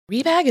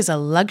Rebag is a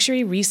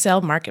luxury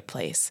resale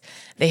marketplace.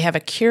 They have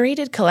a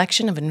curated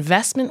collection of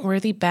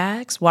investment-worthy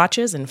bags,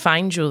 watches, and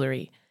fine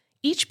jewelry.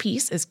 Each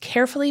piece is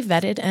carefully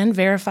vetted and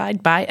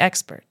verified by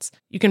experts.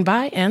 You can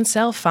buy and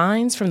sell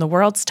finds from the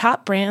world's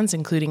top brands,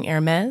 including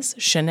Hermes,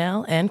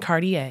 Chanel, and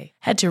Cartier.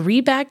 Head to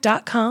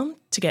Rebag.com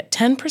to get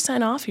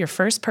 10% off your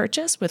first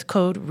purchase with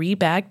code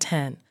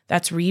REBAG10.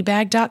 That's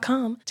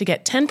Rebag.com to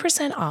get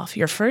 10% off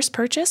your first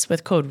purchase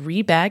with code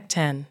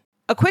REBAG10.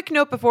 A quick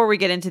note before we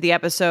get into the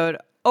episode.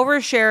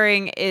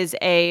 Oversharing is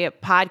a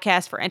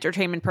podcast for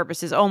entertainment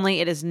purposes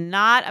only. It is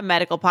not a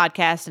medical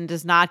podcast and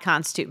does not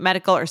constitute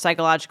medical or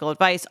psychological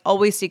advice.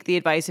 Always seek the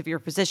advice of your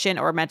physician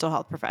or mental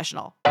health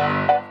professional.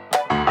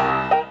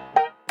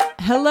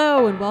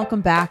 Hello and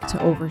welcome back to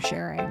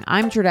Oversharing.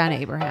 I'm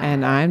Jordana Abraham.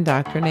 And I'm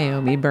Dr.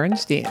 Naomi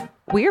Bernstein.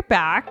 We're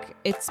back.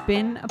 It's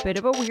been a bit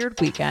of a weird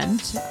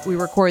weekend. We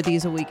record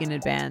these a week in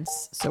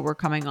advance, so we're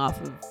coming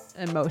off of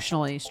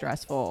emotionally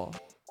stressful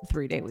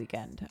 3-day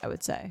weekend, I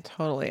would say.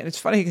 Totally. And it's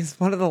funny because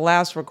one of the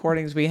last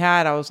recordings we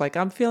had, I was like,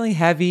 I'm feeling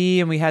heavy.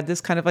 And we had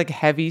this kind of like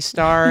heavy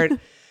start.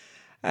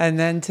 And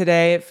then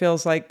today it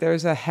feels like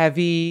there's a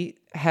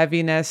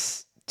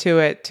heaviness to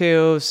it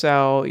too.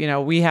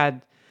 So, we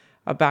had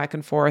a back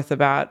and forth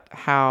about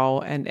how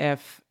and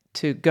if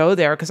to go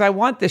there. Because I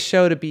want this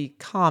show to be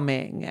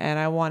calming and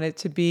I want it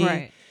to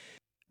be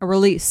a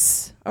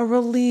release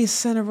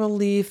and a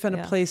relief and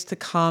a place to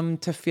come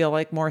to feel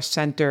like more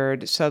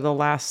centered. So the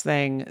last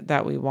thing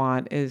that we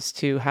want is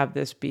to have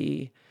this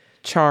be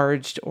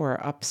charged or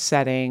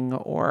upsetting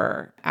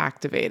or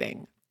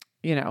activating.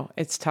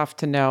 It's tough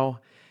to know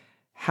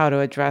how to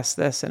address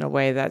this in a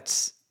way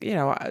that's,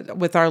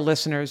 with our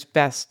listeners'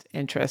 best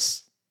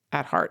interests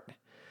at heart.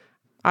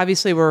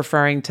 Obviously, we're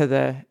referring to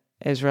the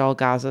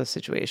Israel-Gaza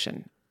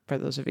situation, for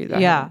those of you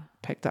that haven't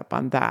picked up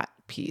on that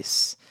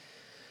piece.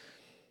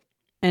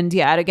 And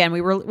again,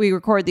 we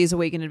record these a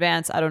week in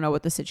advance. I don't know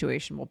what the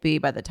situation will be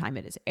by the time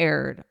it is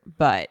aired,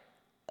 but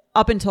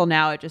up until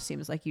now, it just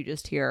seems like you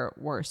just hear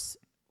worse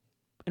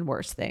and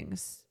worse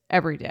things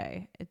every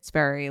day. It's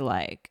very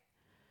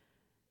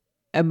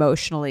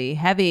emotionally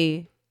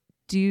heavy.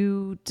 Do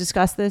you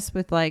discuss this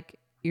with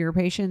your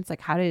patients?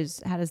 How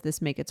does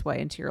this make its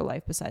way into your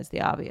life besides the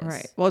obvious?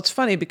 Right. Well, it's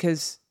funny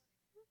because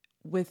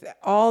with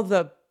all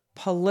the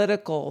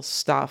political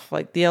stuff,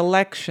 like the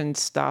election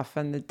stuff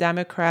and the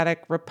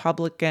Democratic,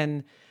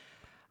 Republican,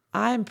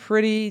 I'm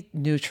pretty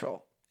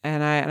neutral.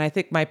 And I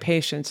think my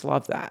patients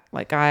love that.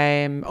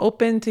 I'm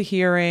open to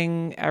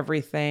hearing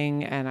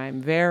everything and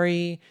I'm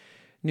very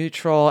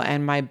neutral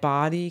and my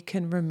body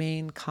can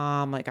remain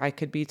calm. I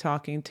could be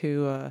talking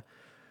to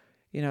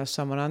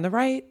someone on the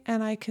right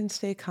and I can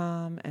stay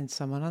calm and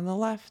someone on the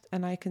left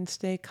and I can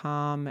stay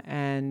calm.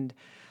 And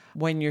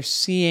when you're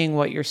seeing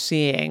what you're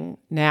seeing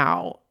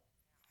now,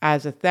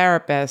 as a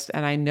therapist,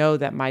 and I know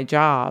that my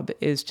job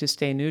is to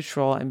stay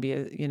neutral and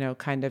be,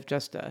 kind of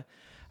just a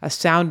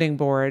sounding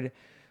board.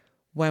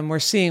 When we're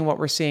seeing what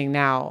we're seeing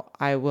now,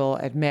 I will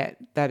admit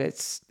that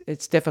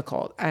it's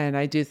difficult. And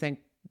I do think,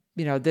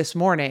 this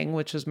morning,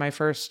 which was my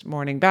first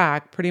morning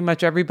back, pretty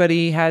much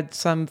everybody had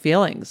some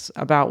feelings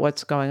about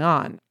what's going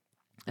on.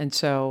 And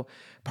so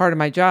part of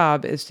my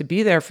job is to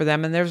be there for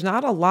them. And there's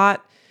not a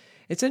lot.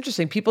 It's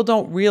interesting. People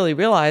don't really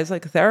realize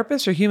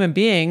therapists are human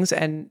beings.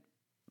 And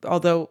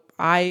although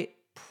I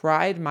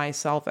pride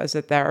myself as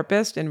a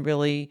therapist and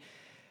really,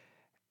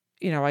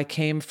 I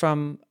came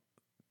from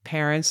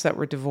parents that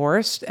were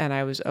divorced and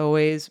I was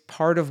always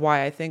part of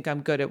why I think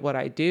I'm good at what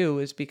I do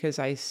is because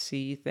I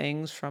see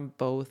things from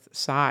both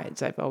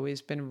sides. I've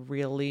always been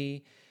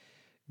really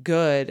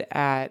good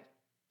at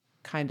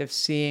kind of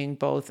seeing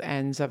both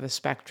ends of a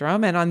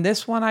spectrum. And on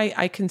this one,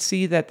 I can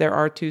see that there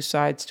are two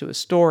sides to a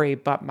story,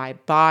 but my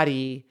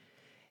body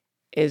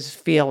is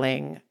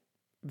feeling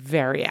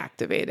very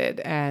activated.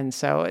 And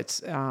so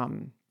it's,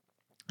 I'm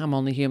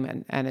only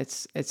human and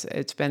it's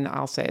been,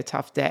 I'll say, a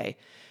tough day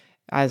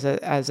as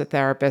a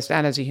therapist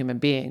and as a human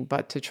being,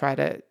 but to try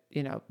to,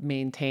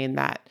 maintain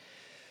that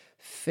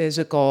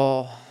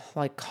physical,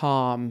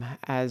 calm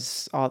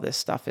as all this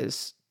stuff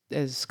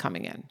is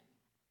coming in.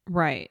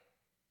 Right.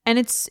 And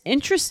it's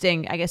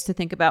interesting, I guess, to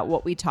think about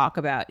what we talk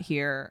about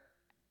here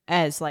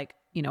as a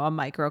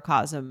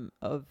microcosm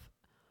of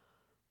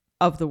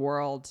the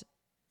world.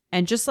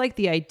 And just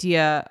the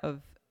idea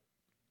of,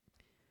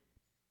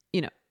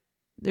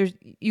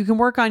 you can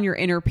work on your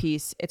inner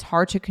peace. It's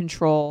hard to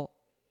control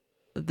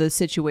the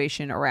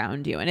situation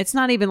around you. And it's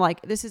not even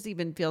this is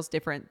even feels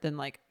different than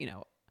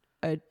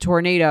a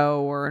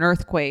tornado or an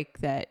earthquake,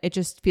 that it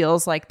just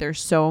feels like there's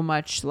so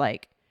much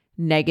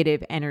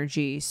negative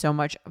energy, so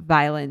much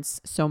violence,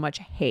 so much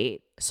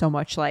hate, so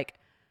much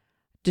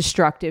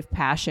destructive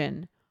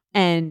passion.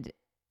 And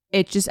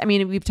it just,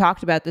 we've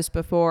talked about this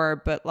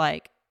before, but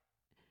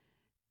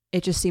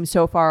it just seems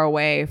so far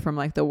away from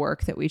the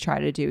work that we try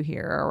to do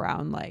here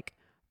around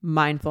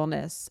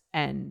mindfulness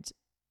and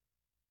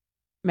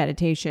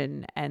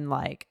meditation and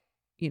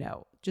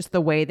just the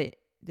way that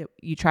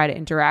you try to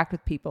interact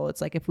with people.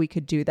 It's if we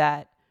could do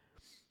that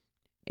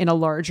in a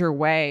larger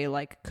way,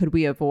 could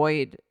we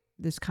avoid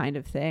this kind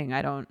of thing.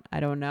 I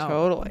don't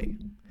know.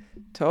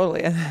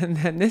 Totally.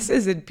 And this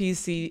isn't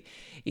PC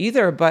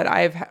either, but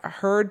I've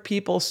heard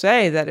people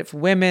say that if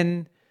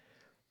women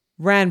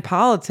ran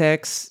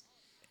politics,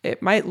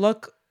 it might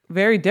look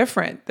very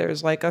different.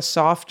 There's like a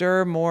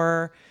softer,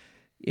 more,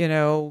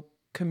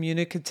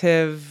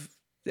 communicative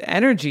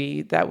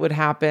energy that would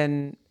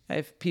happen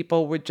if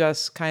people would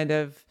just kind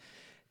of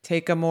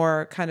take a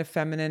more kind of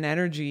feminine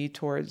energy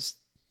towards,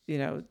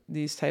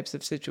 these types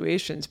of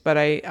situations. But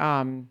I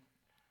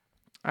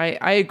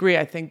agree.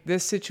 I think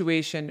this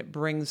situation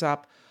brings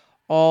up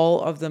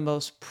all of the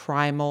most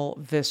primal,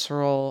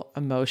 visceral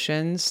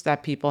emotions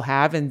that people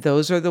have. And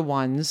those are the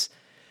ones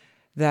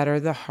that are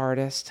the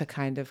hardest to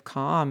kind of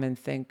calm and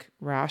think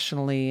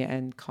rationally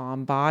and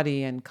calm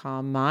body and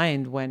calm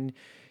mind when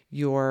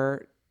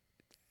your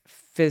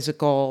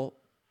physical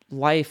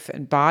life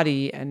and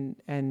body and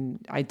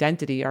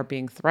identity are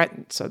being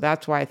threatened. So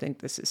that's why I think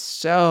this is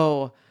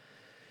so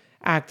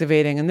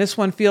activating. And this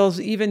one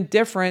feels even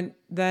different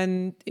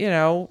than,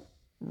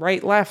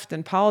 right, left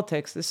in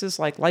politics. This is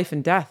like life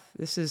and death.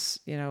 This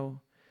is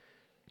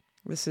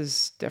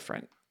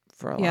different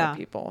for a lot of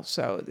people.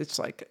 So it's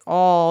like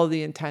all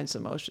the intense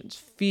emotions,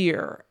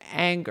 fear,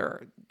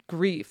 anger,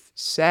 grief,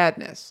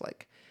 sadness,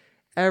 like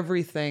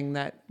everything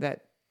that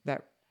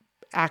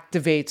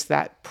activates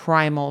that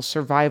primal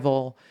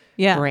survival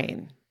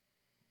brain.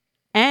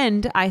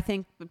 And I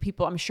think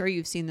people, I'm sure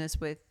you've seen this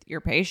with your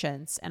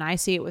patients, and I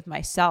see it with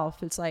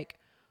myself. It's like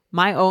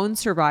my own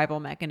survival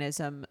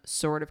mechanism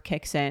sort of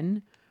kicks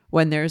in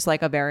when there's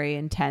like a very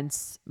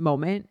intense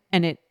moment,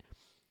 and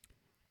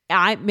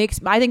I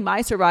think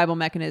my survival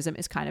mechanism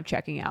is kind of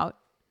checking out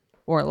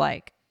or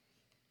like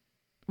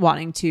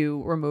wanting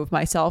to remove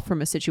myself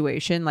from a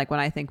situation. Like when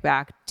I think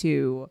back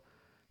to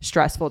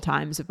stressful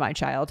times of my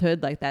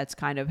childhood, like that's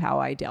kind of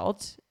how I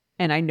dealt.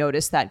 And I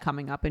notice that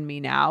coming up in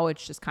me now.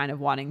 It's just kind of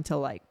wanting to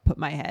like put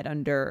my head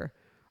under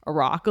a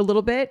rock a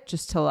little bit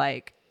just to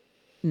like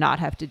not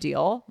have to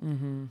deal.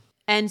 Mm-hmm.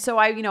 And so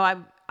I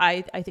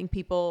think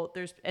people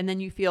and then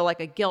you feel like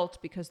a guilt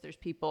because there's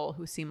people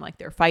who seem like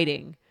they're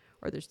fighting,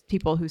 or there's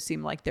people who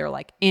seem like they're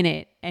like in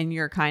it, and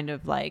you're kind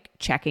of like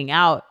checking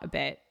out a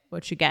bit,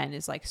 which again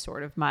is like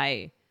sort of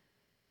my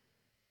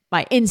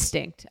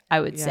instinct, I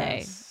would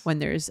say, when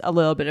there's a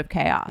little bit of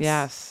chaos.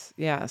 Yes.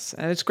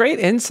 And it's great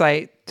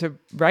insight to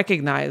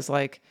recognize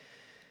like,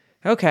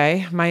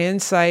 okay, my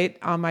insight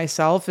on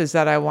myself is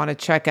that I want to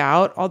check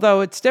out.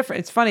 Although it's different.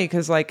 It's funny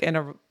because like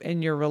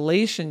in your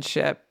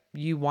relationship,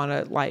 you want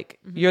to like,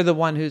 you're the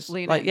one who's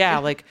like,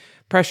 like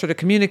pressure to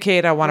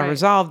communicate. I want to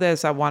resolve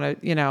this. I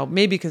want to,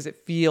 maybe because it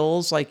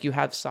feels like you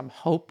have some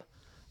hope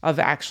of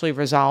actually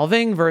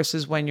resolving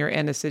versus when you're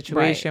in a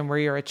situation where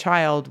you're a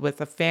child with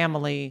a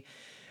family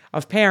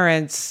of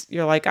parents,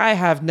 you're like,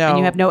 and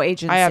you have no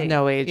agency. I have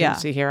no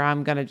agency here.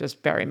 I'm going to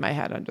just bury my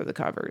head under the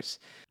covers.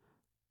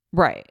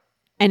 Right.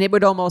 And it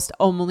would almost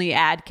only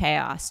add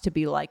chaos to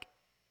be like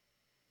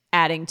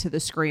adding to the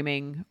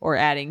screaming or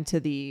adding to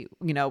the,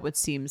 what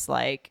seems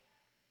like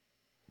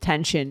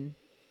tension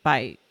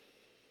by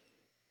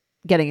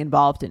getting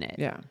involved in it.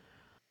 Yeah.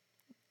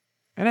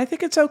 And I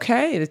think it's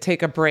okay to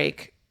take a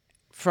break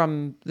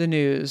from the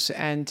news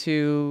and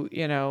to,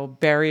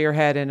 bury your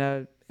head in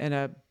a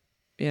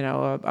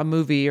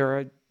movie or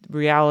a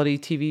reality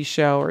TV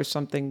show or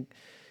something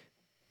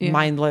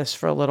mindless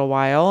for a little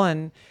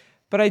while.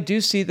 But I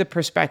do see the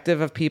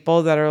perspective of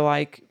people that are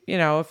like,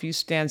 if you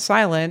stand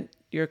silent,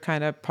 you're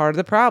kind of part of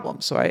the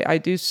problem. So I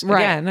do,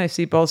 again, I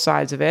see both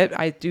sides of it.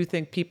 I do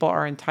think people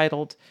are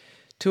entitled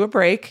to a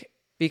break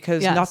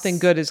because nothing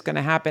good is going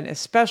to happen,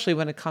 especially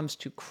when it comes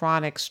to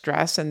chronic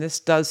stress. And this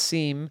does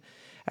seem,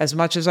 as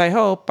much as I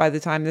hope by the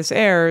time this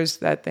airs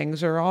that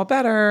things are all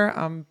better,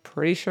 I'm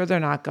pretty sure they're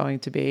not going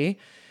to be.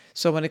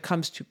 So when it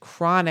comes to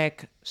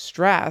chronic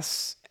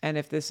stress, and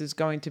if this is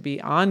going to be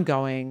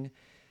ongoing,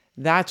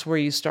 that's where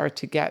you start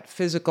to get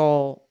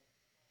physical,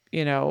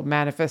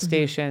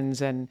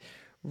 manifestations and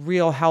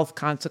real health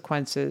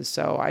consequences.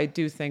 So I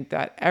do think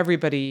that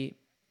everybody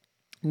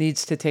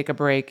needs to take a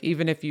break,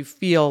 even if you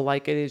feel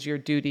like it is your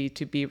duty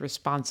to be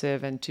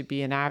responsive and to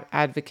be an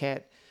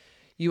advocate.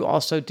 You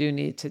also do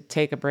need to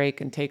take a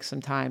break and take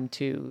some time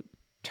to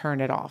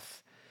turn it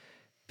off,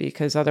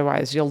 because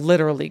otherwise you'll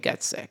literally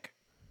get sick.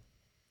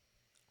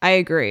 I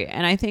agree.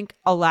 And I think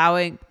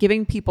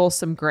giving people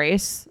some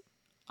grace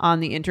on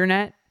the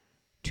internet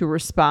to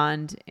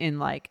respond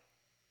in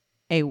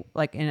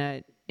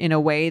in a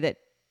way that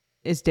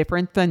is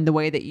different than the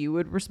way that you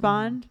would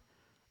respond,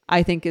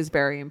 I think is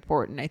very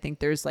important. I think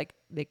there's like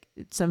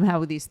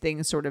somehow these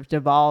things sort of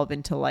devolve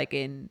into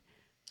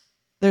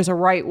there's a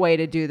right way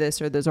to do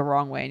this or there's a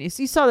wrong way. And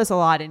you saw this a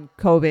lot in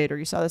COVID, or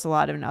you saw this a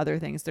lot in other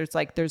things. There's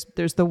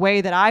the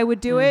way that I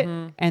would do it.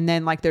 And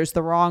then there's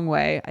the wrong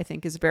way, I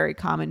think is a very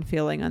common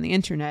feeling on the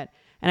internet.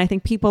 And I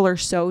think people are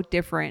so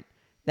different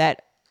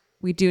that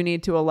we do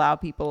need to allow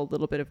people a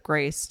little bit of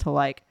grace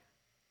to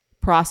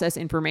process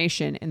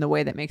information in the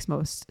way that makes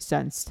most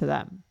sense to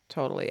them.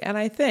 Totally. And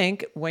I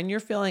think when you're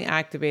feeling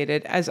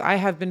activated, as I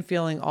have been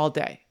feeling all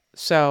day,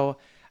 so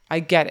I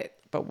get it.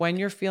 But when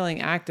you're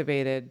feeling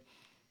activated,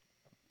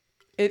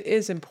 it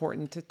is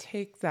important to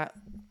take that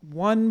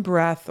one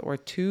breath or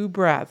two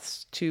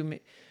breaths to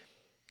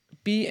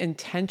be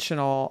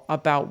intentional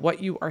about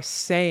what you are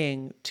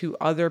saying to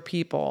other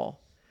people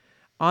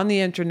on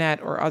the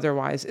internet or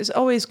otherwise is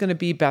always going to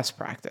be best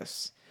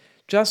practice.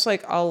 Just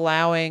like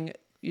allowing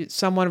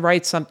someone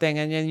write something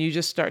and then you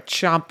just start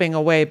chomping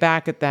away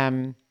back at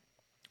them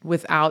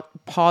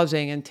without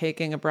pausing and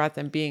taking a breath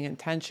and being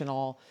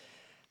intentional,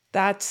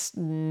 that's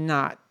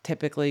not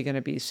typically going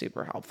to be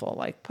super helpful.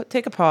 Like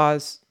take a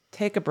pause,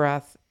 take a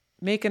breath,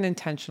 make an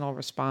intentional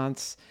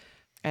response.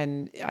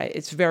 And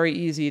it's very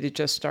easy to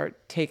just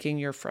start taking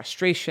your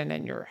frustration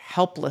and your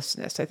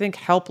helplessness. I think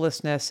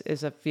helplessness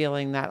is a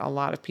feeling that a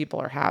lot of people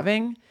are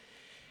having.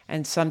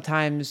 And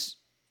sometimes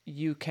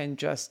you can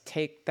just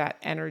take that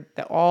energy,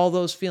 all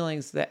those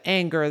feelings, the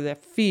anger, the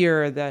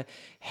fear, the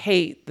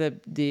hate,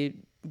 the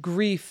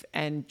grief,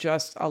 and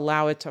just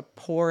allow it to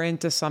pour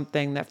into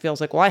something that feels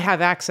like, well, I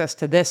have access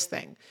to this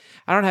thing.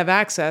 I don't have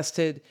access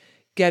to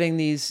getting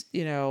these,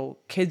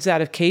 kids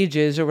out of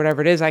cages or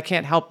whatever it is. I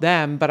can't help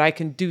them, but I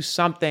can do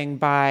something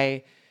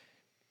by,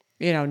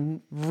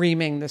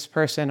 reaming this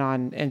person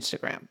on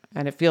Instagram.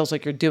 And it feels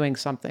like you're doing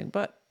something,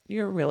 but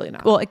you're really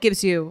not. Well, it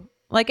gives you,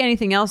 like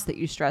anything else that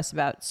you stress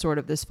about, sort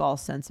of this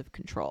false sense of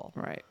control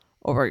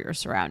over your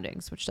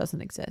surroundings, which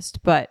doesn't exist.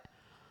 But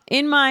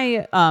in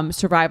my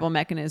survival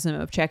mechanism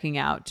of checking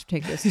out, to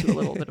take this to a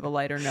little bit of a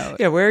lighter note.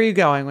 Yeah, where are you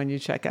going when you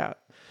check out?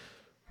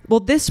 Well,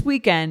 this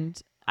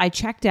weekend I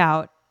checked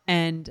out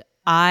and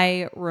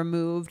I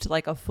removed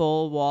like a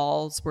full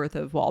wall's worth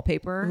of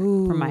wallpaper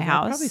from my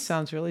house. That probably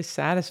sounds really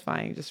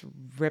satisfying. You just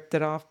ripped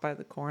it off by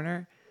the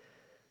corner.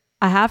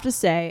 I have to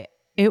say,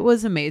 it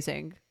was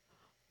amazing.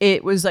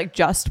 It was like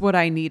just what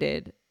I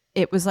needed.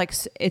 It was like,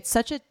 it's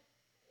such a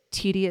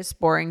tedious,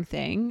 boring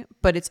thing,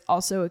 but it's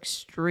also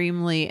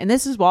extremely, and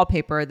this is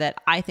wallpaper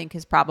that I think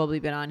has probably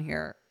been on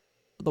here,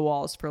 the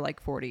walls, for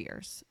like 40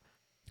 years.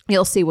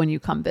 You'll see when you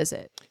come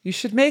visit. You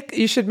should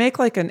make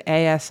like an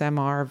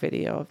ASMR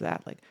video of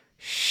that, like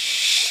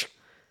shh,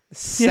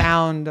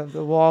 sound of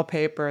the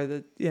wallpaper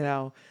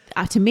that,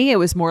 To me, it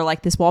was more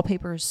like, this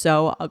wallpaper is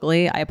so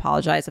ugly. I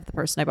apologize if the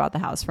person I bought the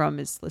house from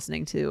is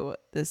listening to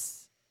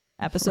this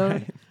episode,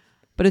 right.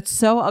 But it's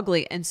so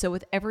ugly. And so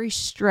with every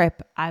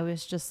strip, I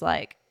was just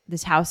like,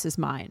 this house is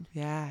mine.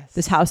 Yes.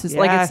 This house is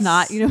like, it's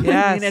not, what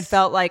I mean? It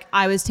felt like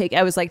I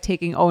was like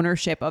taking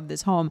ownership of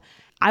this home.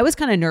 I was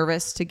kind of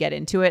nervous to get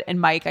into it. And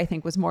Mike, I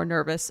think, was more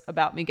nervous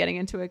about me getting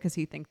into it because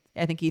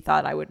I think he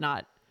thought I would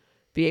not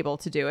be able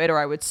to do it, or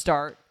I would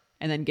start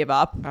and then give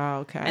up. Oh,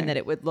 okay. And that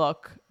it would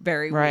look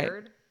very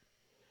weird.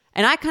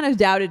 And I kind of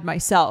doubted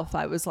myself.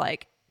 I was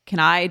like, can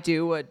I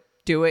do a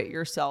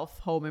do-it-yourself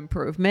home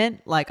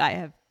improvement? Like, I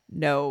have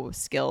no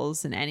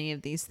skills in any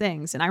of these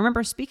things. And I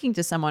remember speaking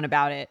to someone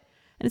about it.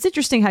 And it's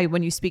interesting how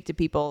when you speak to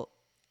people,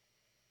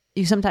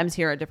 you sometimes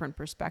hear a different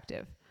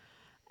perspective.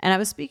 And I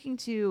was speaking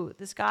to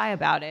this guy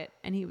about it,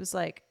 and he was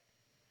like,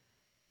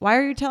 why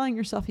are you telling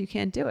yourself you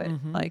can't do it?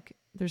 Mm-hmm. Like,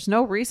 there's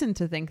no reason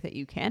to think that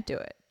you can't do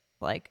it.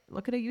 Like,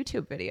 look at a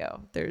YouTube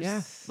video.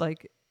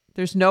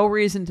 There's no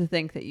reason to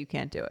think that you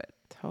can't do it.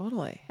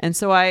 Totally. And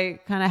so I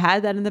kind of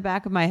had that in the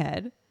back of my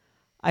head.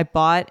 I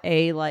bought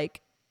a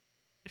like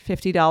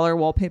 $50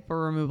 wallpaper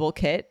removal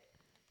kit,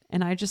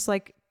 and I just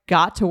like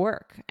got to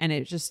work, and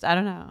it just, I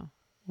don't know.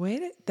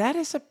 That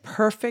is a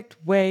perfect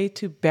way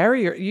to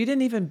you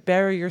didn't even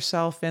bury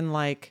yourself in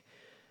like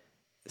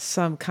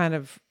some kind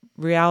of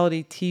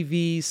reality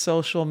TV,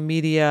 social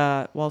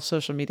media. Well,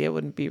 social media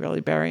wouldn't be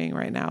really burying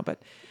right now, but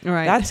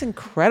that's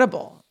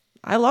incredible.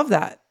 I love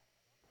that.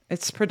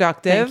 It's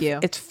productive. Thank you.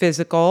 It's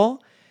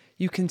physical.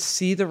 You can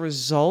see the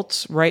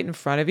results right in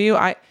front of you.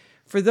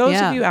 For those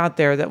of you out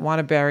there that want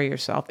to bury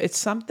yourself,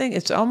 it's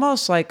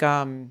almost like,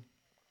 like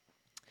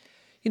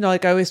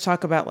I always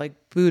talk about like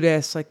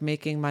Buddhists, like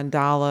making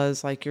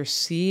mandalas, like you're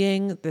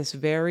seeing this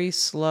very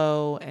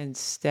slow and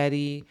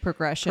steady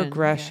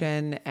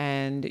progression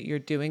and you're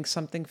doing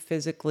something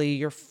physically,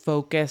 you're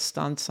focused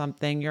on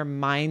something, your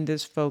mind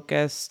is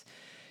focused.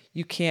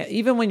 You can't,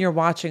 even when you're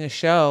watching a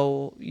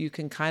show, you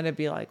can kind of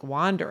be like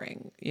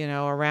wandering,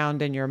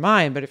 around in your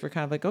mind. But if you're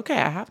kind of like, okay,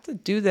 I have to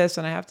do this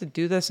and I have to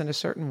do this in a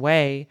certain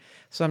way,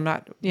 so I'm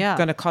not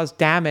going to cause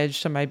damage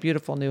to my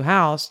beautiful new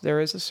house,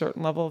 there is a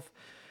certain level of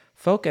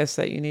focus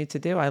that you need to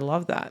do. I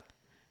love that.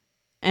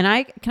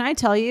 And can I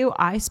tell you,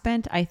 I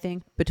spent like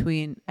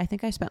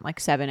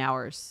 7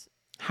 hours.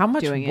 How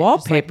much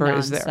wallpaper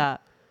is there?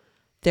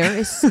 There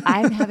is,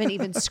 I haven't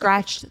even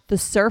scratched the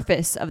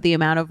surface of the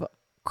amount of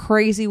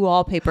crazy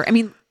wallpaper. I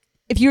mean,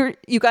 if you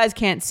guys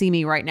can't see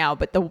me right now,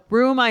 but the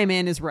room I'm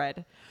in is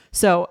red.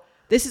 So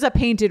this is a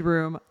painted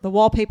room. The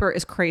wallpaper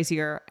is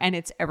crazier and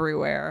it's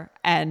everywhere.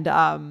 And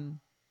I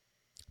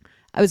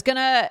was going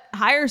to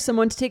hire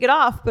someone to take it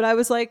off, but I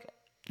was like,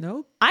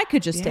 nope. I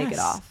could just take it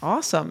off.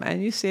 Awesome.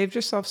 And you saved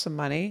yourself some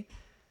money.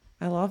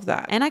 I love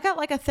that. And I got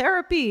like a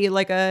therapy,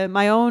 like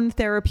my own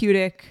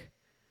therapeutic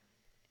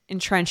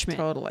entrenchment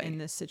in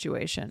this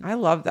situation. I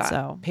love that.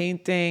 So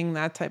painting,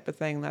 that type of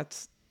thing.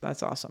 That's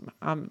awesome.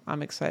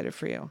 I'm excited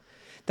for you.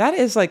 That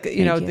is like,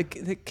 you know, you.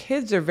 the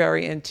kids are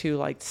very into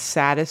like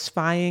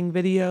satisfying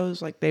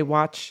videos. Like they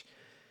watch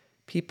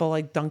people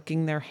like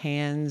dunking their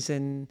hands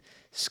and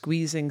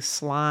squeezing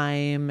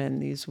slime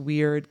and these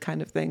weird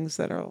kind of things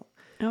that are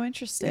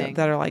interesting.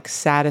 that are like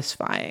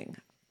satisfying.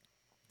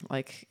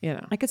 Like, you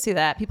know. I could see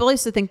that. People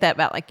used to think that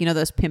about, like, you know,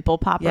 those pimple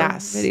popper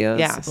videos.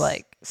 Yes.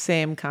 Like,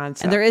 same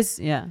concept. and there is,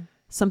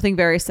 something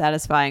very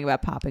satisfying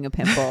about popping a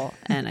pimple.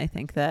 And I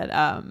think that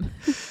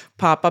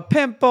pop a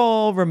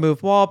pimple,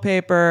 remove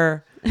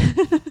wallpaper.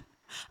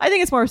 I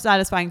think it's more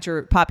satisfying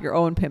to pop your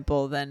own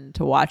pimple than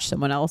to watch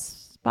someone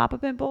else pop a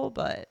pimple.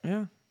 But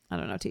Yeah. I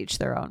don't know, to each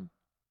their own.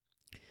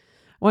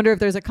 Wonder if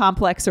there's a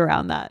complex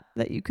around that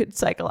you could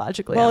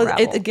psychologically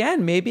unravel.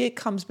 Again, maybe it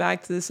comes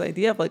back to this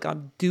idea of like,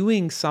 I'm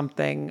doing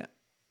something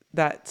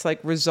that's like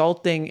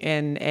resulting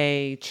in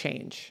a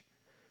change.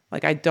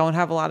 Like I don't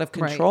have a lot of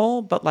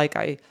control, but like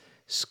I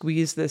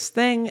squeeze this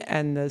thing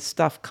and the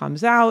stuff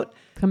comes out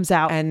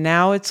and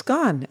now it's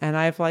gone. And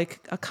I've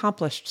like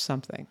accomplished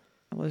something.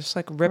 I was just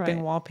like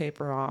ripping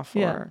wallpaper off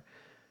or,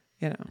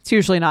 you know. It's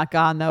usually not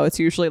gone though. It's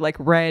usually like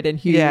red and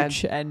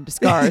huge and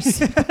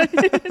scars.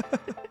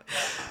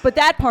 But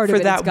that part for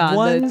of it that is gone.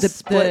 One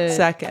split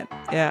second.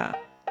 Yeah.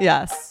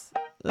 Yes,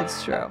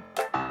 that's true.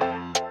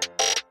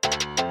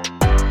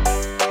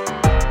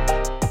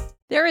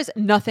 There is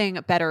nothing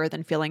better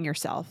than feeling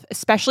yourself,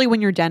 especially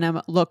when your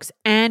denim looks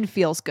and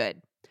feels good.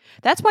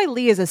 That's why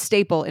Lee is a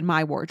staple in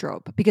my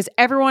wardrobe, because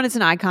everyone is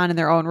an icon in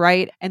their own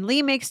right, and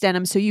Lee makes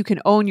denim so you can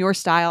own your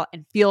style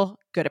and feel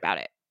good about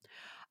it.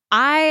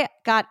 I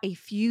got a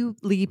few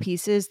Lee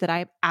pieces that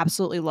I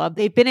absolutely love.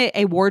 They've been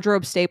a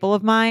wardrobe staple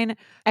of mine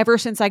ever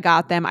since I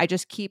got them. I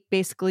just keep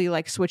basically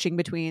like switching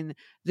between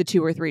the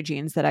 2 or 3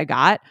 jeans that I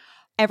got.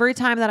 Every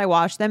time that I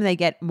wash them, they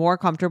get more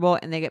comfortable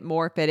and they get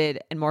more fitted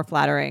and more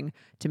flattering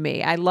to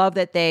me. I love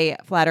that they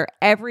flatter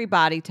every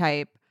body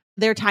type.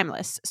 They're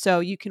timeless, so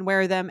you can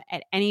wear them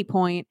at any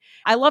point.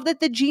 I love that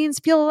the jeans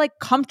feel like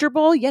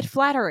comfortable yet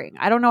flattering.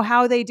 I don't know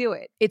how they do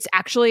it. It's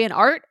actually an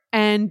art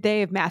and they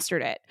have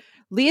mastered it.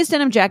 Leah's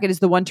denim jacket is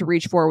the one to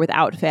reach for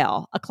without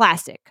fail, a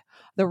classic.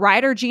 The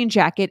Rider jean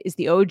jacket is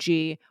the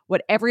OG,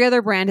 what every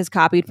other brand has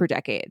copied for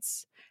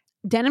decades.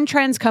 Denim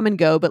trends come and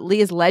go, but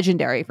Lee is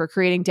legendary for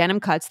creating denim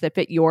cuts that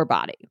fit your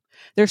body.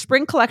 Their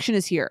spring collection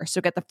is here,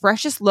 so get the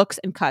freshest looks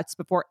and cuts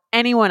before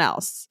anyone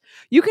else.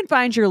 You can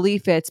find your Lee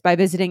fits by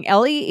visiting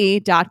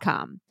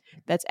lee.com.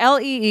 That's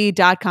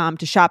lee.com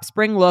to shop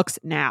spring looks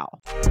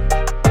now.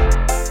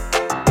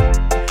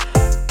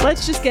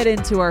 Let's just get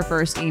into our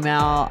first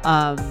email,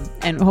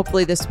 and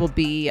hopefully this will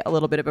be a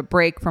little bit of a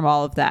break from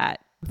all of that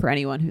for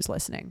anyone who's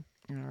listening.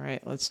 All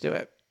right, let's do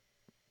it.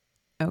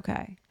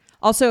 Okay.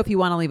 Also, if you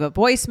want to leave a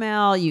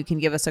voicemail, you can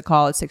give us a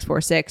call at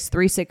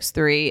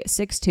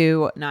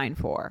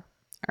 646-363-6294. All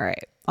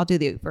right, I'll do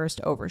the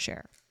first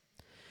overshare.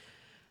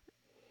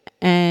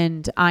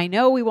 And I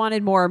know we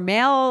wanted more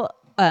male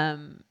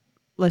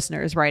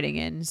listeners writing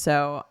in,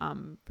 so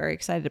I'm very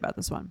excited about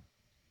this one.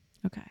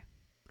 Okay.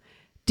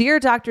 Dear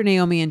Dr.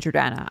 Naomi and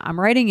Jordana, I'm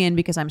writing in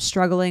because I'm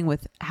struggling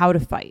with how to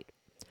fight.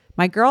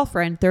 My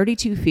girlfriend,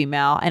 32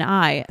 female, and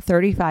I,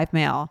 35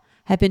 male,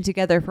 have been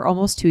together for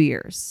almost 2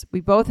 years.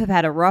 We both have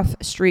had a rough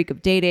streak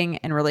of dating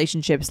and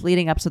relationships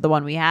leading up to the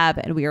one we have,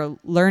 and we are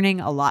learning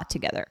a lot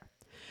together.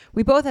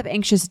 We both have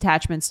anxious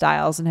attachment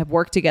styles and have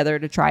worked together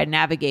to try and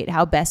navigate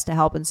how best to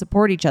help and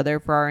support each other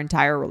for our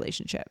entire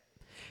relationship.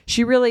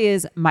 She really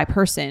is my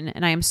person,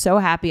 and I am so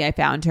happy I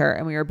found her,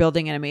 and we are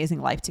building an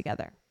amazing life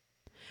together.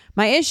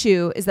 My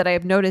issue is that I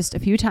have noticed a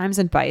few times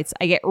in fights,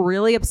 I get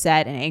really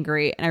upset and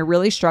angry, and I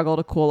really struggle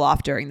to cool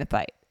off during the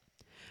fight.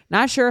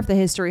 Not sure if the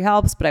history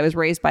helps, but I was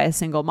raised by a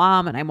single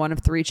mom, and I'm one of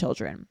 3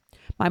 children.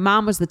 My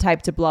mom was the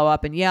type to blow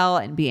up and yell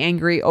and be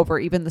angry over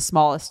even the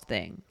smallest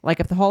thing, like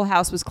if the whole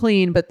house was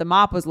clean, but the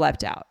mop was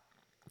left out.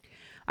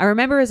 I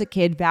remember as a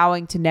kid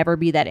vowing to never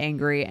be that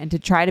angry and to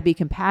try to be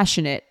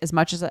compassionate as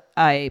much as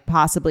I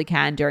possibly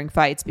can during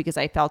fights because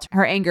I felt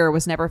her anger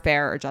was never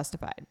fair or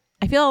justified.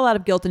 I feel a lot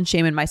of guilt and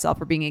shame in myself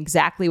for being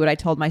exactly what I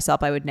told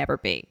myself I would never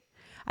be.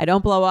 I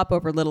don't blow up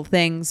over little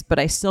things, but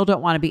I still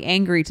don't want to be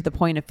angry to the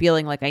point of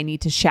feeling like I need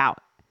to shout.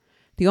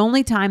 The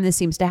only time this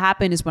seems to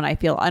happen is when I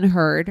feel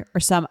unheard or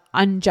some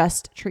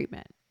unjust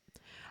treatment.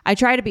 I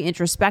try to be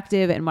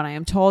introspective, and when I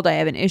am told I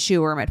have an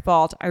issue or I'm at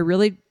fault, I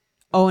really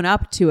own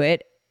up to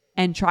it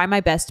and try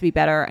my best to be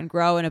better and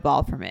grow and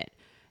evolve from it.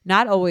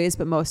 Not always,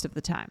 but most of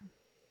the time.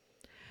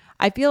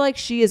 I feel like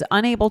she is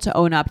unable to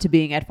own up to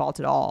being at fault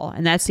at all,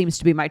 and that seems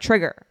to be my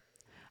trigger.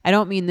 I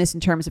don't mean this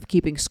in terms of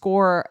keeping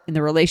score in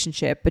the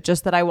relationship, but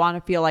just that I want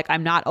to feel like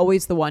I'm not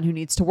always the one who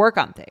needs to work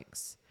on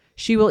things.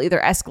 She will either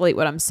escalate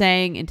what I'm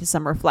saying into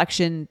some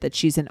reflection that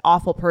she's an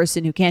awful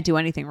person who can't do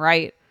anything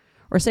right,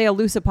 or say a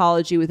loose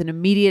apology with an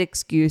immediate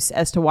excuse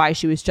as to why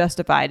she was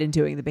justified in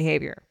doing the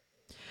behavior.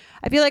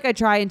 I feel like I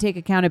try and take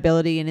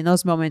accountability, and in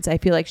those moments, I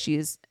feel like she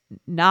is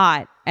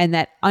not, and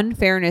that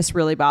unfairness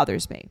really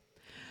bothers me.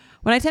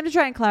 When I attempt to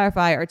try and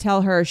clarify or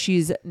tell her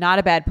she's not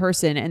a bad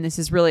person and this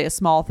is really a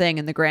small thing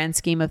in the grand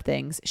scheme of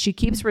things, she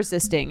keeps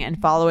resisting and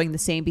following the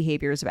same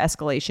behaviors of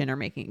escalation or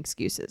making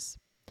excuses.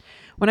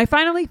 When I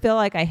finally feel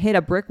like I hit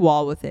a brick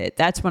wall with it,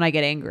 that's when I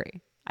get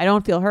angry. I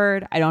don't feel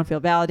heard. I don't feel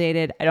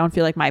validated. I don't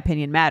feel like my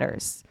opinion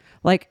matters.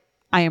 Like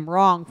I am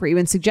wrong for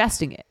even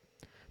suggesting it.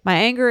 My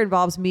anger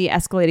involves me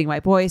escalating my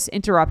voice,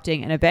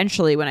 interrupting, and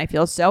eventually when I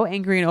feel so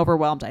angry and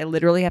overwhelmed, I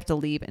literally have to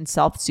leave and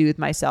self-soothe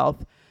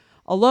myself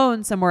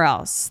alone somewhere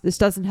else. This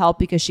doesn't help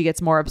because she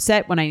gets more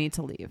upset when I need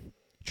to leave.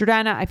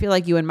 Jordana, I feel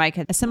like you and Mike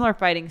had a similar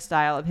fighting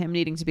style of him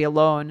needing to be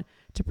alone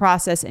to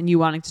process and you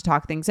wanting to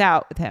talk things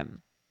out with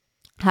him.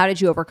 How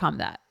did you overcome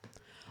that?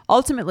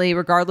 Ultimately,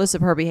 regardless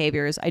of her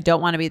behaviors, I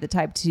don't want to be the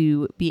type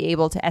to be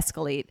able to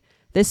escalate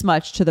this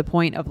much to the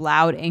point of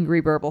loud,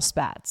 angry verbal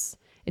spats.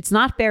 It's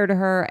not fair to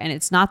her and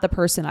it's not the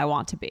person I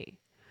want to be.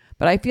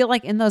 But I feel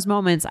like in those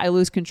moments, I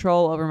lose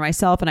control over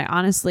myself and I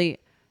honestly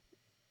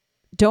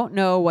don't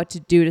know what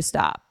to do to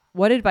stop.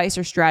 What advice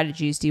or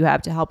strategies do you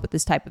have to help with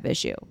this type of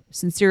issue?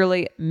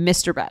 Sincerely,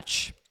 Mr.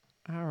 Betch.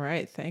 All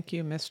right. Thank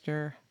you,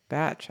 Mr.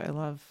 Betch. I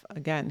love,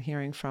 again,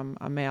 hearing from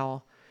a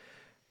male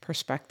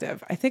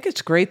perspective. I think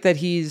it's great that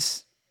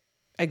he's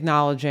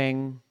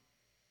acknowledging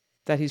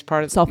that he's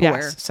part of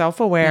self-aware,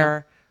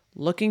 self-aware,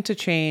 looking to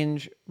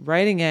change,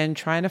 writing in,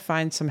 trying to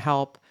find some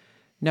help,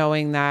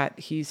 knowing that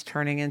he's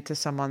turning into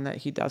someone that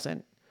he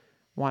doesn't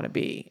want to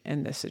be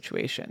in this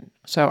situation.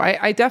 So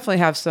I definitely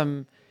have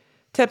some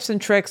tips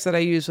and tricks that I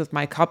use with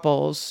my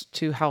couples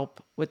to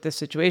help with this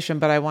situation,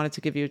 but I wanted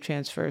to give you a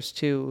chance first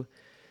to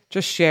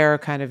just share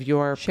kind of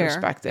your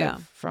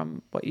perspective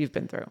from what you've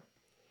been through.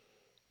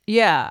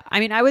 Yeah.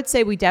 I mean, I would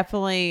say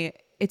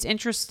it's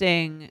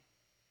interesting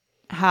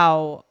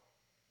how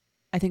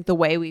I think the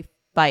way we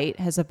fight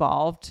has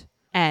evolved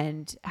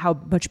and how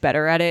much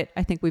better at it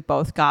I think we've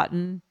both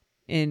gotten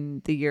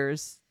in the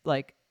years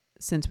like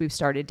since we've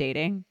started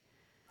dating.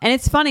 And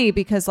it's funny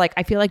because like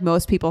I feel like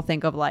most people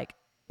think of like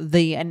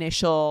the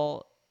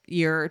initial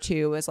year or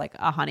two as like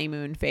a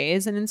honeymoon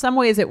phase, and in some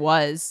ways it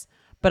was,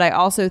 but I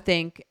also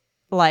think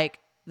like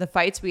the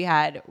fights we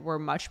had were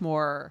much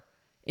more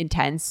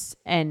intense,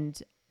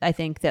 and I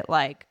think that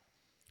like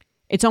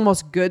it's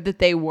almost good that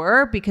they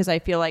were, because I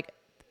feel like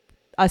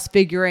us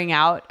figuring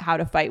out how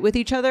to fight with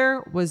each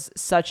other was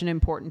such an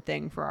important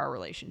thing for our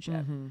relationship.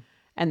 Mm-hmm.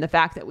 And the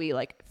fact that we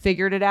like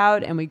figured it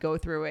out and we go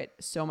through it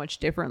so much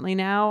differently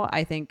now,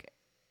 I think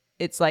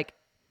it's like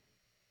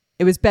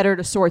it was better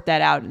to sort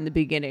that out in the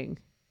beginning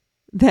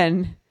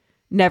than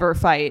never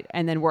fight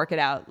and then work it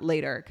out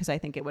later, because I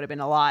think it would have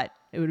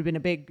been a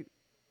big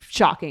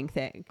shocking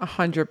thing.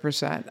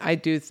 100%. I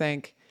do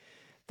think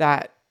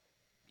that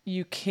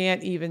you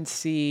can't even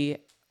see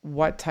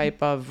what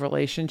type of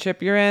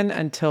relationship you're in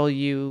until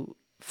you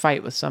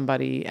fight with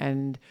somebody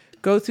and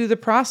go through the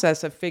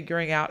process of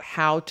figuring out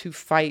how to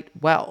fight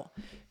well,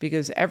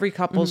 because every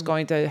couple is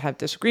going to have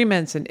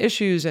disagreements and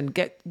issues and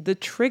get the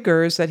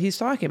triggers that he's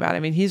talking about. I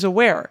mean, he's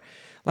aware.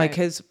 Like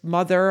his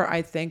mother,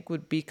 I think,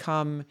 would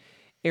become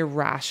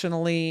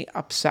irrationally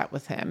upset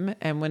with him.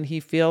 And when he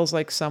feels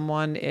like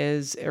someone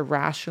is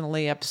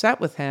irrationally upset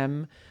with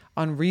him,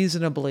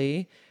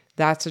 unreasonably,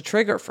 that's a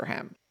trigger for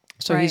him.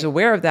 So he's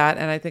aware of that.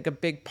 And I think a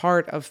big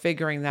part of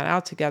figuring that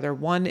out together,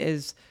 one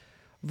is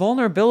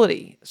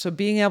vulnerability. So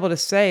being able to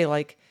say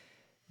like,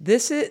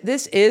 this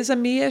is a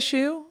me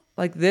issue.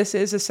 Like this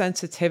is a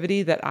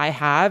sensitivity that I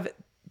have,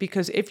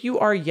 because if you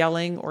are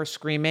yelling or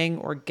screaming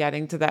or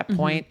getting to that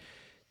point,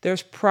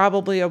 there's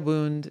probably a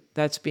wound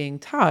that's being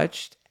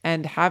touched,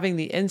 and having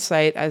the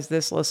insight, as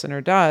this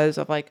listener does,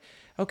 of like,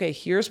 okay,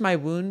 here's my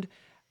wound.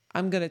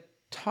 I'm going to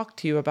talk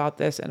to you about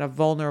this in a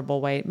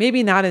vulnerable way.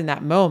 Maybe not in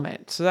that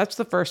moment. So that's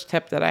the first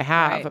tip that I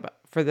have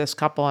for this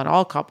couple and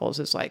all couples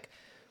is like,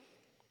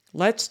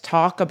 let's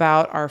talk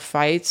about our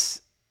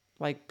fights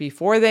like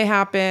before they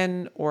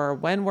happen or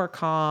when we're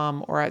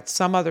calm or at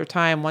some other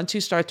time. Once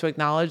you start to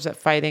acknowledge that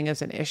fighting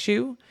is an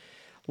issue,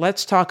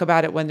 let's talk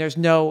about it when there's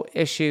no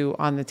issue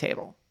on the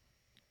table.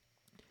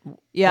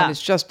 Yeah. When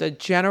it's just a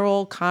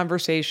general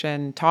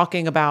conversation,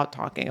 talking about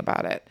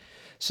it.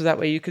 So that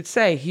way you could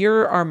say,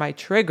 here are my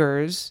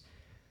triggers.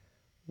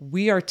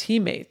 We are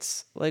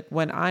teammates. Like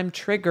when I'm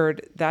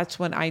triggered, that's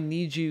when I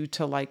need you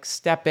to like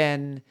step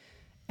in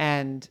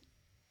and,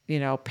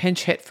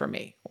 pinch hit for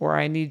me, or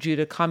I need you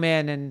to come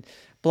in and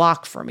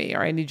block for me,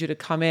 or I need you to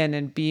come in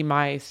and be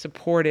my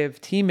supportive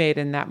teammate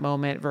in that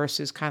moment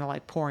versus kind of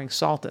like pouring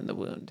salt in the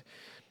wound,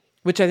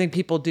 which I think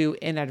people do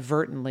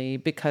inadvertently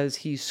because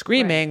he's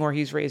screaming or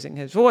he's raising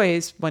his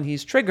voice when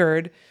he's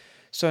triggered.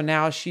 So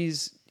now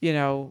she's,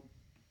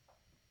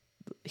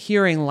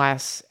 hearing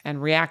less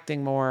and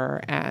reacting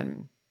more,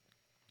 and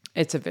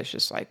it's a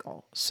vicious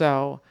cycle.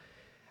 So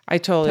I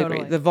totally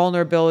agree. The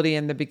vulnerability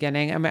in the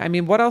beginning. I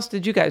mean, what else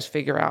did you guys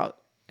figure out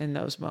in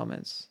those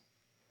moments?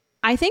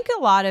 I think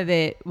a lot of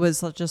it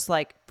was just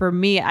like, for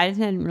me, I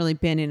hadn't really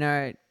been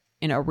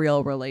in a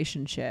real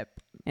relationship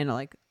in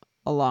like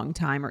a long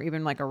time, or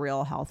even like a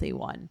real healthy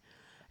one.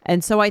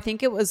 And so I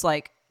think it was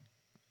like,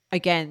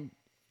 again,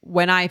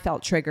 when I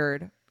felt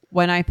triggered,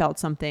 when I felt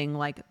something,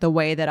 like the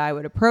way that I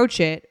would approach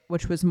it,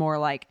 which was more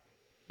like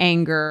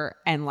anger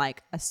and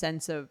like a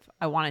sense of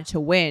I wanted to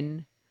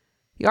win,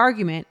 the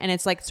argument. And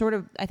it's like sort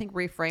of, I think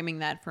reframing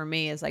that for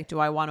me is like, do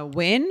I want to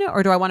win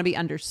or do I want to be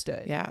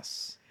understood?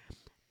 Yes.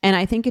 And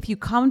I think if you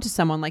come to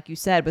someone, like you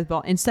said, with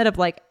instead of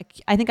like,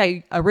 I think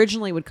I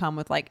originally would come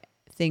with like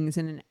things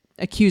in an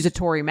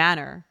accusatory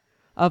manner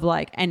of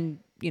like, and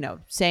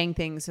saying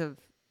things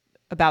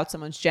about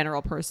someone's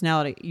general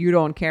personality. You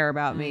don't care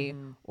about me,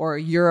 or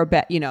you're a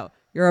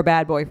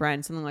bad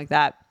boyfriend, something like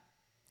that.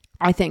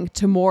 I think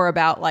to more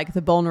about like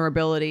the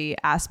vulnerability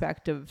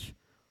aspect of,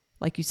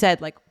 like you said,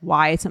 like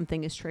why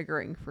something is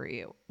triggering for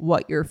you,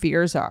 what your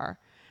fears are.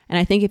 And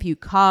I think if you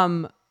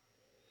come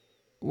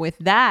with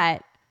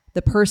that,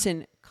 the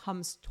person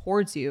comes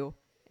towards you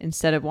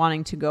instead of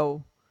wanting to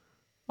go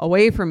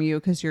away from you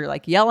because you're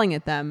like yelling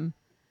at them.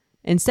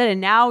 Instead,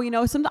 and now,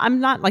 I'm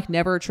not like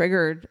never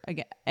triggered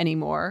again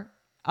anymore.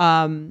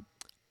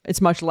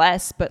 It's much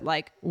less, but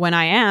like when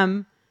I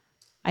am,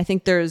 I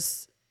think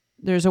there's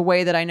a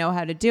way that I know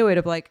how to do it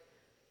of like,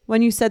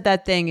 when you said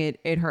that thing,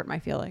 it hurt my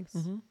feelings.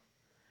 Mm-hmm.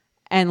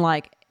 And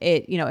like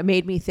it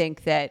made me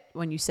think that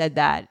when you said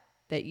that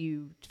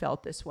you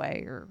felt this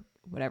way or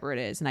whatever it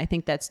is. And I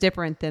think that's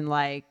different than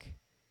like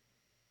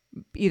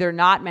either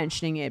not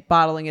mentioning it,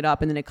 bottling it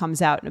up, and then it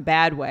comes out in a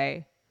bad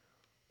way,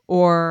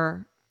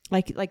 or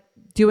like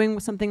doing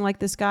something like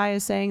this guy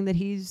is saying that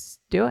he's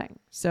doing.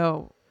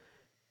 So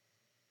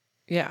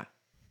yeah,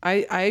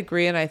 I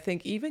agree. And I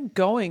think even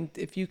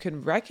if you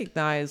can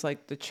recognize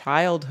like the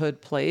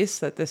childhood place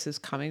that this is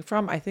coming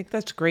from, I think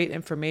that's great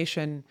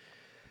information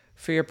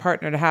for your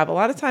partner to have. A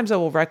lot of times I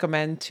will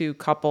recommend to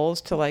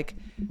couples to like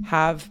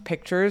have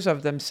pictures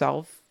of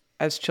themselves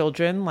as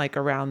children, like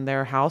around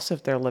their house,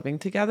 if they're living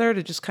together,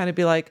 to just kind of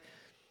be like,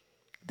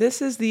 this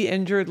is the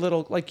injured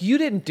little, like, you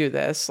didn't do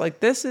this.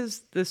 Like, this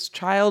is this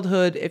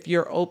childhood. If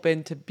you're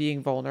open to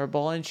being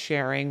vulnerable and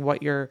sharing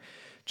what your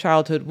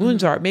childhood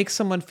wounds are, it makes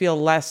someone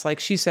feel less, like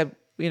she said,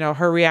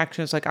 her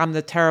reaction is like,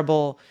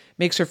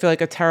 makes her feel like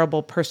a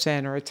terrible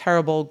person or a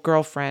terrible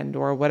girlfriend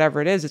or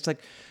whatever it is. It's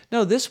like,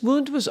 no, this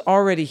wound was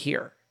already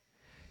here.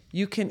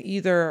 You can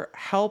either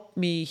help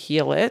me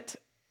heal it,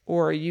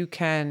 or you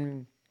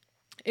can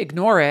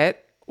ignore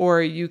it,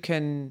 or you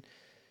can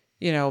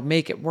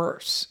make it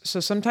worse.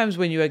 So sometimes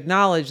when you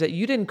acknowledge that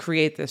you didn't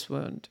create this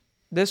wound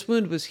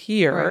was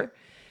here, right,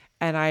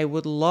 and I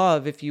would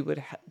love if you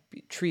would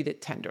treat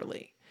it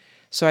tenderly.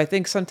 So I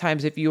think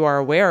sometimes if you are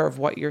aware of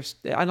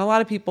and a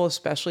lot of people,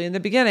 especially in the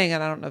beginning,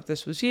 and I don't know if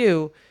this was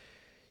you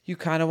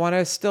kind of want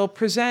to still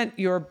present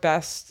your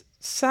best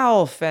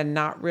self and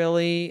not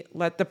really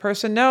let the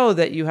person know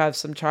that you have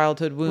some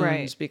childhood wounds,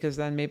 right, because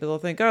then maybe they'll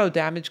think, oh,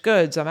 damaged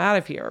goods, I'm out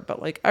of here.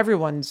 But like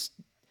everyone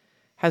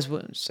has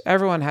wounds.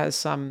 Everyone has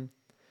some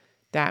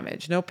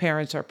damage. No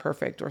parents are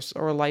perfect,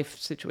 or life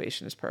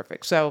situation is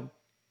perfect. So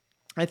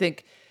I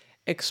think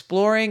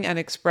exploring and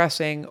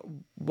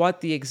expressing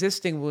what the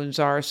existing wounds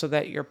are so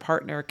that your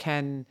partner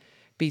can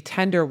be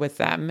tender with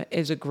them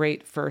is a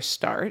great first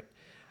start.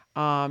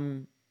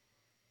 And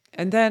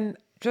then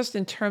just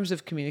in terms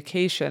of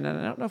communication, and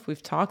I don't know if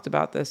we've talked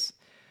about this,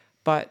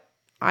 but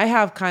I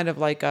have kind of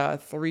like a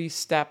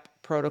 3-step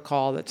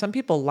protocol that some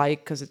people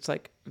like because it's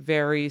like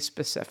very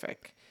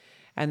specific.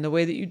 And the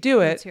way that you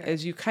do it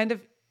is you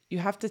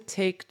have to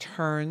take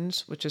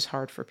turns, which is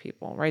hard for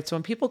people, right? So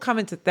when people come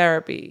into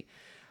therapy,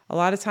 a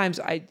lot of times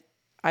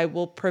I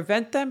will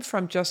prevent them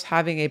from just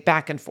having a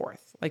back and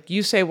forth. Like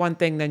you say one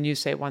thing, then you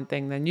say one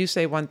thing, then you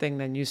say one thing,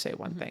 then you say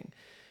one thing.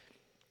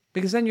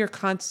 Because then you're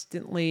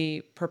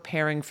constantly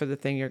preparing for the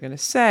thing you're going to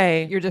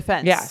say. Your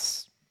defense.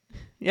 Yes.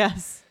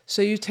 Yes.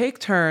 So you take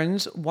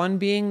turns, one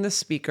being the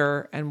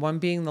speaker and one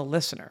being the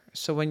listener.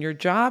 So when your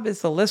job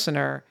is the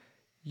listener,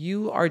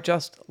 you are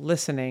just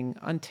listening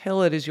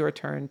until it is your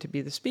turn to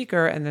be the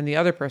speaker, and then the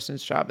other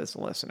person's job is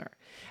the listener.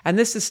 And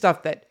this is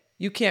stuff that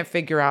you can't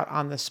figure out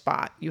on the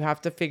spot. You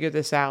have to figure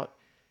this out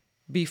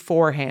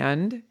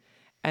beforehand.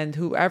 And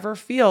whoever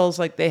feels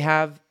like they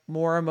have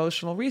more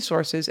emotional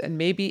resources, and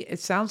maybe it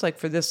sounds like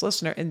for this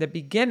listener in the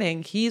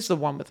beginning, he's the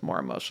one with more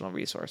emotional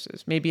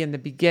resources, maybe in the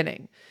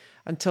beginning,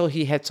 until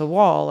he hits a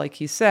wall, like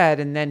he said,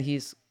 and then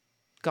he's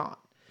gone.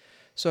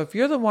 So if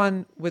you're the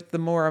one with the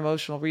more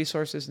emotional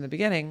resources in the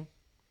beginning,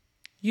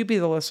 you be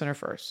the listener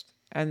first.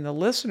 And the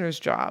listener's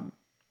job,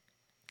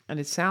 and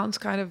it sounds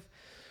kind of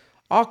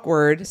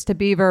awkward, is to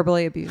be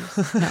verbally abused.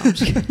 No, I'm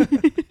just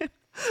kidding.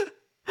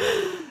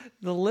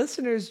 The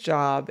listener's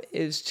job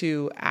is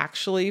to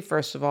actually,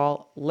 first of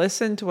all,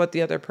 listen to what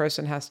the other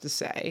person has to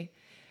say.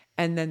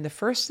 And then the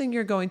first thing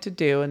you're going to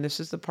do, and this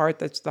is the part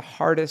that's the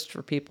hardest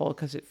for people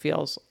because it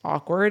feels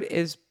awkward,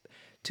 is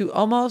to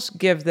almost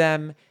give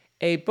them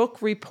a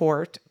book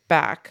report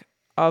back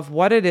of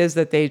what it is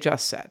that they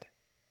just said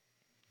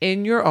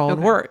in your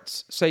own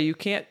words. So you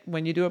can't,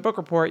 when you do a book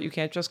report, you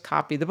can't just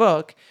copy the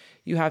book.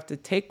 You have to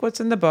take what's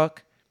in the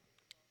book,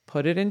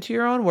 put it into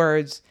your own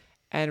words,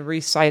 and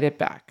recite it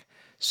back.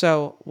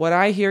 So what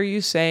I hear you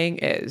saying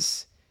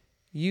is,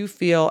 you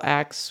feel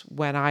X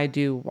when I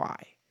do Y.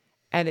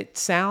 And it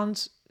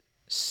sounds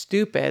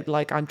stupid,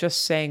 like I'm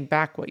just saying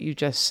back what you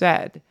just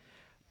said.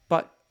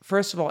 But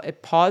first of all,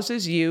 it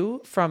pauses you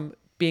from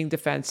being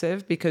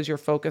defensive because you're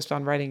focused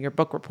on writing your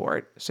book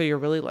report. So you're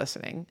really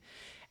listening.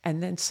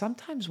 And then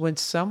sometimes when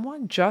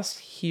someone just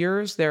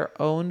hears their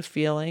own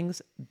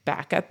feelings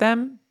back at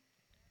them,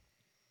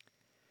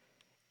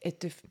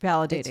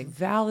 Validating. It's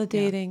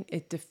validating. Yeah.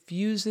 It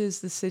diffuses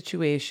the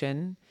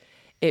situation.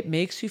 It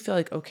makes you feel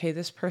like, okay,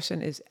 this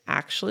person is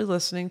actually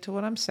listening to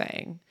what I'm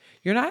saying.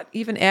 You're not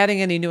even adding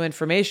any new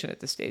information at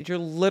this stage. You're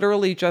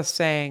literally just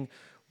saying,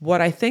 what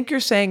I think you're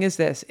saying is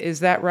this. Is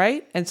that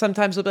right? And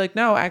sometimes they'll be like,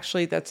 no,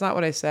 actually, that's not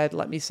what I said.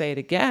 Let me say it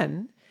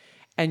again.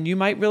 And you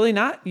might really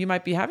not. You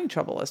might be having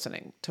trouble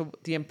listening to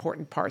the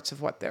important parts of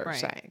what they're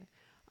saying.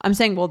 I'm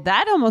saying, well,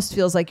 that almost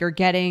feels like you're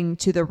getting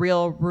to the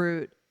real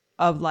root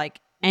of like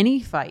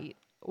any fight,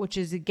 which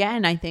is,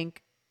 again, I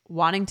think,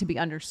 wanting to be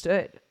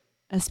understood,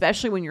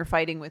 especially when you're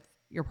fighting with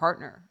your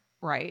partner,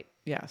 right?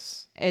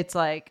 Yes. It's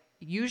like,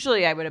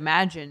 usually I would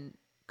imagine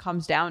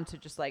comes down to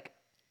just like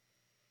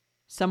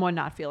someone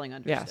not feeling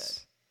understood.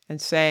 Yes.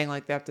 And saying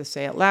like they have to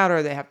say it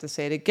louder, they have to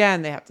say it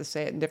again, they have to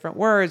say it in different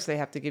words, they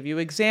have to give you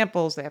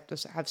examples, they have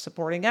to have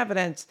supporting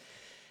evidence.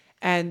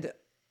 And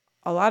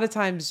a lot of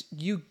times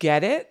you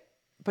get it,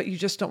 but you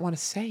just don't want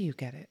to say you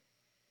get it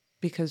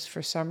because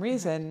for some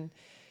reason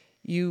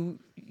you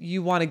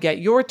want to get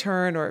your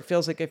turn, or it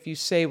feels like if you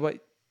say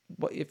what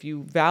if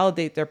you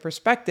validate their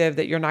perspective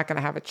that you're not going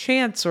to have a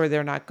chance, or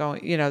they're not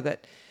going,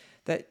 that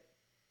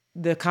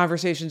the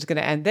conversation is going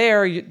to end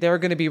there. They're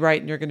going to be right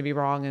and you're going to be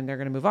wrong and they're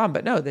going to move on.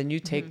 But no, then you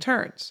take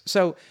turns.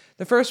 So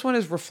the first one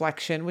is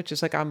reflection, which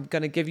is like, I'm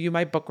going to give you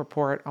my book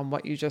report on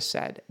what you just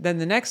said. Then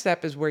the next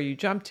step is where you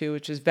jump to,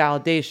 which is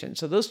validation.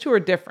 So those two are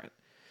different.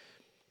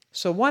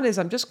 So one is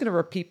I'm just going to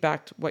repeat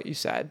back to what you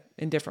said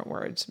in different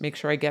words, make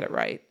sure I get it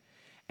right.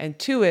 And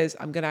two is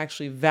I'm going to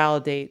actually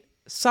validate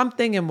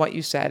something in what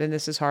you said. And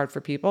this is hard for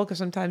people because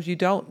sometimes you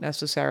don't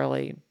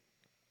necessarily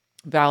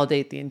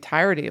validate the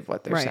entirety of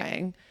what they're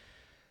saying.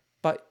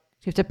 But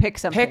you have to pick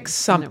something. Pick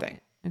something.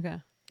 Okay.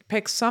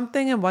 Pick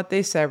something in what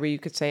they said where you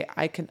could say,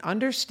 I can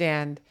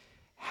understand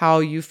how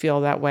you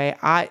feel that way.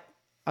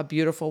 A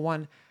beautiful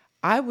one.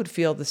 I would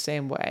feel the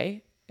same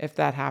way if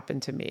that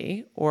happened to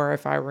me or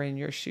if I were in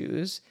your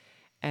shoes.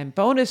 And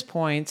bonus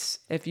points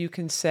if you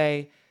can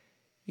say,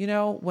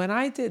 when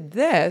I did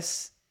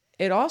this,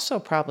 it also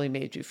probably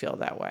made you feel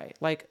that way.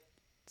 Like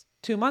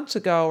 2 months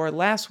ago or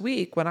last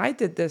week when I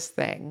did this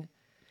thing,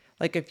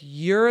 like if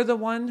you're the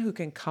one who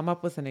can come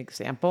up with an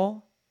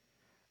example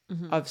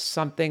of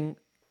something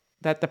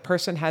that the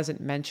person hasn't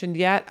mentioned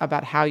yet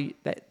about how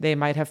that they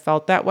might have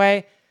felt that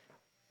way,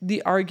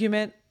 the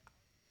argument,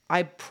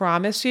 I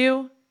promise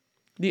you,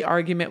 the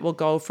argument will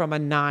go from a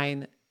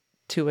 9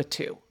 to a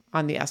 2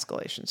 on the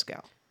escalation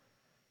scale.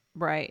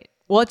 Right.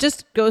 Well, it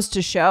just goes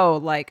to show,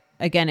 like,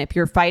 again, if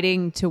you're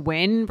fighting to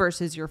win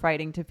versus you're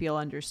fighting to feel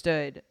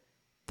understood,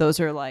 those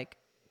are like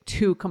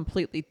two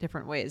completely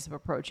different ways of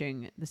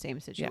approaching the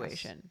same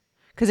situation.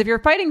 Because if you're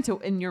fighting to,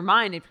 in your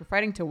mind, if you're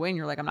fighting to win,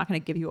 you're like, I'm not going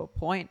to give you a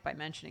point by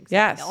mentioning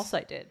something else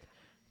I did.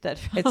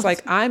 It's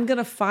like, I'm going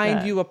to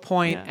find you a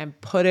point and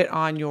put it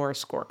on your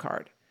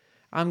scorecard.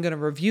 I'm going to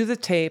review the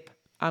tape.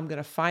 I'm going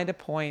to find a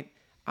point.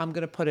 I'm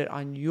going to put it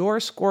on your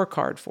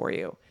scorecard for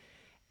you.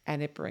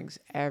 And it brings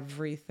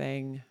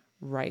everything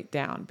right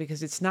down,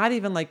 because it's not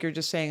even like you're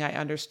just saying, I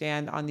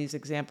understand on these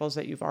examples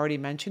that you've already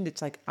mentioned.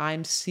 It's like,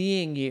 I'm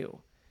seeing you.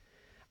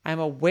 I'm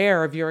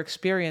aware of your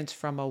experience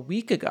from a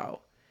week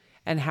ago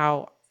and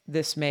how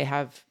this may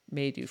have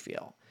made you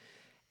feel.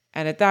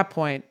 And at that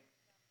point,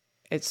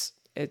 it's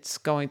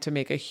going to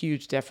make a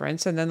huge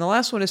difference. And then the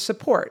last one is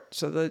support.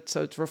 So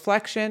it's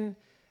reflection,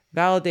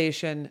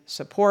 validation.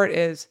 Support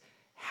is,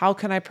 how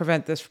can I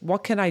prevent this?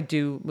 What can I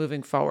do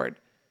moving forward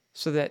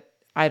so that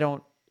I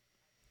don't,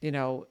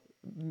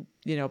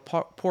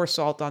 pour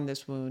salt on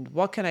this wound?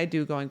 What can I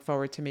do going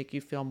forward to make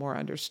you feel more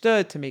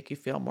understood, to make you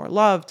feel more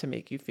loved, to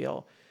make you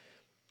feel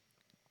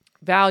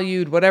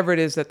valued, whatever it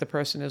is that the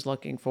person is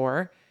looking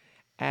for,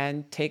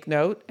 and take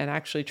note and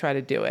actually try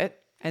to do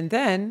it. And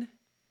then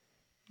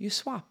you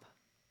swap.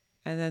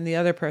 And then the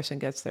other person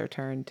gets their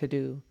turn to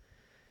do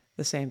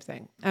the same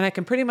thing. And I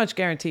can pretty much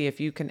guarantee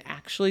if you can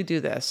actually do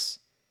this,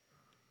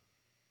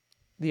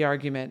 the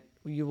argument,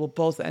 you will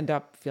both end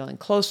up feeling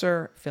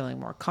closer, feeling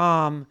more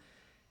calm.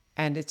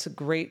 And it's a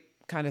great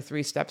kind of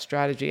 3-step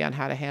strategy on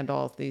how to handle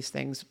all of these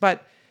things.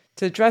 But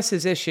to address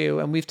his issue,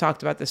 and we've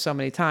talked about this so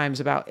many times,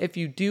 about if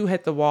you do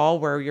hit the wall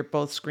where you're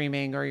both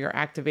screaming or you're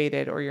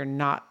activated or you're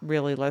not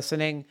really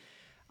listening,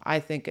 I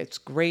think it's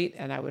great.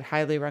 And I would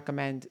highly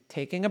recommend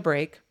taking a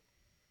break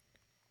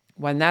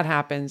when that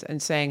happens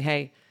and saying,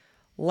 hey,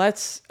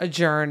 let's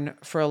adjourn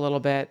for a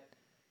little bit.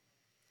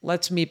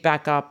 Let's meet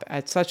back up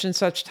at such and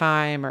such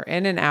time or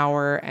in an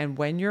hour. And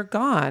when you're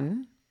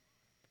gone,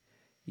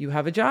 you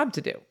have a job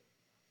to do.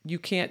 You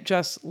can't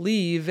just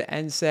leave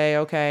and say,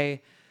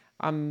 okay,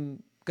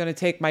 I'm going to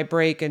take my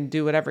break and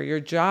do whatever. Your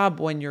job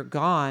when you're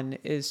gone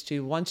is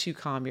to, once you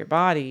calm your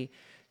body,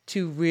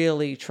 to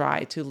really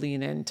try to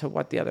lean into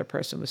what the other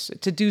person was,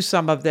 to do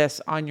some of this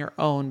on your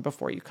own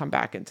before you come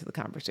back into the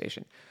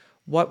conversation.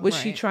 What was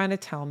she trying to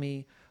tell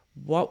me?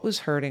 What was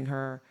hurting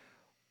her?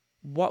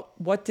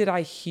 what did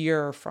I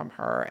hear from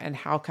her, and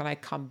how can I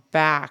come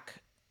back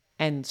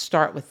and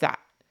start with that?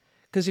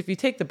 Because if you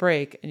take the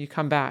break and you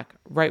come back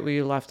right where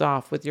you left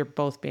off with you're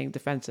both being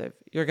defensive,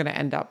 you're going to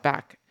end up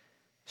back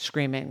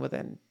screaming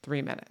within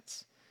 3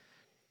 minutes.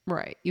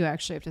 Right. You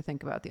actually have to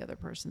think about the other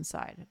person's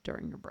side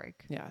during your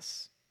break.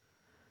 Yes.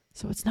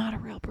 So it's not a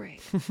real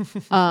break.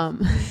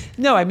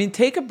 No, I mean,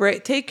 take a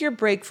break. Take your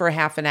break for a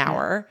half an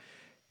hour.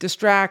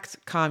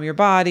 Distract, calm your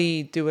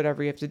body, do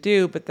whatever you have to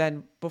do. But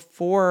then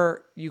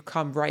before you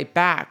come right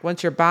back,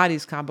 once your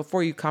body's calm,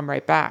 before you come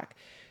right back,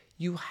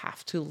 you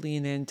have to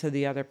lean into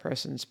the other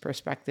person's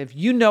perspective.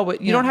 You know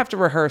what, you don't have to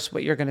rehearse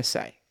what you're going to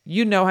say.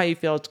 You know how you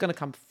feel. It's going to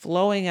come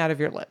flowing out of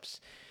your lips.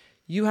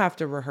 You have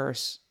to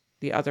rehearse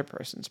the other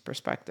person's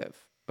perspective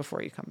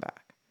before you come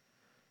back.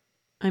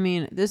 I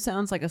mean, this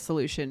sounds like a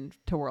solution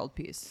to world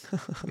peace,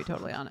 to be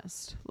totally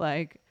honest.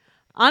 Like,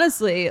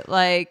 honestly,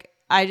 like,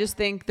 I just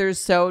think there's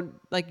so,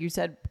 like you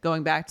said,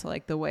 going back to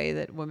like the way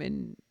that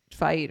women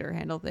fight or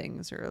handle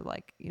things or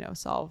like, you know,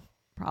 solve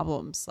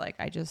problems. Like,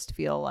 I just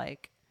feel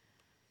like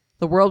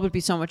the world would be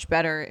so much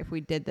better if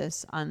we did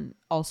this on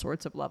all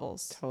sorts of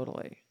levels.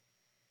 Totally.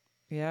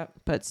 Yep.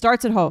 But it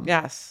starts at home.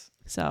 Yes.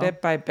 So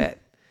bit by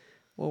bit,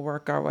 we'll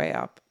work our way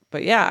up.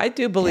 But yeah, I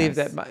do believe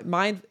Yes.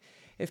 that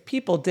if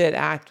people did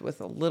act with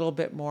a little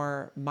bit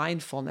more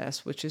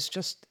mindfulness, which is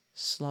just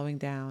slowing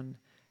down,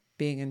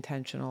 being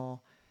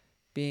intentional,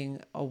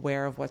 being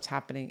aware of what's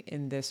happening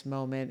in this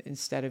moment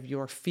instead of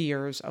your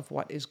fears of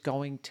what is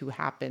going to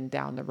happen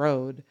down the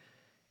road,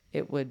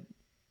 it would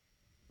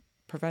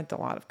prevent a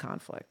lot of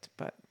conflict.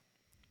 But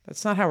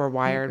that's not how we're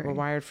wired. We're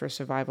wired for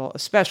survival,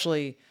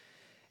 especially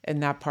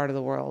in that part of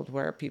the world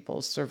where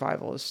people's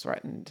survival is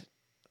threatened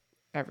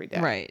every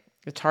day. Right.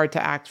 It's hard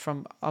to act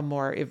from a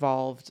more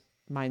evolved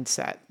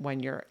mindset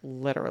when you're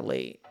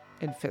literally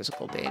in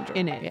physical danger.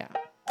 In it. Yeah.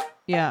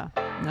 Yeah.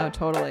 No,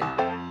 totally.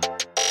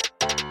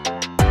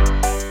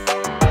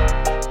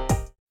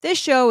 This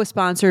show is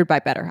sponsored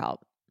by BetterHelp.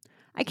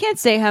 I can't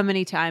say how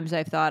many times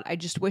I've thought, I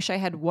just wish I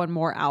had one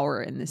more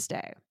hour in this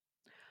day.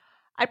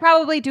 I'd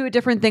probably do a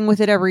different thing with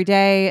it every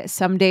day.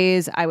 Some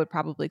days I would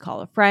probably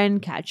call a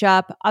friend, catch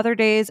up. Other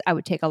days I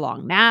would take a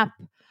long nap.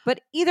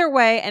 But either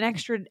way, an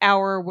extra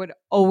hour would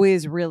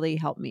always really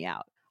help me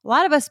out. A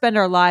lot of us spend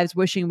our lives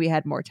wishing we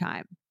had more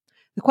time.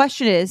 The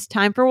question is,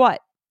 time for what?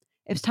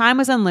 If time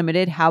was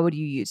unlimited, how would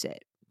you use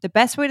it? The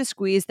best way to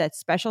squeeze that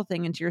special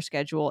thing into your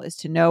schedule is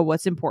to know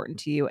what's important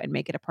to you and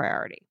make it a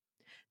priority.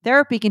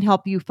 Therapy can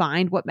help you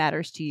find what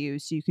matters to you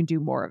so you can do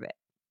more of it.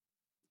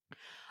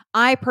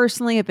 I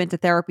personally have been to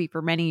therapy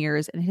for many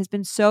years, and it has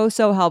been so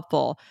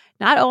helpful,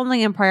 not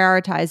only in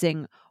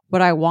prioritizing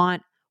what I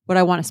want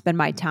to spend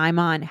my time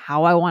on,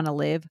 how I want to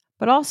live,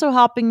 but also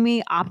helping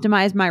me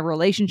optimize my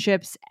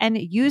relationships and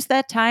use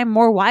that time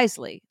more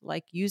wisely,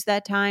 like use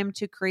that time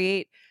to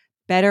create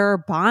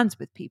better bonds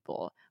with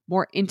people,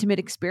 more intimate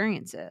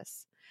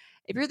experiences.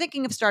 If you're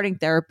thinking of starting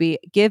therapy,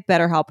 give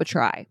BetterHelp a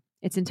try.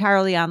 It's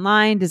entirely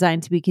online,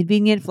 designed to be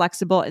convenient,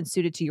 flexible, and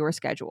suited to your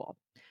schedule.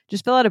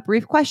 Just fill out a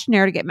brief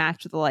questionnaire to get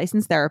matched with a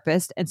licensed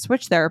therapist and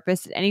switch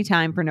therapists at any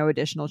time for no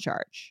additional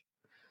charge.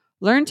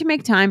 Learn to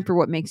make time for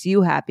what makes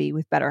you happy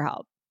with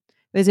BetterHelp.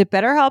 Visit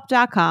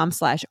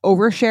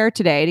BetterHelp.com/overshare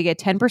today to get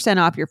 10%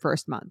 off your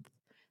first month.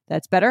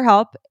 That's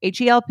BetterHelp,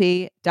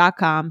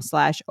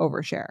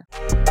 HELP.com/overshare.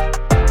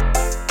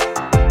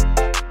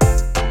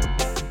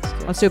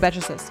 Let's do a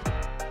Betches list.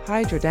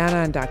 Hi,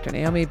 Jordana and Dr.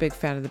 Naomi, big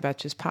fan of the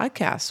Betches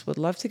podcast. Would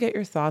love to get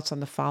your thoughts on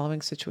the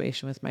following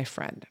situation with my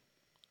friend.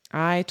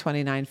 I,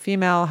 29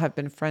 female, have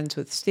been friends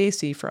with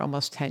Stacy for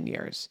almost 10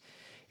 years.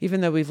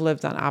 Even though we've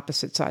lived on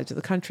opposite sides of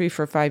the country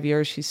for 5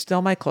 years, she's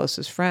still my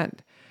closest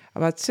friend.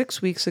 About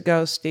 6 weeks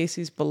ago,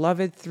 Stacy's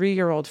beloved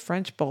 3-year-old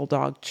French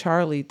bulldog,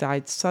 Charlie,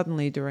 died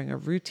suddenly during a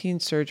routine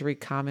surgery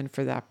common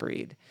for that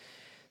breed.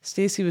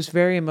 Stacy was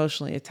very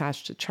emotionally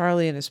attached to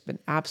Charlie and has been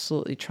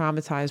absolutely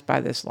traumatized by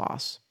this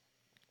loss.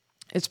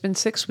 It's been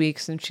 6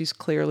 weeks and she's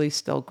clearly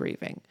still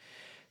grieving.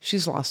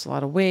 She's lost a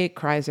lot of weight,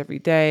 cries every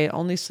day,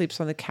 only sleeps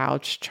on the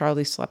couch.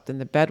 Charlie slept in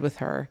the bed with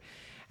her,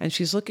 and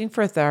she's looking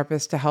for a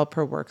therapist to help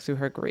her work through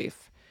her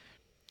grief.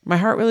 My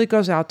heart really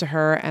goes out to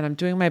her, and I'm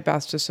doing my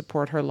best to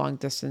support her long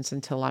distance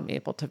until I'm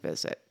able to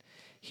visit.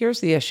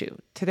 Here's the issue.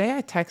 Today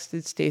I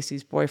texted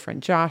Stacy's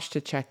boyfriend, Josh, to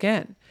check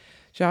in.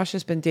 Josh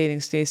has been dating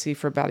Stacy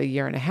for about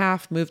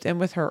 1.5 years, moved in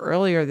with her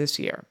earlier this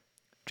year.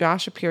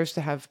 Josh appears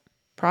to have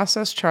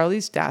processed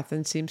Charlie's death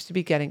and seems to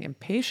be getting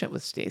impatient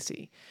with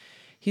Stacy.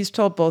 He's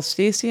told both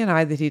Stacy and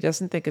I that he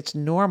doesn't think it's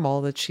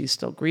normal that she's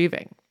still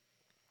grieving.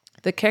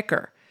 The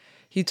kicker.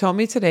 He told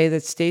me today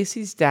that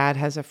Stacy's dad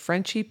has a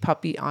Frenchie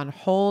puppy on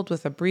hold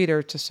with a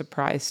breeder to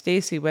surprise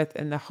Stacy with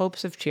in the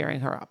hopes of cheering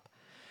her up.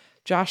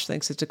 Josh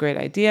thinks it's a great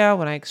idea.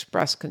 When I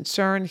expressed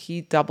concern,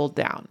 he doubled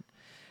down.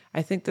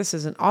 I think this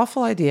is an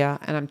awful idea,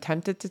 and I'm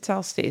tempted to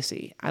tell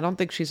Stacy. I don't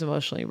think she's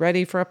emotionally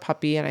ready for a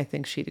puppy, and I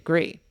think she'd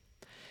agree.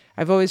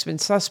 I've always been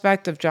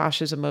suspect of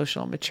Josh's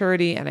emotional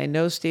maturity, and I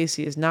know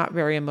Stacy is not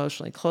very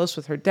emotionally close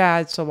with her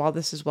dad, so while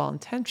this is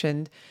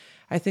well-intentioned,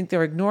 I think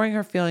they're ignoring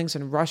her feelings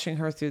and rushing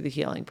her through the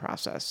healing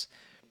process.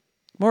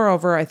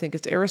 Moreover, I think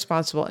it's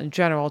irresponsible in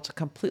general to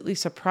completely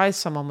surprise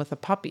someone with a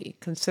puppy,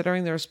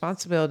 considering the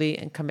responsibility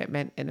and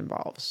commitment it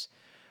involves.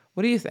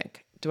 What do you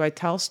think? Do I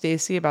tell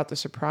Stacy about the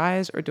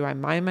surprise, or do I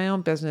mind my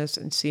own business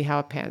and see how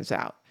it pans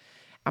out?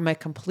 Am I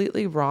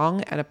completely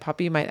wrong and a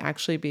puppy might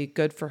actually be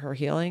good for her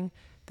healing?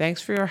 Thanks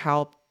for your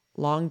help.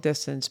 Long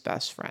distance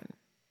best friend.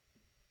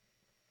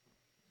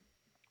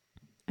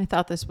 I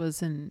thought this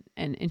was an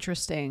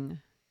interesting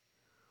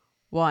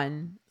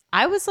one.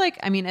 I was like,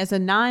 I mean, as a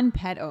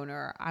non-pet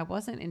owner, I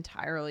wasn't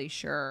entirely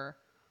sure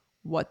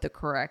what the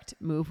correct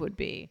move would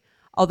be.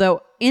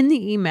 Although in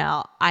the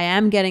email, I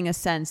am getting a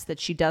sense that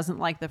she doesn't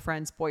like the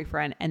friend's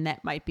boyfriend, and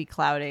that might be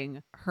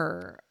clouding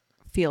her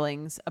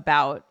feelings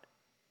about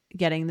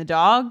getting the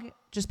dog.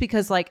 Just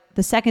because, like,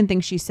 the second thing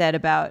she said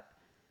about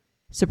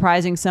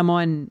surprising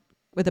someone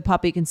with a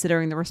puppy,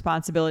 considering the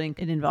responsibility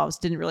it involves,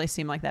 didn't really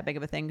seem like that big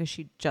of a thing, because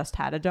she just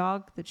had a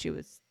dog that she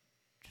was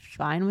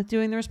fine with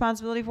doing the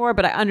responsibility for.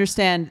 But I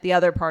understand the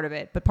other part of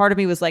it. But part of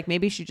me was like,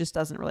 maybe she just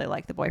doesn't really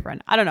like the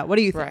boyfriend. I don't know. What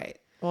do you think? Right.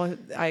 Well,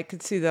 I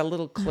could see that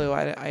little clue.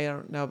 I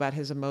don't know about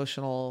his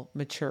emotional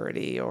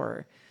maturity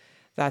or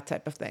that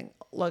type of thing.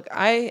 Look,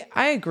 I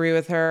agree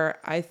with her.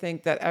 I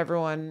think that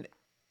everyone,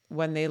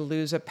 when they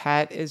lose a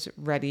pet, is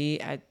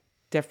ready at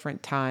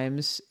different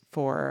times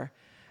for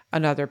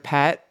another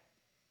pet.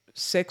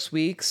 6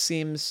 weeks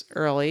seems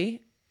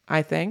early,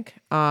 I think.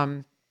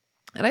 And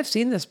I've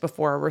seen this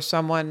before, where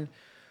someone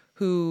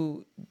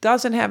who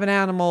doesn't have an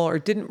animal or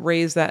didn't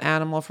raise that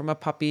animal from a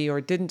puppy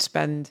or didn't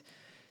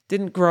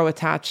grow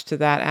attached to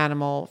that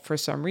animal for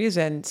some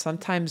reason,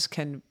 sometimes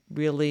can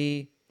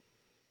really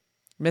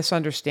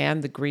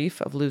misunderstand the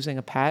grief of losing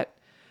a pet,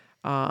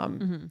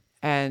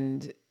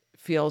 and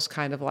feels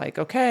kind of like,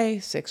 okay,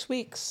 6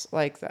 weeks,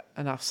 like that,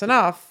 enough's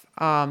enough.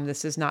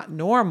 This is not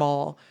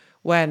normal.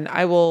 When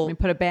I will... We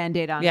put a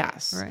Band-Aid on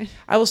yes, it. Right.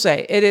 I will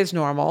say it is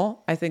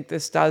normal. I think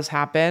this does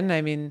happen.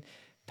 I mean,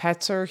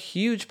 pets are a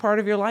huge part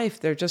of your life.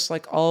 They're just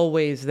like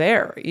always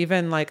there.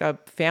 Even like a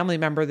family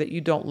member that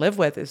you don't live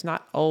with is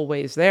not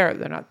always there.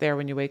 They're not there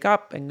when you wake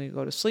up and you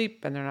go to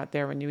sleep, and they're not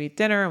there when you eat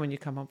dinner and when you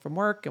come home from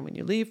work and when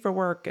you leave for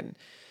work. And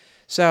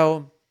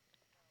so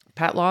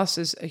pet loss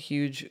is a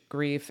huge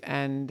grief.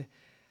 And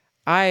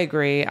I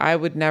agree. I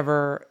would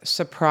never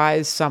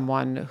surprise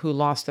someone who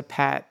lost a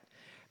pet.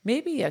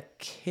 Maybe a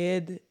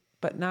kid,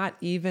 but not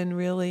even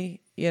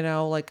really,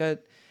 like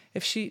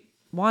if she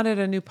wanted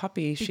a new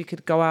puppy, she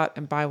could go out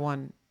and buy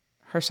one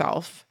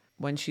herself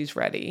when she's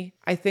ready.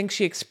 I think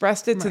she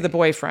expressed it to the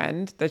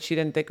boyfriend that she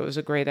didn't think it was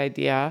a great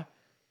idea.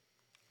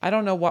 I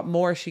don't know what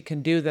more she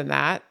can do than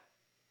that,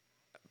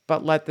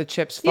 but let the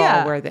chips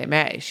fall where they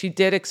may. She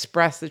did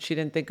express that she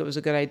didn't think it was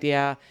a good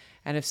idea.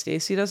 And if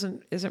Stacy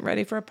isn't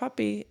ready for a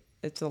puppy,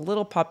 it's a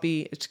little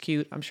puppy, it's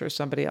cute, I'm sure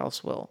somebody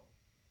else will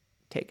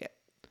take it.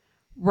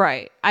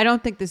 Right. I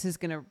don't think this is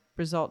going to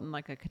result in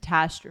like a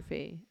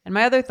catastrophe. And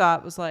my other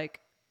thought was like,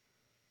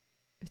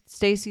 if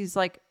Stacy's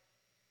like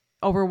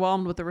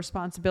overwhelmed with the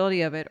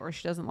responsibility of it, or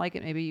she doesn't like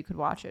it, maybe you could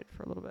watch it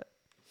for a little bit.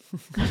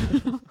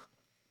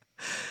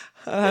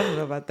 I don't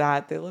know about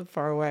that. They live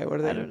far away. What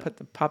are they going to put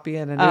the puppy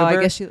in an Uber?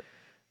 I guess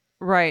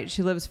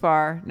she lives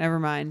far. Never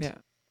mind. Yeah.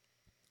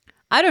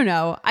 I don't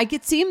know.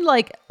 It seemed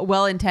like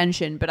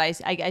well-intentioned, but I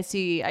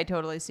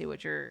totally see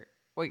what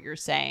you're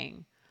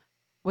saying.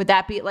 Would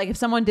that be like if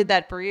someone did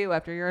that for you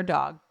after your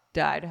dog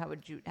died? How do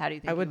you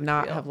think I would you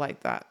not feel? have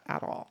liked that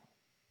at all.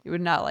 You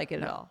would not like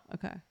it at all.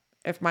 Okay.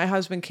 If my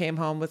husband came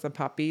home with a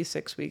puppy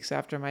 6 weeks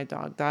after my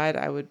dog died,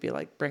 I would be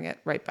like, bring it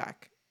right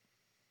back.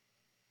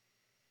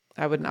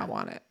 I would not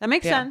want it. That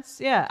makes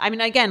sense. Yeah. I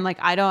mean, again, like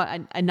I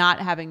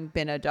not having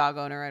been a dog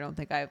owner, I don't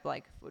think I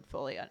would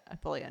fully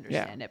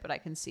understand it, but I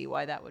can see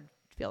why that would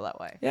feel that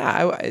way.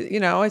 Yeah.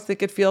 I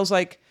think it feels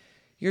like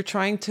you're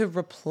trying to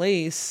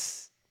replace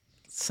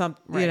some,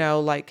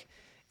 like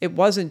it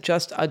wasn't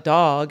just a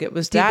dog. It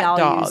was that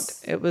dog.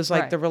 It was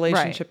like the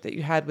relationship that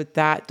you had with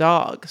that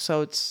dog.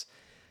 So it's,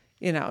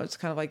 it's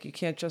kind of like you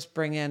can't just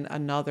bring in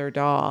another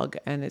dog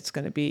and it's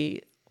going to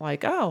be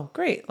like, oh,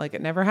 great. Like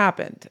it never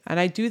happened. And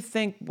I do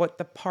think what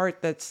the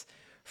part that's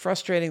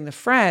frustrating the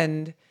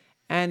friend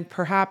and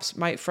perhaps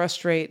might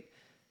frustrate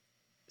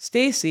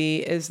Stacy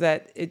is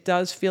that it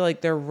does feel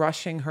like they're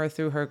rushing her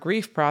through her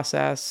grief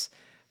process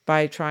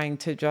by trying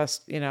to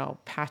just,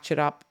 patch it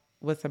up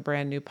with a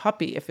brand new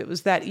puppy. If it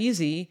was that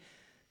easy,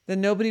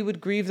 then nobody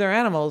would grieve their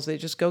animals. They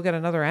just go get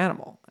another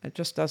animal. It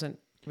just doesn't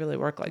really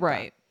work like that.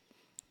 Right.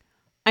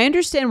 I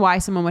understand why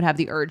someone would have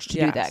the urge to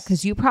do that,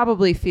 because you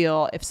probably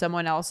feel if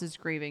someone else is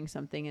grieving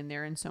something and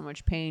they're in so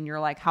much pain, you're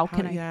like, how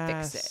can I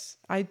fix it?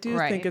 I do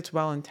think it's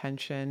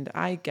well-intentioned.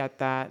 I get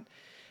that.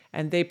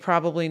 And they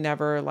probably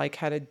never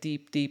had a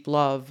deep, deep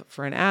love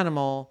for an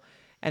animal.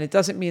 And it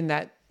doesn't mean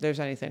that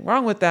there's anything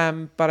wrong with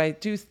them, but I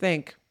do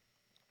think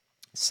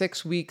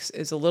 6 weeks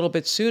is a little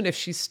bit soon if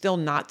she's still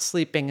not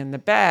sleeping in the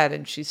bed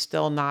and she's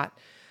still not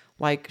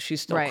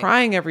she's still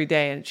crying every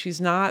day and she's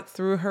not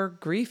through her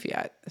grief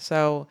yet.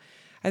 So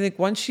I think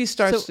once she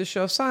starts to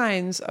show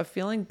signs of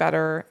feeling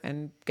better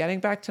and getting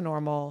back to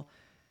normal,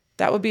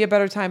 that would be a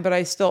better time. But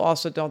I still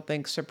also don't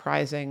think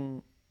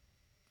surprising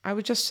I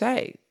would just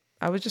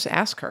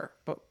ask her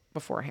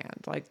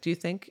beforehand, like, do you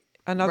think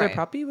another Right.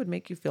 puppy would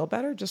make you feel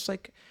better? Just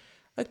like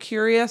a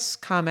curious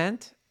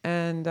comment.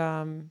 And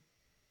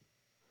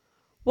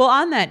Well,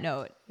 on that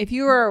note, if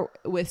you are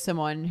with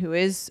someone who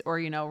is, or,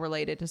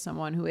 related to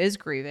someone who is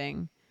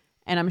grieving,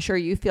 and I'm sure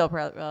you feel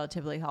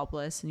relatively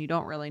helpless and you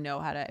don't really know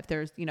how to, if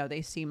there's,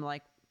 they seem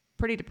like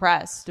pretty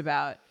depressed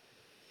about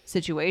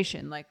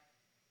situation, like,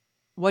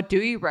 what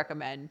do you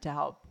recommend to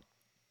help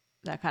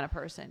that kind of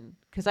person?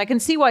 Because I can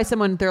see why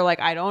they're like,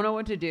 I don't know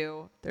what to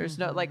do. There's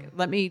no, like,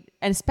 and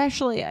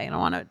especially, I don't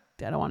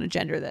want to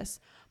gender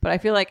this, but I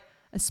feel like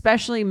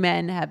especially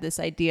men have this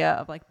idea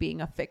of like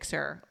being a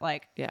fixer,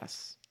 like,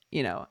 yes.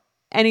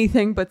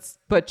 Anything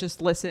but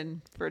just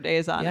listen for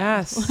days on end.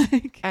 Yes.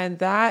 Like, And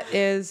that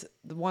is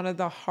one of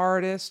the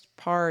hardest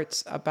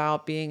parts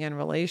about being in a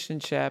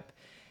relationship,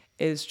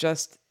 is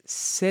just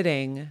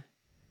sitting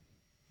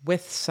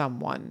with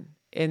someone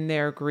in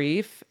their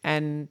grief.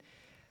 And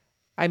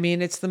I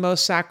mean, it's the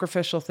most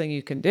sacrificial thing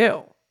you can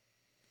do.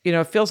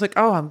 It feels like,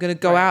 oh, I'm going to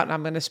go out and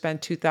I'm going to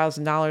spend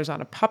 $2,000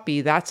 on a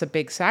puppy. That's a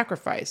big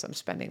sacrifice. I'm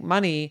spending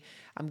money.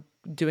 I'm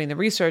doing the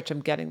research. I'm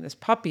getting this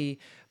puppy.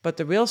 But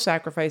the real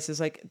sacrifice is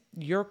like,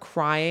 you're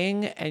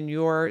crying and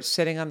you're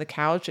sitting on the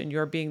couch and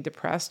you're being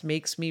depressed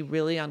makes me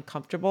really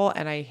uncomfortable.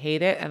 And I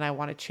hate it. And I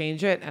want to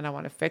change it. And I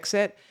want to fix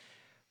it.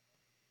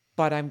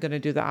 But I'm going to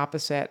do the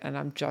opposite. And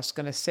I'm just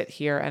going to sit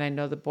here. And I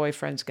know the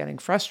boyfriend's getting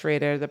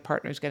frustrated. The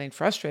partner's getting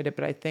frustrated.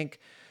 But I think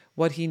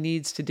what he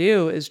needs to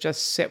do is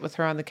just sit with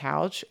her on the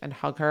couch and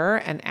hug her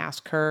and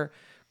ask her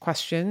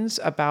questions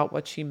about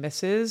what she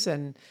misses.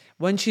 And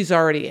when she's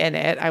already in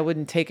it, I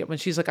wouldn't take it when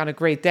she's like on a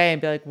great day and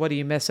be like, what do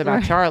you miss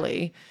about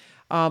Charlie?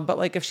 But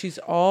like if she's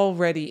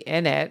already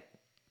in it,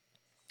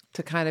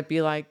 to kind of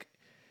be like,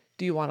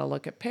 do you want to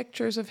look at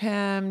pictures of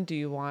him? Do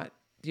you want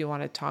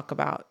to talk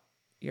about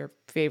your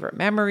favorite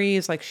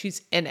memories? Like,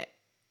 she's in it.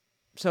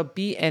 So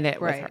be in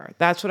it with her.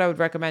 That's what I would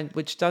recommend,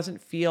 which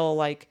doesn't feel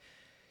like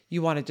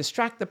you want to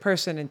distract the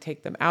person and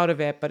take them out of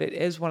it, but it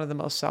is one of the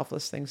most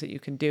selfless things that you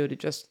can do, to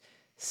just,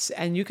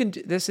 and you can,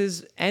 this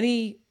is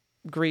any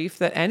grief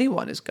that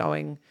anyone is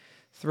going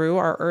through.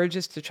 Our urge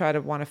is to try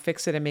to want to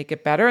fix it and make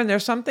it better. And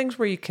there's some things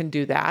where you can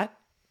do that,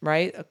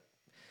 right?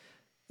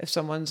 If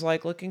someone's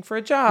like looking for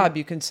a job,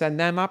 you can send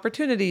them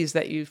opportunities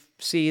that you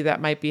see that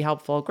might be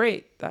helpful.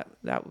 Great.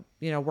 That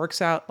works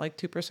out like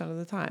 2% of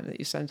the time, that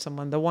you send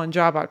someone the one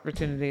job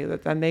opportunity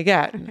that then they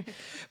get.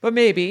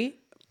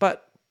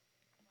 But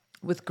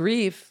with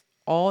grief,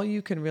 all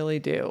you can really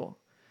do,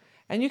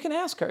 and you can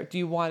ask her, do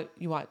you want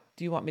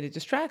me to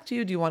distract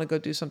you? Do you want to go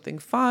do something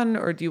fun?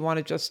 Or do you want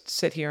to just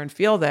sit here and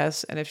feel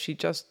this? And if she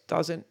just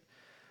doesn't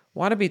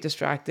want to be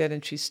distracted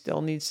and she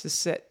still needs to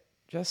sit,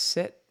 just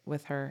sit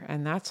with her.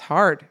 And that's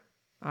hard.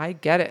 I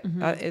get it. Mm-hmm.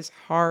 That is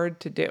hard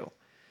to do.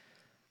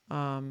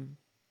 And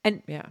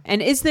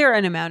is there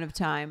an amount of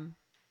time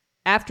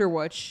after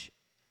which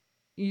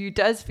you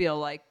does feel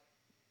like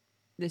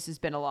this has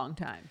been a long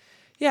time?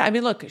 Yeah. I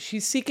mean, look,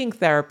 she's seeking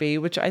therapy,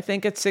 which I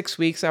think at 6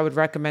 weeks, I would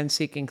recommend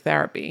seeking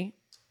therapy,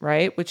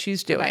 right? Which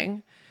she's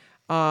doing.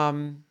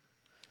 And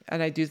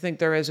I do think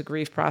there is a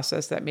grief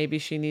process that maybe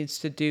she needs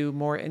to do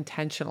more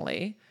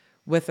intentionally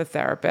with a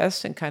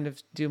therapist and kind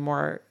of do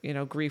more,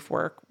 grief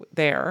work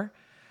there.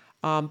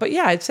 But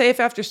yeah, I'd say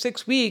if after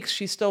 6 weeks,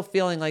 she's still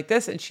feeling like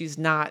this and she's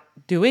not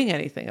doing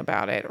anything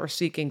about it or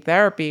seeking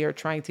therapy or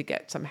trying to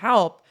get some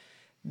help,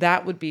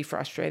 that would be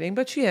frustrating,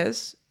 but she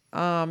is.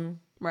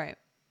 Right.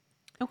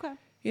 Okay.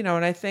 And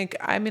I think,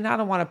 I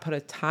don't want to put a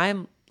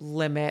time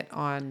limit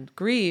on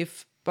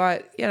grief,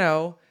 but,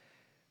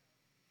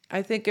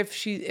 I think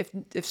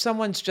if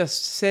someone's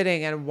just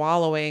sitting and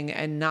wallowing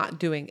and not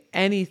doing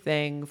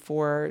anything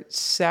for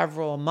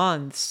several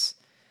months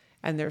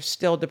and they're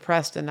still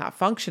depressed and not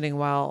functioning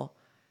well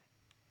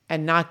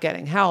and not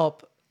getting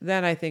help,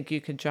 then I think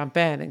you can jump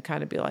in and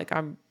kind of be like,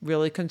 I'm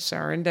really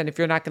concerned. And if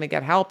you're not going to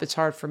get help, it's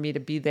hard for me to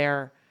be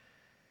there.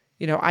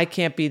 I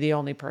can't be the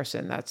only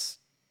person that's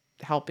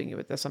helping you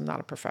with this. I'm not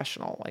a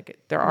professional. Like,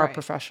 there are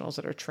professionals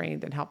that are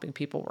trained in helping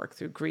people work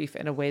through grief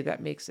in a way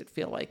that makes it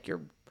feel like you're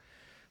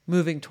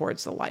moving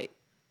towards the light.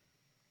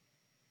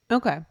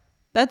 Okay.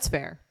 That's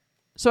fair.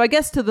 So I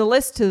guess to the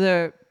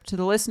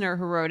listener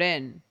who wrote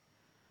in,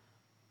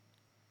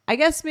 I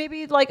guess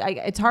maybe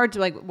it's hard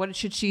to what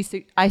should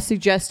she, I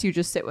suggest you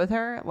just sit with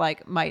her,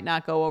 might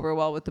not go over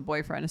well with the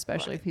boyfriend,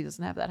 especially if he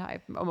doesn't have that high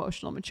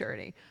emotional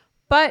maturity.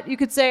 But you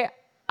could say,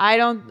 I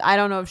don't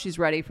know if she's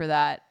ready for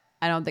that.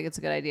 I don't think it's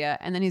a good idea.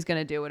 And then he's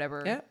going to do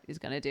whatever he's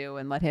going to do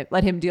and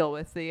let him deal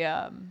with the,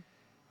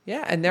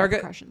 and they're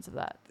repercussions of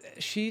that.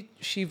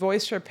 She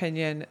voiced her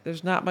opinion.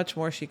 There's not much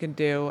more she can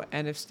do.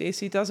 And if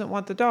Stacy doesn't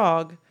want the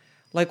dog,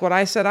 like what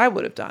I said I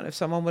would have done, if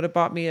someone would have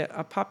bought me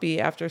a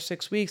puppy after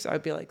 6 weeks, I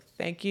would be like,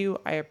 thank you.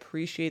 I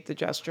appreciate the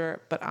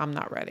gesture, but I'm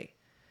not ready.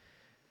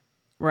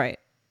 Right.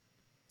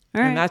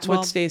 All right. And that's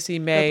what Stacy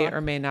may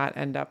or may not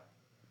end up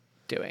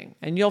doing.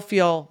 And you'll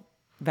feel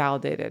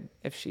validated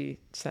if she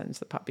sends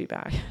the puppy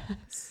back.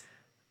 Yes.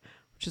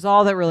 Which is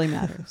all that really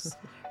matters.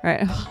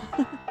 Right.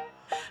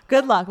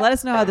 Good luck. Let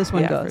us know how this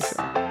one goes. For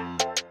sure.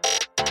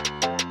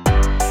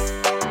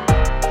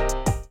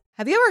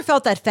 Have you ever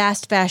felt that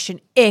fast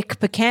fashion ick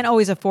but can't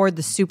always afford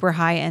the super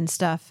high-end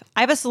stuff? I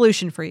have a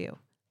solution for you.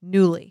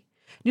 Nuuly.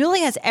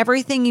 Nuuly has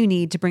everything you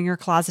need to bring your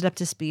closet up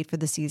to speed for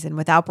the season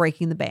without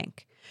breaking the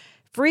bank.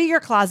 Free your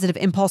closet of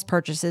impulse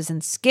purchases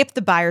and skip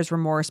the buyer's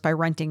remorse by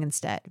renting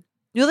instead.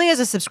 Nuuly has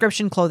a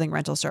subscription clothing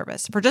rental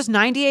service. For just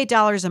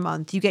 $98 a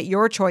month, you get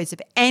your choice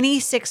of any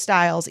 6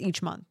 styles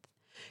each month.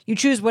 You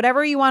choose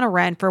whatever you want to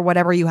rent for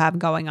whatever you have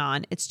going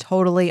on. It's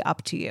totally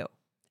up to you.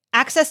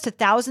 Access to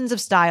thousands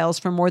of styles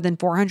from more than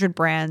 400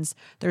 brands.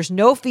 There's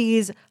no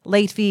fees,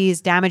 late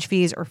fees, damage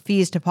fees, or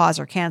fees to pause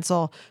or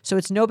cancel. So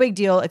it's no big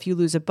deal if you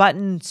lose a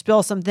button,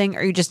 spill something,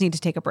 or you just need to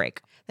take a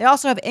break. They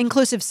also have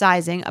inclusive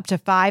sizing up to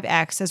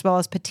 5X, as well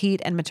as petite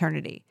and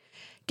maternity.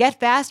 Get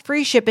fast,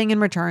 free shipping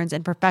and returns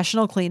and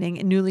professional cleaning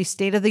in Nuuly's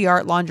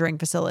state-of-the-art laundering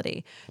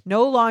facility.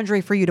 No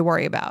laundry for you to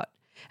worry about.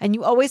 And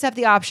you always have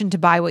the option to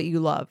buy what you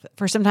love,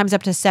 for sometimes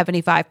up to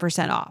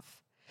 75% off.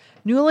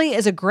 Nuuly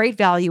is a great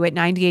value at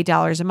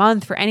 $98 a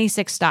month for any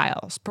 6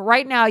 styles. But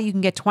right now, you can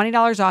get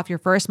 $20 off your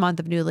first month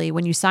of Nuuly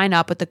when you sign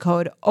up with the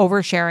code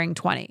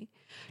OVERSHARING20.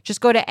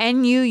 Just go to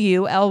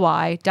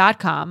NUULY.com,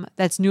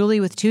 that's Nuuly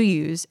with 2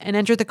 U's, and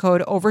enter the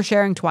code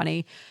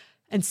OVERSHARING20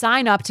 and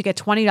sign up to get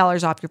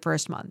 $20 off your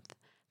first month.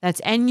 That's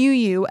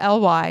NUULY.com,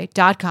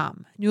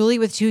 Nuuly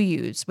with 2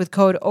 U's, with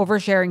code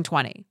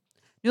OVERSHARING20.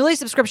 Nuuly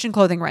subscription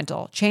clothing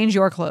rental. Change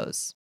your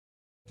clothes.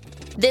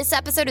 This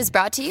episode is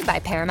brought to you by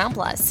Paramount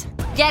Plus.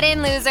 Get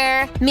in,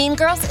 loser! Mean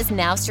Girls is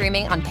now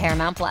streaming on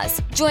Paramount Plus.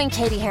 Join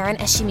Katie Heron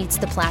as she meets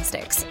the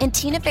plastics in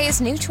Tina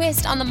Fey's new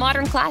twist on the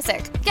modern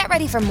classic. Get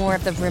ready for more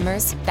of the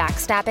rumors,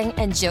 backstabbing,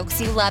 and jokes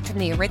you loved from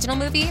the original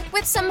movie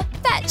with some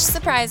fetch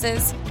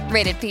surprises.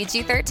 Rated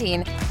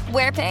PG-13.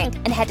 Wear pink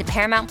and head to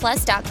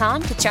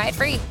ParamountPlus.com to try it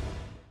free.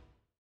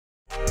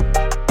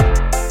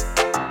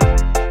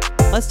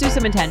 Let's do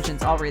some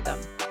intentions. I'll read them.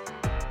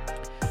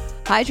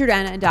 Hi,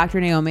 Jordana and Dr.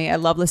 Naomi. I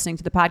love listening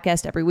to the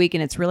podcast every week,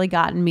 and it's really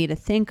gotten me to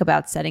think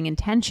about setting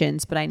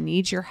intentions, but I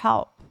need your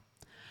help.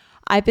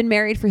 I've been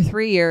married for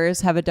 3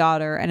 years, have a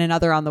daughter, and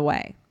another on the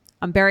way.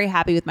 I'm very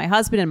happy with my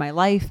husband and my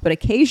life, but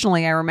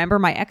occasionally I remember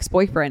my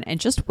ex-boyfriend and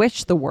just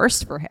wish the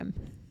worst for him.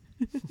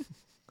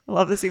 I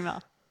love this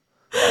email.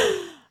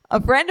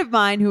 A friend of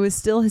mine who is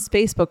still his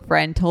Facebook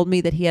friend told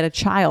me that he had a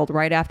child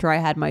right after I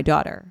had my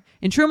daughter.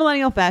 In true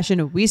millennial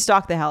fashion, we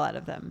stalked the hell out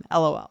of them.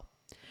 LOL.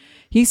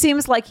 He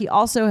seems like he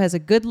also has a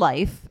good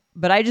life,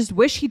 but I just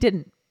wish he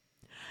didn't.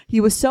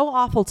 He was so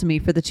awful to me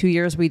for the 2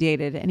 years we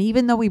dated, and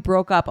even though we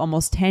broke up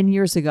almost 10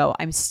 years ago,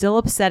 I'm still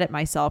upset at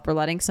myself for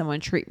letting someone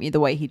treat me the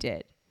way he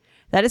did.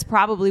 That is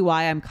probably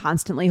why I'm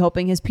constantly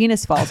hoping his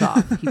penis falls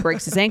off, he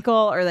breaks his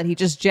ankle, or that he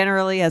just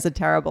generally has a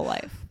terrible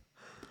life.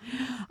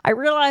 I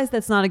realize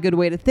that's not a good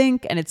way to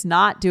think, and it's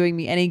not doing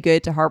me any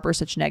good to harbor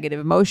such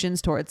negative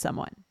emotions towards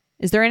someone.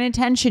 Is there an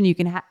intention you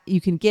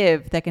can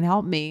give that can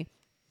help me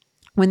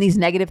when these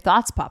negative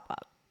thoughts pop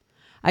up?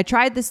 I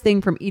tried this thing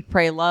from Eat,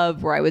 Pray,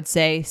 Love where I would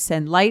say,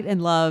 send light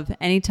and love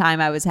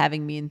anytime I was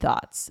having mean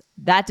thoughts.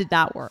 That did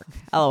not work.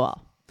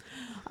 LOL.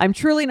 I'm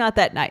truly not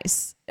that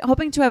nice.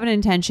 Hoping to have an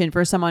intention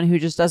for someone who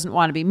just doesn't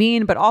want to be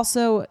mean, but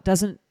also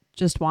doesn't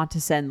just want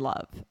to send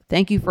love.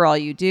 Thank you for all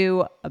you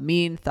do. A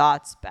mean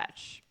thoughts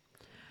batch.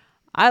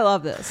 I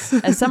love this.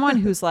 As someone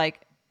who's like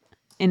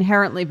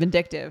inherently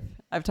vindictive,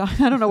 I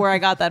don't know where I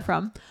got that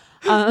from.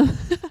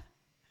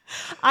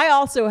 I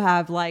also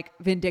have like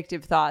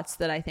vindictive thoughts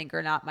that I think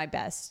are not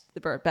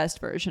the best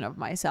version of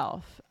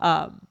myself.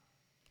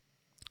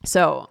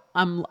 So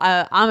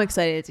I'm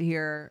excited to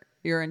hear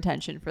your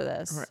intention for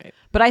this. Right.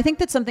 But I think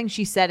that something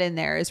she said in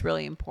there is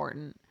really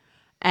important.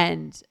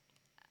 And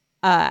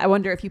I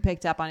wonder if you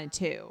picked up on it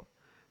too,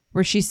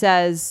 where she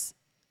says,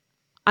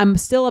 I'm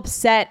still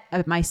upset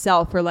at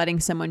myself for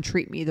letting someone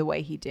treat me the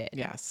way he did.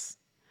 Yes.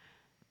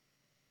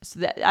 So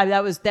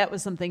that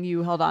was something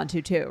you held on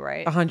to too,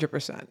 right?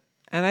 100%.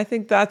 And I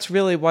think that's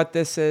really what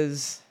this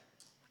is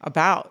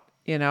about.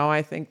 You know,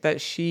 I think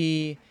that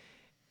she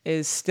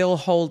is still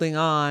holding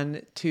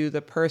on to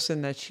the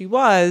person that she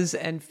was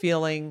and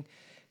feeling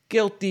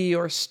guilty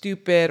or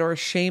stupid or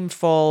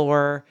shameful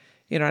or,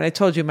 you know, and I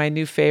told you my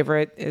new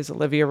favorite is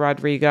Olivia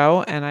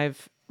Rodrigo. And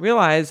I've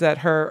realized that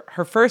her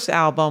first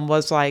album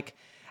was like,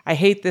 I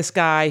hate this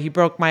guy, he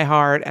broke my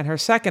heart. And her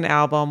second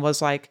album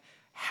was like,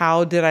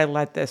 how did I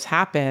let this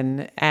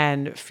happen?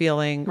 And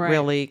feeling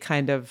really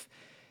kind of,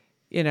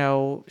 you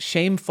know,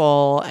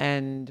 shameful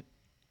and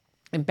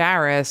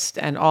embarrassed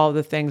and all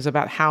the things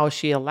about how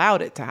she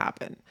allowed it to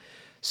happen.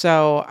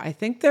 So I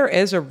think there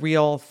is a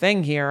real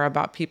thing here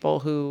about people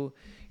who,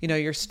 you know,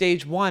 your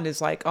stage one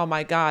is like, oh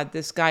my God,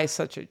 this guy's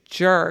such a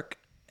jerk.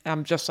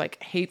 I'm just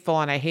like hateful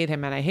and I hate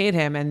him and I hate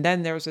him. And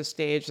then there's a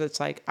stage that's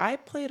like, I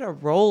played a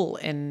role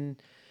in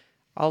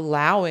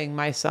allowing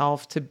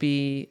myself to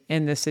be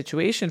in this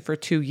situation for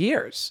 2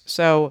 years.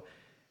 So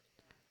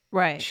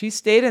she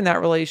stayed in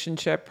that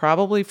relationship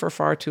probably for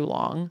far too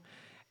long.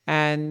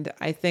 And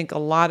I think a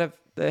lot of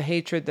the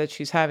hatred that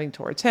she's having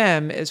towards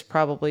him is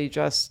probably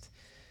just,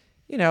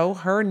 you know,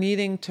 her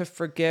needing to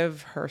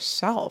forgive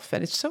herself.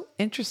 And it's so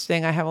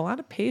interesting. I have a lot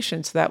of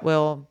patients that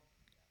will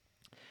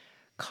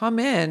come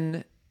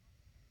in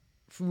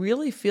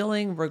really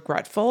feeling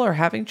regretful or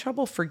having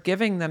trouble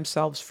forgiving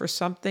themselves for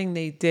something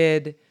they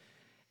did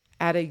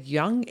at a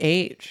young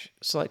age.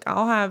 So like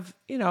I'll have,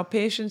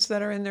 patients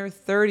that are in their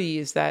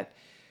 30s that,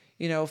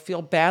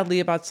 feel badly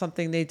about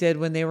something they did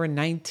when they were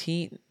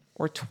 19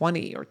 or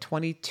 20 or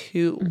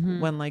 22,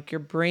 when like your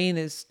brain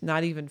is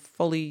not even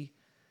fully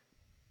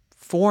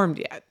formed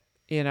yet,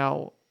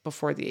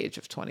 before the age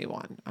of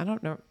 21. I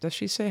don't know. Does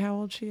she say how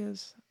old she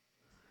is?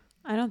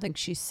 I don't think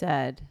she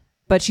said,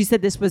 but she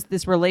said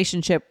this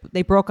relationship,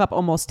 they broke up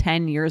almost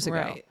 10 years ago.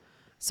 Right.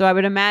 So I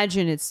would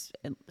imagine it's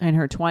in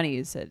her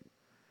 20s at,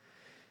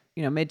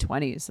 mid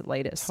 20s at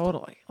latest.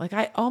 Totally. Like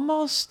I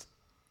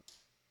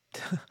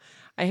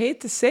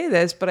hate to say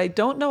this, but I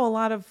don't know a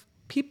lot of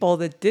people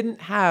that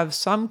didn't have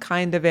some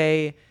kind of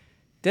a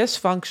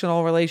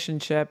dysfunctional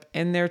relationship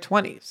in their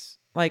 20s.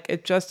 Like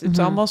it's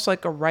almost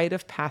like a rite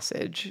of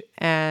passage,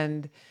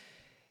 and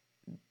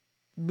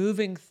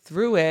moving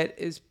through it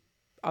is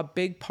a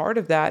big part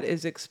of that,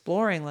 is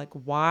exploring like,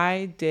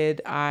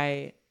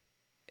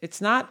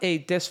 it's not a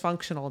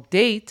dysfunctional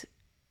date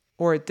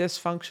or a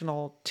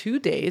dysfunctional 2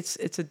 dates.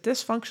 It's a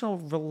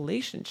dysfunctional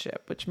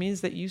relationship, which means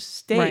that you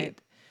stayed.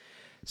 Right.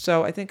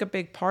 So I think a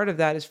big part of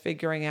that is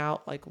figuring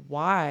out like,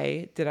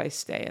 why did I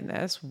stay in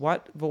this?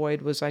 What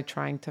void was I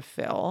trying to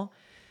fill?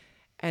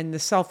 And the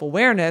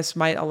self-awareness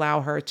might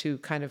allow her to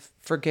kind of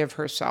forgive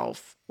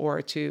herself,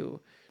 or to,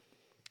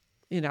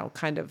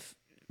 kind of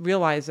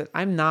realize that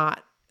I'm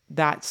not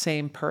that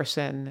same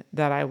person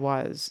that I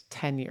was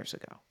 10 years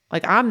ago.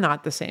 Like I'm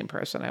not the same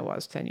person I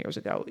was 10 years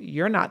ago.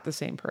 You're not the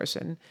same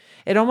person.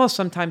 It almost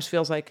sometimes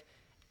feels like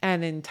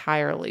an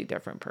entirely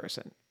different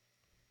person.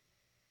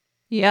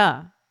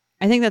 Yeah.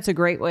 I think that's a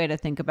great way to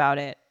think about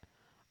it.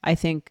 I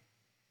think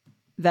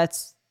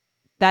that's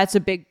a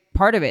big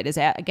part of it, is,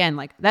 again,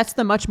 like that's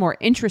the much more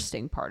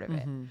interesting part of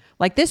it.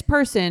 Like this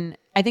person,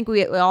 I think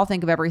we all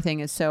think of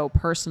everything as so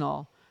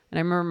personal. And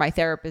I remember my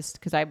therapist,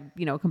 because I,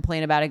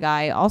 complain about a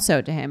guy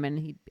also to him, and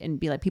he'd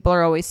be like, people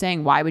are always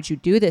saying, why would you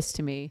do this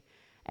to me?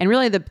 And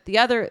really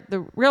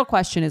the real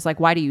question is like,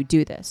 why do you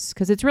do this?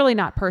 Because it's really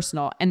not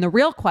personal. And the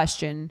real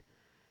question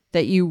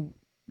that you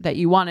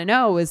want to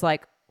know is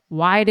like,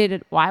 why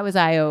was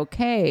I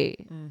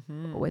okay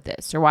with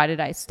this? Or why did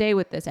I stay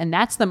with this? And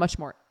that's the much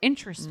more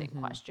interesting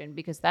question,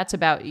 because that's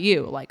about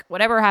you. Like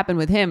whatever happened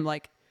with him,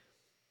 like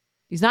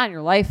he's not in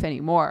your life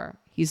anymore.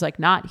 He's like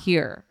not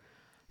here.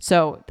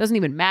 So it doesn't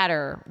even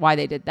matter why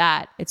they did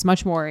that. It's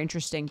much more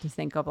interesting to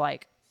think of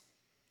like,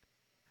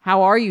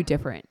 how are you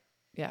different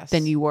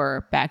than you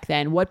were back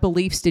then? What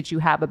beliefs did you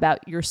have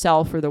about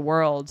yourself or the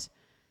world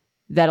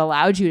that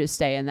allowed you to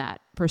stay in that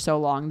for so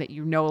long that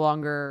you're no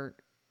longer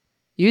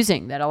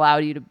using, that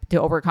allowed you to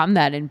overcome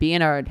that and be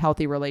in a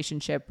healthy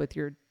relationship with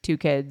your 2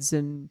 kids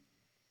and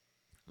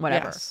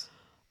whatever. Yes.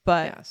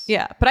 But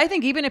but I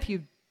think even if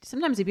you've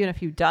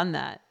done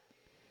that,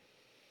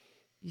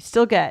 you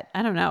still get,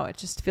 I don't know, it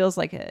just feels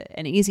like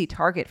an easy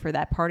target for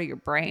that part of your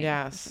brain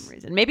for some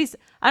reason. Maybe,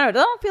 I don't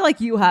know, I don't feel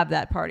like you have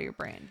that part of your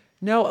brain.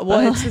 No,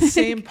 well, it's the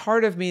same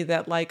part of me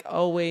that like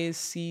always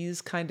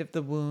sees kind of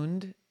the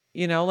wound,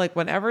 like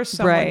whenever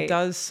someone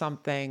does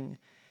something,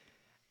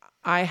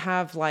 I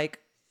have like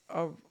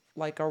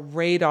a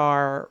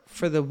radar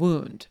for the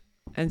wound.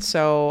 And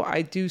so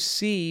I do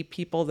see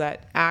people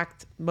that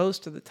act,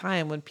 most of the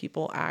time when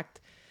people act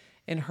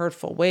in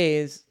hurtful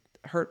ways,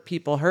 hurt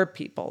people.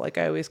 Like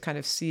I always kind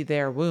of see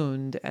their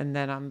wound, and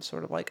then I'm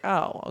sort of like,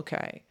 oh,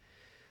 okay.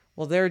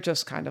 Well, they're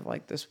just kind of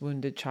like this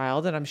wounded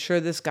child, and I'm sure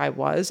this guy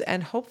was,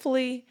 and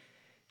hopefully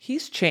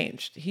he's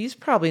changed. He's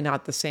probably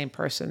not the same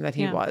person that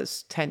he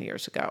was 10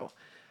 years ago.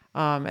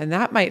 And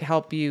that might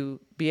help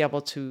you be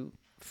able to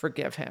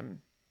forgive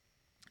him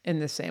in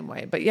the same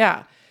way. But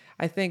yeah,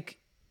 I think,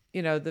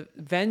 the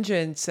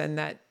vengeance and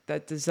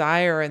that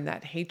desire and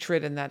that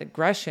hatred and that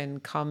aggression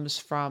comes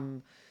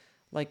from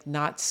like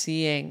not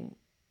seeing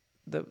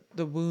the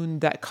wound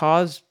that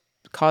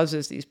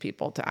causes these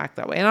people to act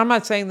that way. And I'm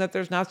not saying that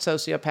there's not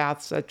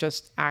sociopaths that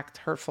just act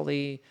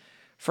hurtfully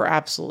for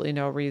absolutely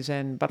no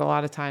reason, but a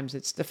lot of times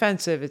it's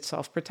defensive, it's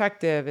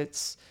self-protective,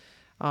 it's,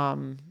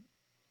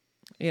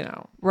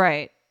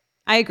 Right.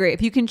 I agree.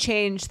 If you can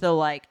change the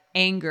like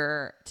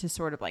anger to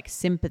sort of like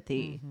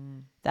sympathy,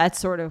 that's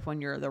sort of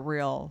when you're the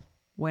real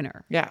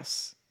winner.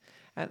 Yes.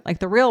 Like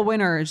the real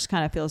winner just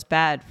kind of feels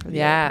bad for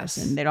the other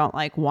person. They don't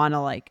like want to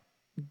like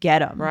get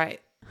them. Right.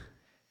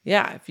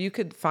 Yeah. If you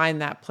could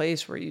find that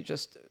place where you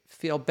just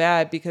feel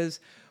bad because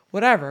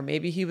whatever,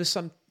 maybe he was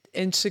some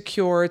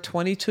insecure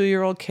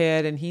 22-year-old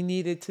kid and he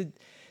needed to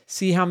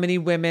see how many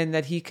women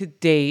that he could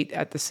date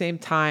at the same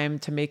time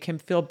to make him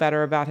feel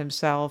better about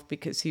himself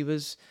because he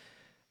was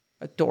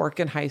a dork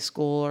in high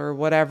school or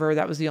whatever.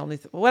 That was the only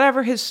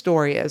whatever his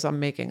story is. I'm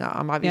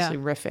obviously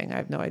riffing. I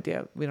have no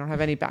idea. We don't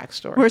have any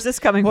backstory. Where's this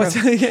coming from? No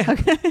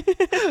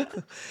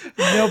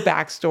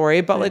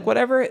backstory, but like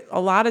whatever. A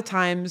lot of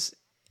times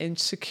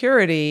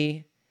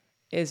insecurity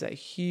is a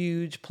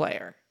huge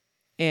player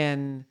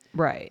in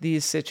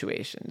these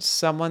situations.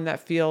 Someone that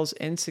feels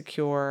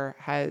insecure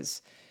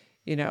has,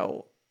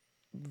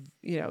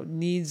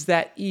 needs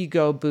that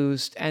ego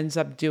boost ends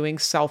up doing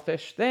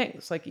selfish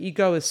things. Like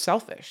ego is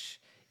selfish.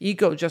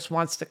 Ego just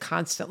wants to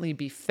constantly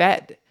be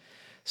fed.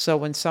 So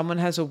when someone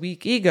has a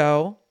weak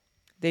ego,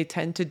 they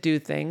tend to do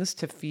things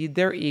to feed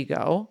their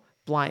ego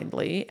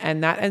blindly,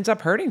 and that ends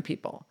up hurting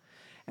people.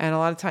 And a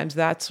lot of times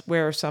that's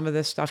where some of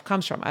this stuff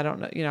comes from. I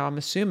don't know, I'm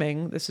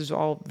assuming this is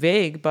all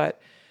vague,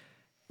 but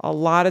a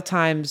lot of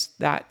times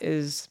that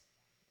is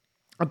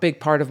a big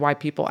part of why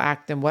people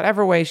act in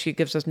whatever way. She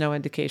gives us no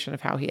indication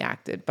of how he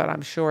acted, but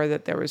I'm sure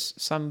that there was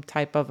some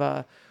type of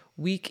a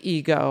weak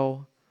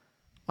ego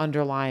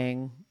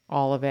underlying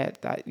all of it,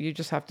 that you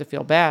just have to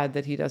feel bad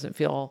that he doesn't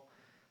feel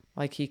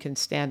like he can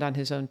stand on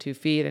his own 2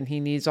 feet, and he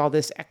needs all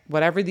this,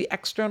 whatever the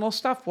external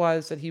stuff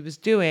was that he was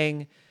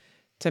doing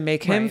to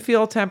make him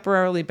feel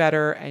temporarily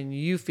better and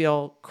you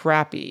feel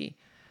crappy.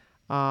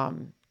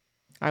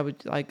 I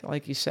would,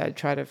 like you said,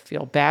 try to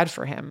feel bad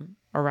for him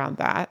around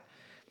that.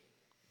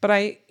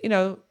 But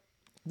the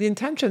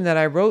intention that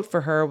I wrote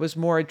for her was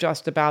more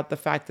just about the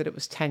fact that it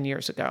was 10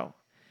 years ago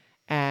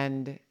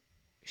and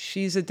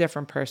she's a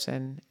different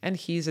person and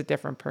he's a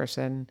different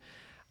person.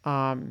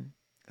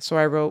 So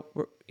I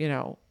wrote,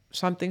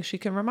 something she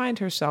can remind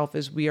herself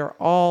is, we are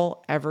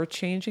all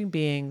ever-changing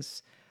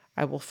beings.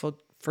 I will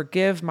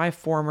forgive my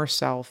former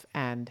self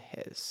and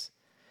his.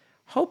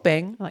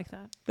 Hoping I like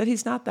that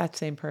he's not that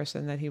same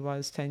person that he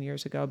was 10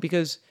 years ago,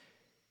 because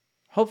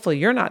hopefully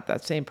you're not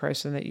that same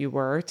person that you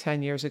were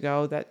 10 years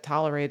ago that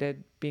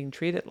tolerated being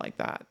treated like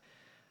that.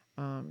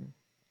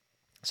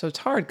 So it's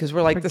hard because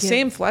we're like the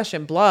same flesh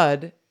and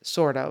blood,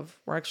 sort of.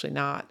 We're actually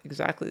not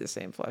exactly the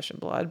same flesh and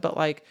blood, but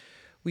like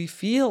we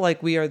feel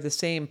like we are the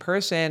same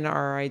person,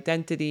 our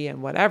identity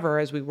and whatever,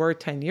 as we were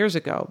 10 years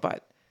ago,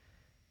 but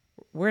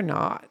we're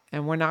not.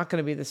 And we're not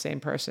going to be the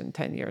same person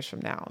 10 years from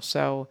now.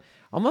 So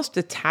almost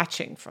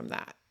detaching from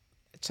that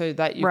so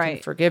that you can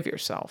forgive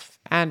yourself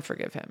and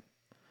forgive him.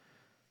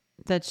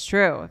 That's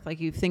true. If like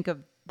you think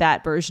of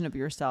that version of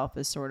yourself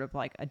as sort of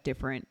like a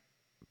different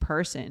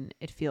person,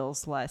 it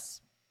feels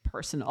less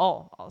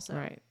personal also.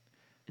 Right.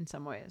 In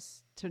some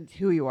ways to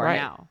who you are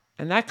now.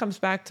 And that comes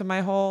back to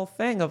my whole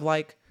thing of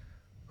like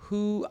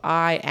who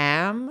I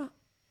am,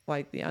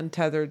 like the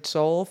untethered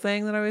soul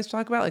thing that I always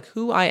talk about. Like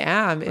who I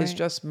am is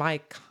just my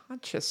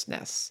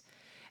consciousness.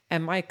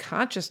 And my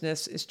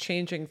consciousness is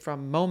changing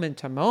from moment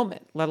to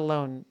moment, let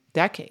alone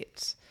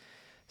decades.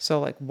 So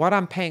like what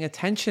I'm paying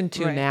attention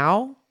to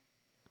now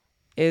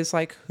is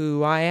like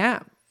who I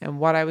am. And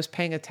what I was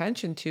paying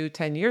attention to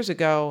 10 years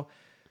ago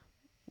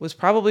was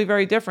probably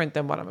very different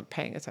than what I'm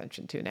paying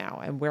attention to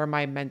now, and where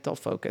my mental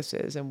focus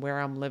is and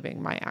where I'm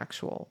living my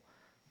actual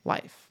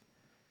life.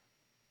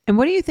 And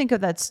what do you think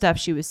of that stuff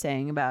she was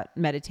saying about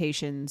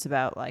meditations,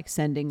 about like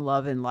sending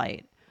love and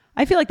light?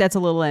 I feel like that's a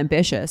little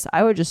ambitious.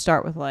 I would just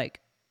start with like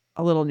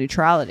a little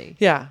neutrality.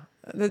 Yeah.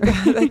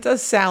 That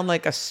does sound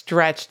like a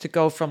stretch to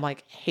go from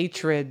like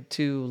hatred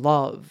to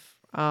love.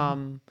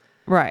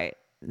 Right.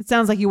 It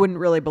sounds like you wouldn't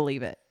really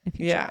believe it. If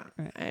you yeah.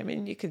 Right. I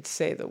mean, you could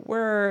say the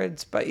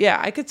words, but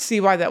yeah, I could see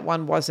why that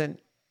one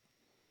wasn't,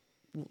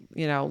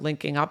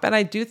 linking up. And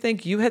I do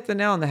think you hit the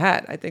nail on the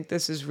head. I think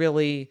this is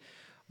really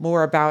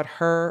more about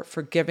her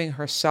forgiving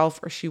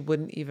herself, or she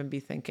wouldn't even be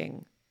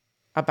thinking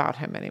about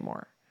him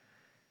anymore.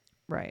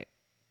 Right.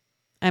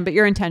 But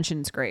your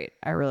intention's great.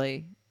 I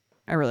really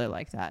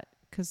like that,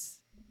 because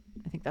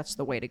I think that's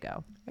the way to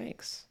go.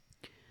 Thanks.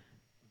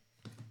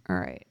 All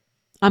right.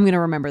 I'm going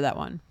to remember that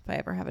one if I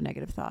ever have a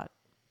negative thought.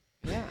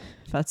 Yeah.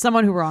 If that's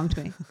someone who wronged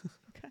me.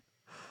 Okay.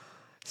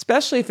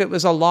 Especially if it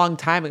was a long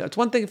time ago. It's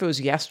one thing if it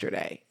was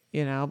yesterday,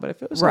 but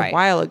if it was a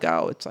while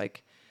ago, it's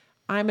like,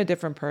 I'm a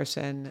different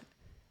person.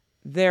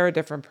 They're a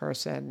different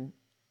person.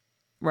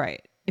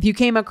 Right. If you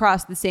came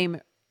across the same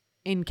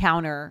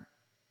encounter,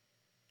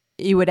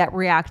 you would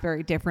react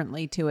very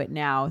differently to it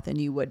now than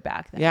you would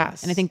back then.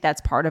 Yes. And I think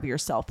that's part of your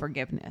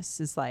self-forgiveness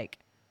is like,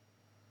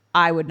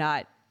 that would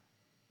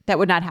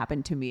not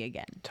happen to me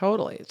again.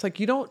 Totally. It's like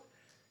you don't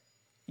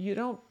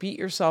beat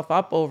yourself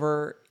up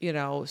over,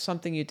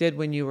 something you did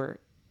when you were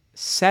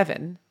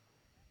 7.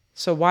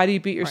 So why do you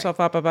beat yourself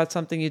up about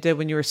something you did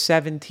when you were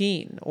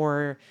 17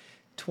 or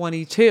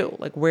 22?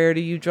 Like, where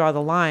do you draw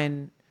the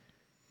line?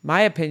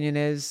 My opinion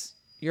is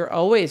you're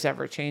always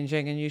ever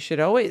changing, and you should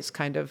always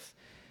kind of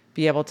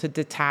be able to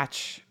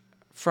detach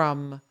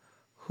from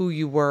who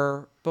you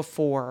were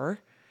before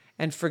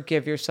and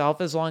forgive yourself,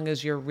 as long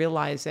as you're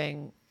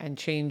realizing and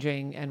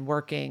changing and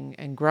working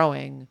and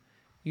growing.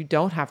 You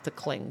don't have to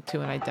cling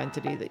to an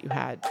identity that you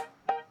had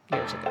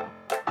years ago.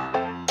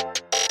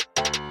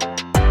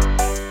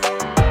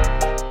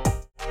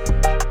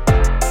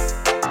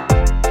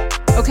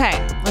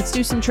 Okay, let's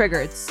do some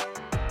triggers.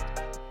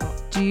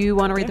 Do you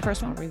want to read the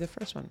first one? I'll read the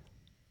first one.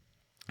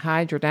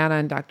 Hi, Jordana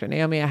and Dr.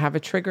 Naomi. I have a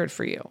triggered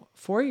for you.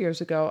 4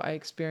 years ago, I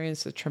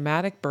experienced a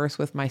traumatic birth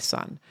with my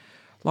son.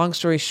 Long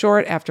story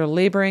short, after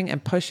laboring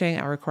and pushing,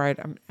 I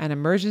required an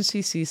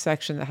emergency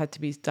C-section that had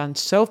to be done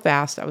so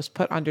fast, I was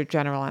put under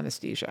general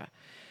anesthesia.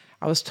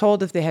 I was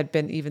told if they had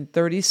been even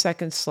 30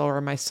 seconds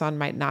slower, my son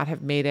might not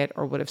have made it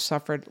or would have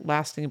suffered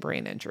lasting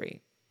brain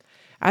injury.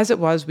 As it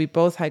was, we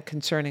both had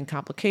concerning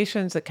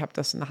complications that kept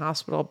us in the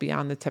hospital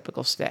beyond the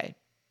typical stay.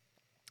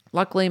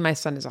 Luckily, my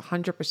son is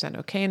 100%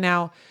 okay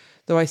now,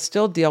 though I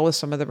still deal with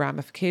some of the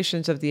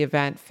ramifications of the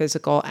event,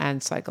 physical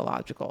and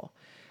psychological.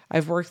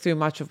 I've worked through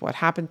much of what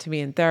happened to me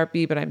in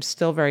therapy, but I'm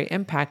still very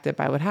impacted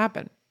by what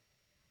happened.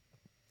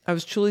 I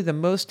was truly the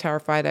most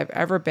terrified I've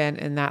ever been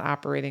in that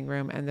operating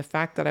room, and the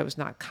fact that I was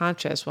not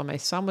conscious when my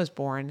son was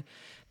born,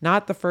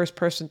 not the first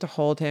person to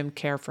hold him,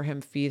 care for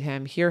him, feed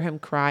him, hear him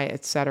cry,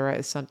 etc.,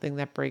 is something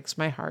that breaks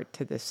my heart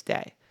to this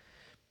day.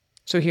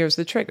 So here's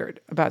the trigger.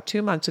 About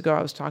 2 months ago,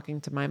 I was talking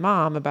to my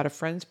mom about a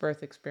friend's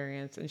birth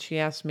experience, and she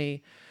asked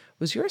me,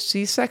 "Was your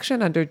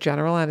C-section under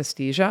general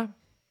anesthesia?"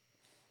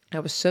 I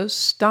was so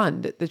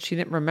stunned that she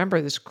didn't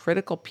remember this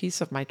critical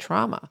piece of my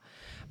trauma.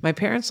 My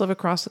parents live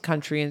across the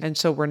country, and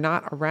so were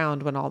not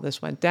around when all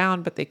this went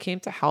down, but they came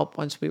to help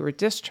once we were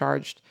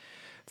discharged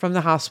from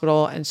the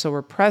hospital, and so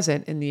were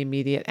present in the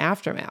immediate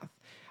aftermath.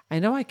 I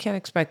know I can't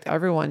expect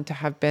everyone to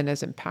have been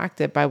as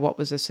impacted by what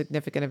was a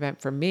significant event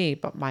for me,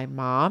 but my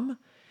mom?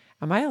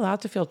 Am I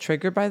allowed to feel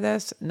triggered by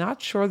this?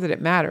 Not sure that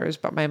it matters,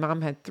 but my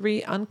mom had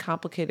 3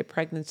 uncomplicated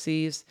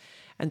pregnancies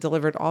and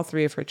delivered all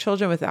 3 of her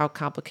children without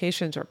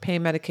complications or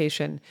pain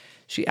medication.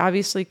 She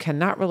obviously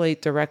cannot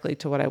relate directly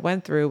to what I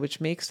went through,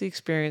 which makes the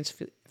experience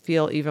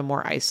feel even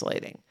more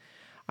isolating.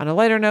 On a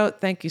lighter note,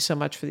 thank you so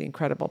much for the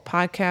incredible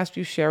podcast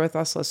you share with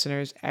us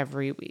listeners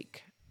every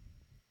week.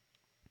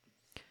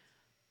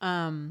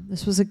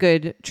 This was a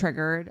good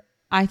trigger.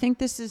 I think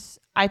this is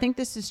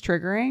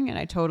triggering, and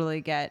I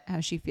totally get how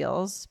she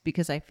feels,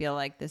 because I feel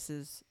like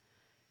it's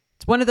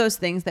one of those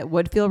things that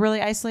would feel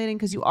really isolating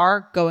because you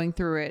are going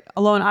through it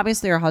alone.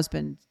 Obviously, her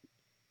husband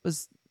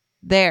was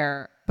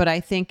there, but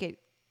I think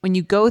when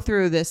you go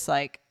through this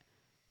like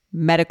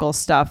medical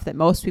stuff that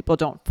most people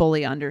don't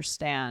fully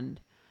understand,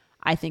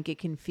 I think it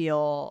can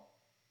feel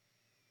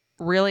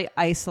really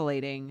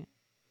isolating,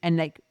 and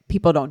like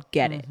people don't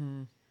get it.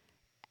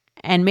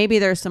 And maybe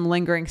there's some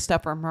lingering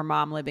stuff from her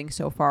mom living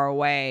so far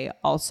away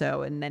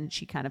also, and then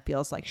she kind of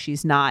feels like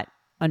she's not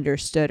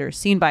understood or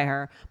seen by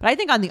her. But I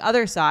think on the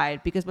other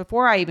side, because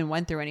before I even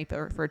went through any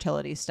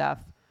fertility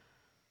stuff,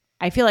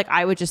 I feel like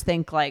I would just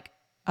think like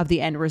of the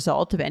end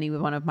result of any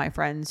one of my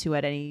friends who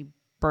had any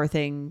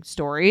birthing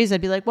stories.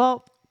 I'd be like,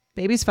 well,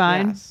 baby's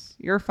fine. Yes.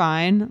 You're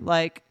fine.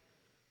 Like,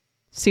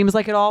 seems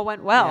like it all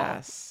went well.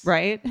 Yes.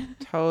 Right?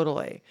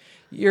 Totally.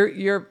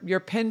 You're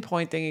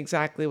pinpointing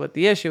exactly what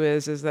the issue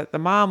is that the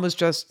mom was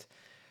just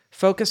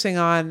focusing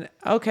on,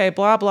 okay,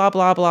 blah, blah,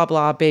 blah, blah,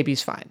 blah,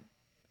 baby's fine.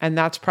 And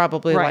that's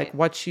probably Right. like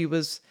what she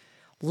was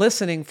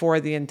listening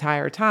for the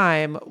entire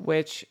time,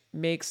 which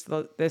makes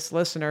this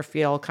listener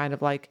feel kind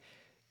of like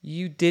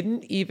you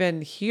didn't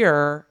even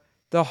hear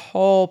the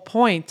whole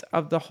point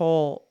of the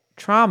whole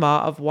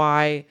trauma of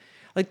why,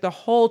 like the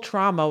whole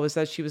trauma was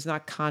that she was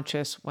not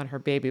conscious when her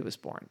baby was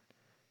born.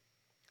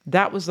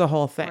 That was the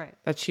whole thing, Right.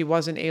 that she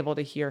wasn't able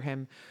to hear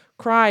him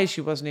cry. She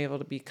wasn't able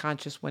to be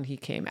conscious when he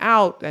came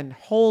out and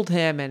hold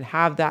him and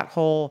have that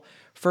whole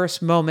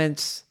first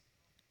moments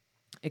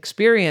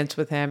experience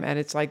with him. And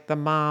it's like the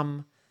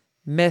mom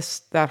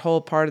missed that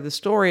whole part of the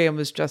story and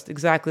was just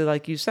exactly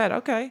like you said,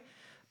 okay,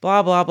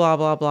 blah, blah, blah,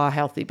 blah, blah,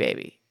 healthy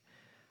baby.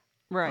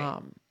 Right.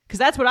 Because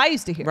that's what I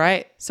used to hear.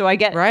 Right. So I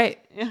get it.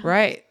 Right. Yeah.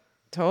 Right.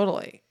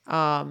 Totally.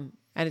 And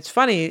it's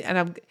funny,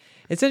 and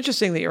it's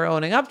interesting that you're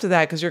owning up to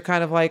that, because you're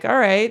kind of like, all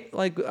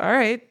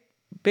right,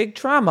 big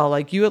trauma.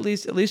 Like you at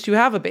least you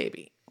have a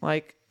baby.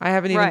 Like I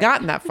haven't even Right.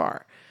 gotten that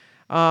far.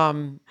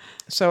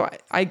 So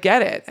I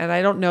get it, and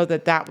I don't know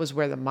that was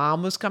where the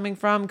mom was coming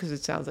from, because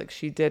it sounds like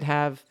she did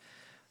have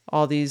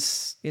all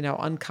these,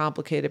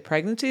 uncomplicated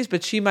pregnancies,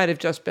 but she might have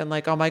just been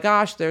like, oh my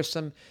gosh, there's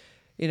some,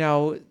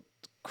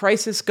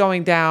 crisis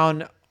going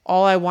down.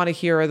 All I want to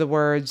hear are the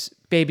words,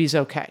 baby's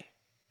okay.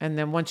 And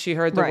then once she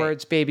heard the Right.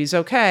 words, baby's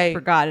okay,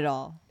 Forgot it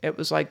all. it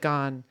was like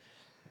gone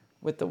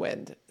with the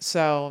wind.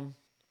 So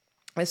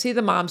I see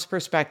the mom's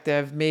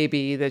perspective,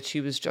 maybe that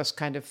she was just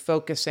kind of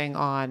focusing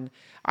on,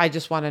 I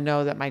just want to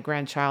know that my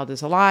grandchild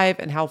is alive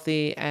and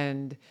healthy,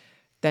 and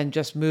then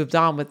just moved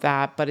on with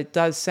that. But it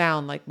does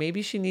sound like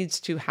maybe she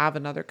needs to have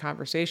another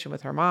conversation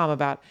with her mom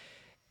about,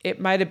 it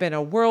might have been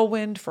a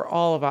whirlwind for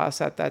all of us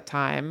at that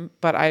time,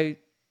 but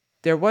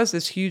there was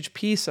this huge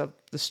piece of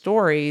the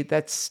story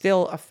that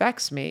still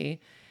affects me.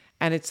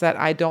 And it's that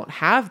I don't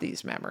have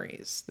these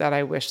memories that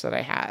I wish that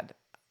I had,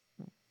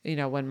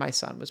 when my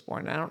son was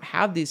born. I don't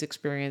have these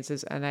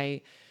experiences.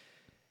 And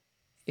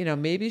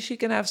maybe she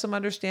can have some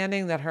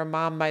understanding that her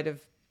mom might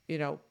have,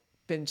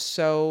 been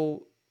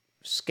so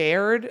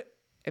scared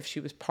if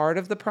she was part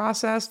of the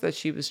process that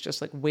she was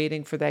just like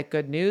waiting for that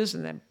good news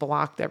and then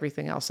blocked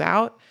everything else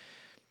out.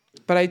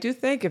 But I do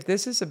think if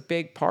this is a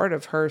big part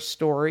of her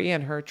story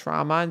and her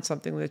trauma and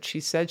something that she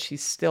said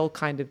she's still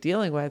kind of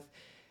dealing with,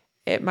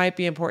 it might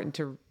be important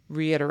to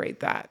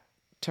reiterate that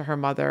to her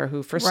mother,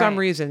 who for some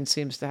Right. reason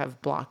seems to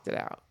have blocked it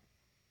out.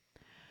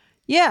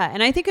 Yeah.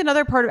 And I think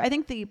another part I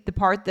think the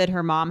part that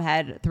her mom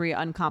had 3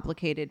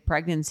 uncomplicated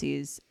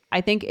pregnancies,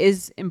 I think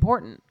is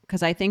important,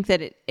 because I think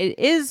that it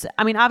is,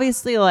 I mean,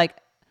 obviously, like,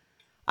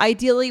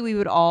 ideally we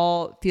would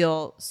all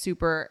feel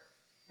super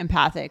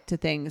empathic to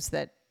things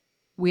that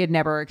we had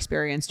never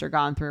experienced or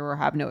gone through or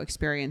have no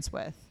experience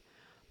with.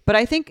 But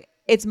I think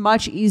it's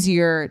much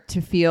easier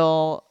to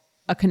feel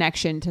a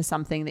connection to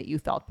something that you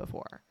felt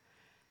before.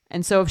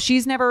 And so if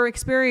she's never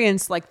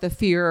experienced like the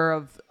fear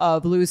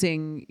of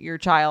losing your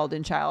child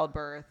in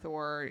childbirth,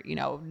 or, you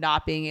know,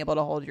 not being able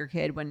to hold your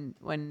kid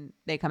when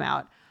they come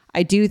out,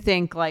 I do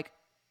think like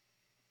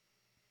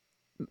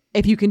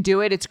if you can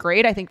do it, it's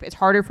great. I think it's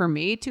harder for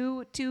me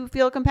to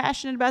feel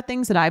compassionate about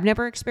things that I've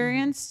never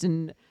experienced.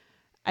 And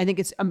I think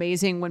it's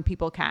amazing when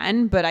people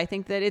can, but I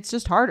think that it's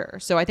just harder.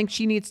 So I think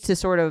she needs to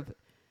sort of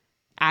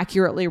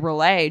accurately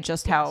relay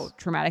just how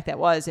traumatic that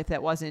was if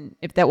that wasn't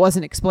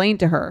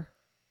explained to her.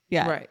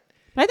 Yeah. Right.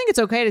 But I think it's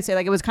okay to say,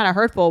 like, it was kind of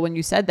hurtful when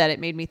you said that. It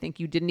made me think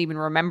you didn't even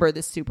remember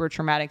this super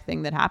traumatic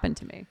thing that happened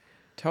to me.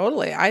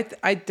 Totally. I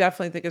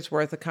definitely think it's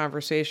worth a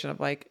conversation of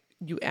like,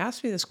 you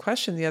asked me this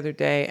question the other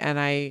day and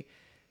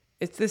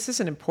this is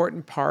an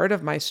important part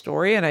of my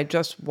story. And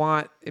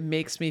it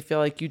makes me feel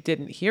like you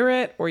didn't hear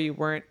it, or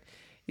either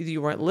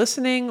you weren't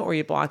listening, or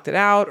you blocked it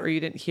out, or you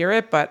didn't hear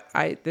it. But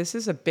this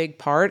is a big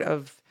part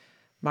of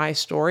my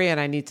story, and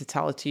I need to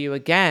tell it to you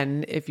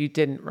again if you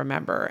didn't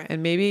remember.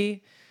 And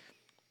maybe,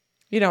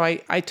 you know,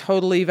 I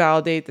totally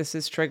validate this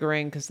is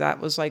triggering, because that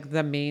was like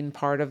the main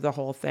part of the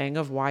whole thing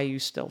of why you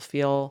still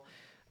feel,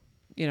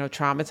 you know,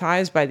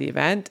 traumatized by the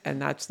event.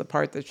 And that's the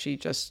part that she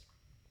just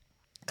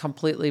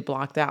completely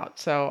blocked out.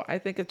 So I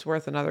think it's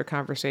worth another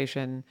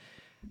conversation.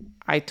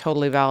 I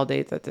totally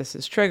validate that this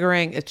is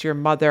triggering. It's your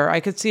mother. I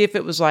could see if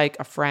it was like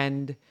a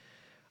friend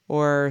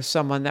or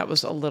someone that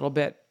was a little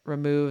bit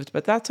removed,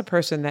 but that's a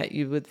person that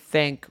you would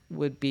think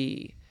would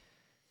be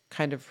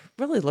kind of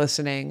really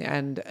listening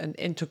and an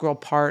integral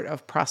part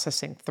of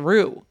processing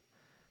through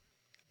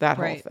that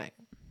whole thing.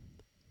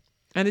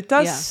 And it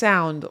does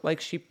sound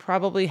like she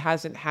probably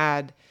hasn't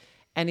had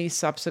any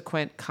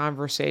subsequent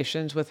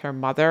conversations with her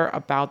mother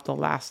about the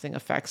lasting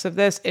effects of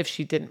this if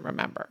she didn't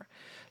remember.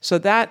 So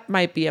that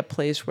might be a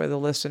place where the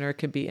listener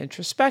can be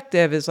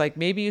introspective, is like,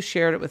 maybe you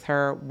shared it with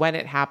her when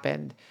it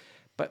happened,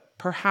 but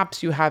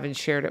perhaps you haven't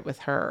shared it with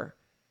her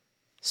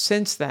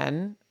since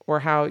then, or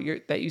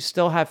that you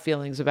still have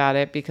feelings about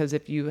it. Because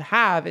if you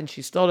have and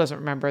she still doesn't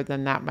remember,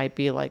 then that might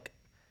be like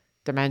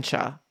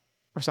dementia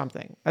or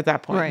something at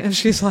that point. Right. And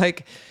she's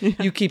like,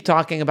 you keep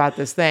talking about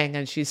this thing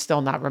and she's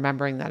still not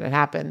remembering that it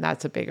happened.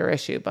 That's a bigger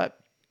issue. But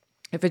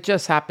if it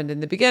just happened in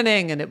the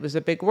beginning and it was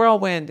a big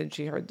whirlwind and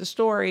she heard the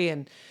story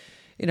and,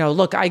 you know,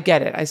 look, I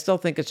get it. I still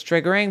think it's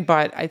triggering,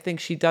 but I think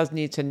she does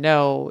need to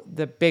know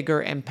the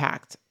bigger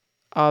impact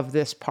of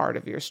this part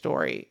of your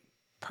story,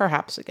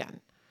 perhaps again.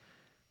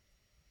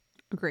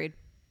 Agreed.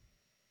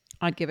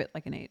 I'd give it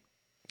like an 8.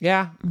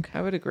 Yeah, okay.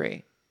 I would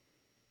agree.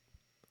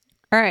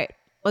 All right.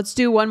 Let's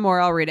do one more.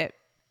 I'll read it.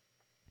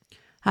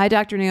 Hi,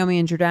 Dr. Naomi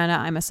and Jordana.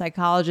 I'm a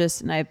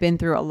psychologist and I've been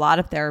through a lot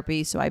of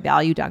therapy, so I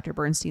value Dr.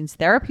 Bernstein's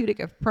therapeutic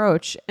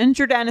approach and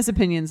Jordana's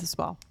opinions as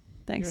well.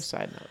 Thanks. Your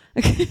side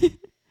note.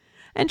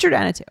 And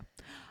Jordana too.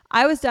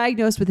 I was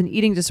diagnosed with an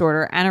eating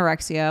disorder,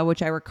 anorexia,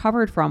 which I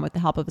recovered from with the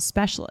help of a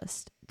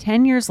specialist.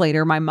 10 years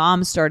later, my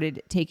mom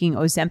started taking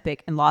Ozempic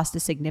and lost a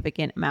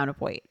significant amount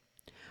of weight.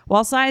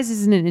 While size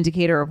isn't an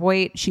indicator of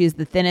weight, she is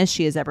the thinnest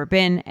she has ever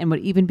been and would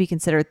even be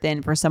considered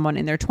thin for someone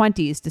in their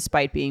 20s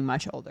despite being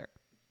much older.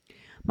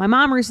 My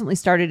mom recently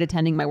started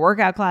attending my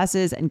workout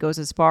classes and goes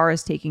as far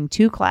as taking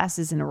 2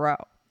 classes in a row.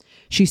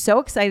 She's so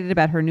excited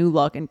about her new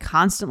look and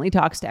constantly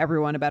talks to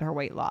everyone about her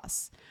weight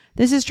loss.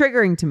 This is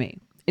triggering to me.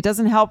 It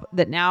doesn't help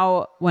that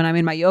now when I'm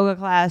in my yoga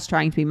class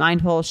trying to be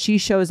mindful, she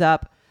shows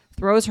up,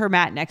 throws her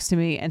mat next to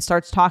me, and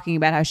starts talking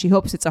about how she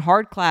hopes it's a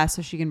hard class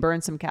so she can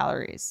burn some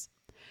calories.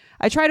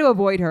 I try to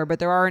avoid her, but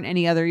there aren't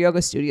any other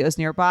yoga studios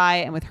nearby,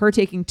 and with her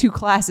taking 2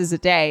 classes a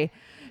day,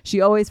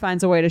 she always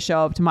finds a way to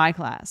show up to my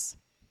class.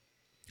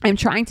 I'm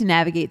trying to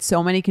navigate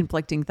so many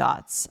conflicting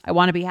thoughts. I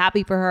want to be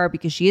happy for her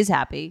because she is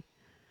happy,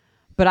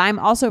 but I'm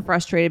also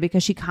frustrated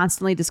because she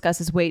constantly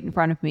discusses weight in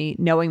front of me,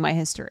 knowing my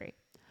history.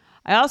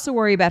 I also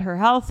worry about her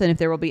health and if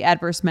there will be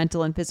adverse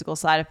mental and physical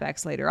side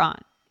effects later on.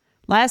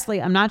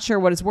 Lastly, I'm not sure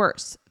what is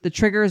worse, the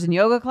triggers in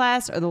yoga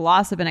class or the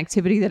loss of an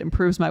activity that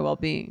improves my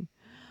well-being.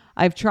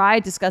 I've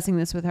tried discussing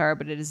this with her,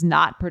 but it is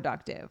not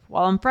productive.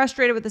 While I'm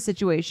frustrated with the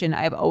situation,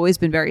 I have always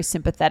been very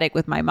sympathetic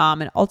with my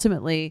mom, and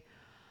ultimately,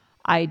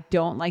 I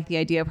don't like the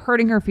idea of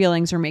hurting her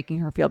feelings or making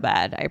her feel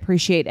bad. I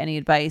appreciate any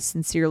advice.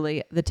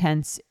 Sincerely, the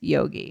tense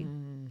yogi.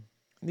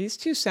 These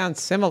two sound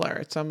similar.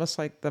 It's almost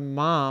like the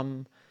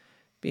mom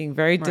being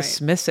very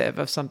dismissive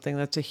of something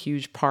that's a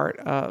huge part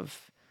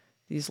of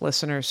these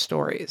listeners'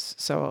 stories.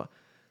 So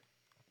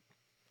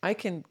I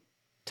can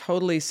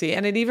totally see,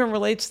 and it even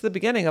relates to the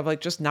beginning of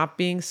like just not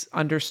being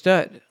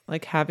understood,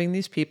 like having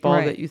these people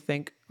that you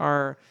think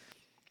are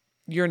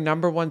your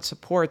number one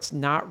supports,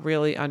 not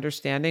really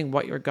understanding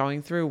what you're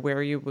going through,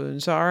 where your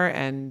wounds are,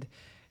 and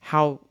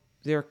how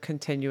they're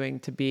continuing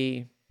to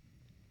be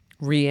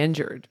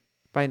re-injured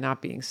by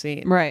not being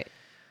seen. Right.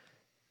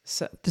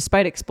 So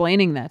despite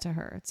explaining that to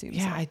her, it seems.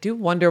 yeah, like. I do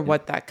wonder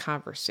what that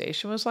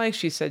conversation was like.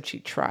 She said she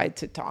tried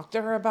to talk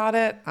to her about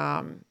it.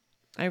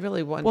 I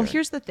really wonder. Well,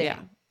 here's the thing. Yeah.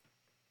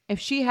 If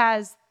she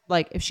has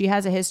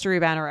a history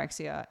of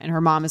anorexia and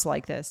her mom is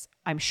like this,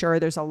 I'm sure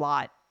there's a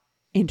lot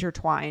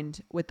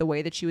intertwined with the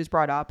way that she was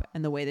brought up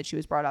and the way that she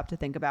was brought up to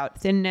think about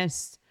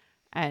thinness,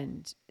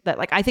 and that,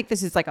 like, I think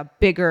this is like a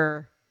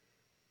bigger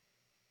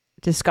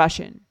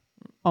discussion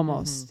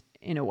almost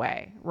in a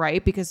way,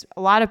 right? Because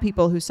a lot of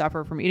people who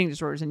suffer from eating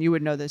disorders, and you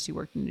would know this, you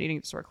worked in an eating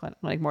disorder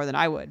clinic more than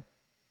I would,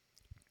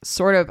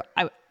 sort of,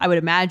 I would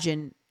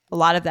imagine a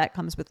lot of that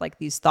comes with like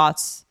these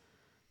thoughts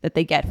that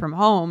they get from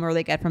home or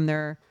they get from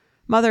their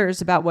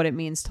mothers about what it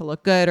means to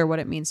look good or what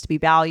it means to be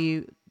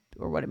valued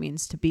or what it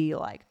means to be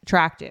like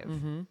attractive.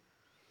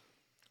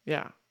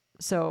 Yeah.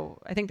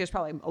 So I think there's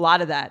probably a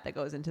lot of that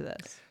goes into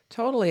this.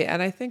 Totally.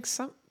 And I think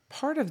some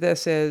part of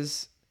this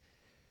is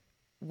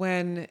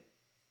when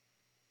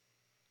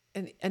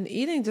an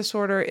eating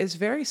disorder is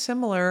very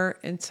similar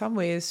in some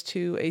ways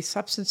to a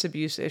substance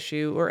abuse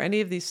issue or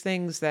any of these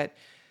things that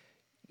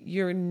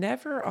you're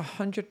never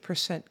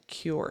 100%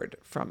 cured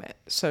from it.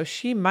 So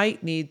she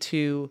might need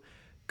to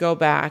go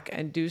back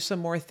and do some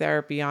more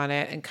therapy on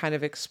it and kind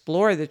of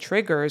explore the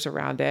triggers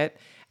around it.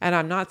 And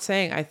I'm not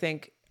saying I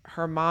think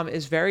her mom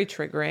is very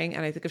triggering.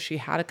 And I think if she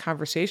had a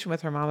conversation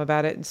with her mom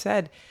about it and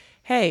said,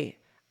 hey,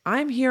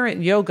 I'm here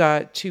in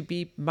yoga to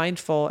be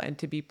mindful and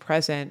to be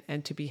present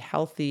and to be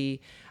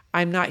healthy.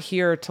 I'm not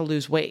here to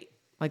lose weight.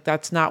 Like,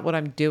 that's not what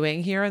I'm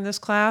doing here in this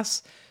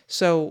class.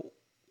 So,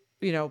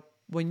 you know,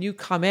 when you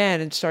come in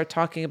and start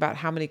talking about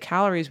how many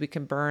calories we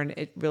can burn,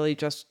 it really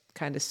just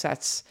kind of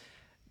sets,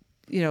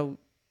 you know,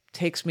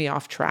 takes me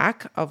off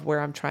track of where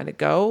I'm trying to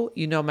go.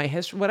 You know, my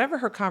history, whatever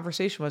her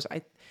conversation was,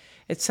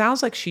 it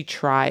sounds like she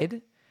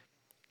tried.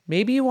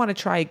 Maybe you want to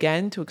try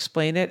again to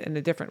explain it in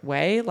a different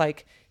way.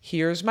 Like,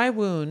 here's my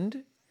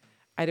wound.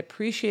 I'd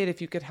appreciate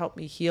if you could help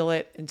me heal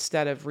it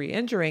instead of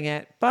re-injuring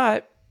it.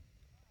 But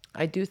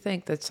I do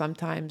think that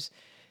sometimes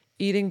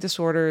eating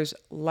disorders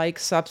like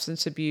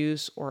substance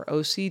abuse or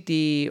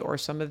OCD or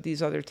some of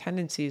these other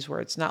tendencies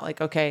where it's not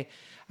like, okay,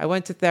 I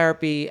went to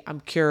therapy, I'm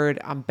cured,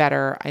 I'm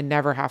better, I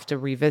never have to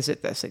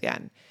revisit this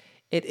again.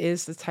 It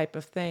is the type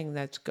of thing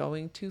that's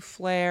going to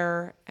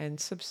flare and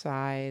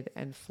subside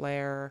and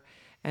flare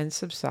and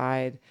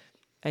subside.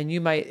 And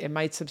it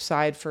might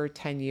subside for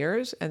 10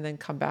 years and then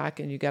come back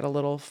and you get a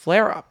little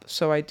flare up.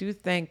 So I do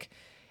think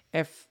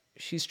if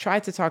she's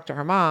tried to talk to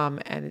her mom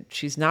and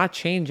she's not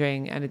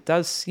changing, and it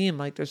does seem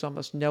like there's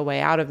almost no way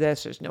out of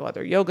this. There's no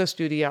other yoga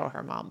studio.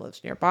 Her mom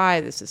lives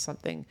nearby. This is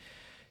something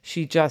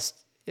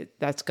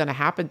that's going to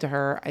happen to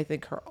her. I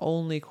think her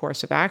only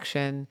course of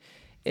action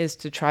is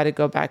to try to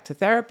go back to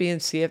therapy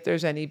and see if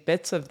there's any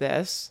bits of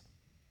this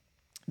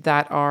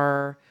that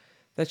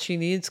she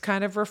needs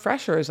kind of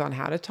refreshers on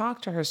how to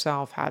talk to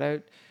herself, how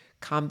to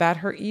combat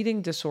her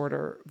eating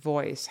disorder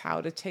voice,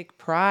 how to take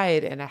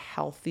pride in a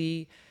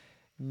healthy,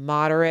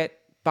 moderate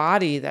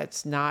body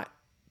that's not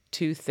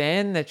too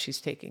thin, that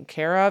she's taking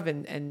care of,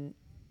 and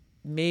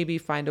maybe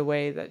find a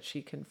way that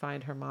she can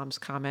find her mom's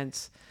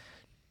comments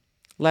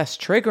less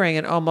triggering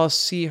and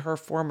almost see her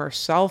former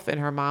self in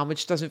her mom,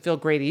 which doesn't feel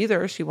great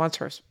either. She wants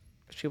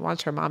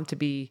her mom to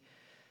be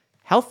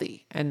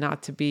healthy and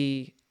not to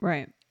be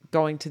Right.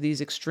 going to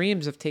these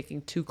extremes of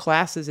taking 2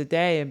 classes a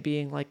day and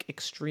being like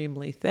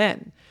extremely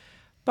thin.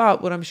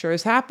 But what I'm sure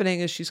is happening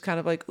is she's kind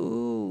of like,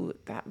 ooh,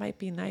 that might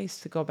be nice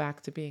to go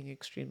back to being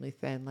extremely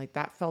thin. Like,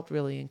 that felt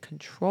really in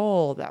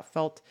control.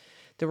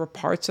 There were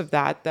parts of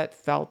that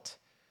felt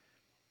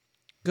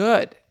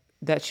good,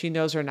 that she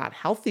knows are not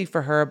healthy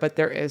for her, but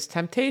there is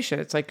temptation.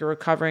 It's like a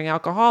recovering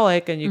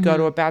alcoholic and you go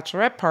to a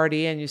bachelorette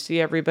party and you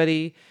see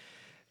everybody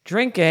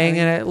drinking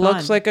and it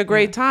looks like a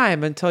great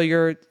time until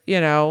you're,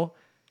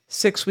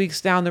 6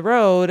 weeks down the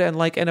road and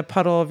like in a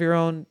puddle of your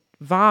own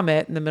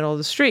vomit in the middle of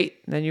the street.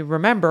 And then you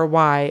remember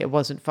why it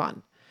wasn't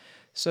fun.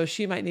 So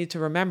she might need to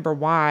remember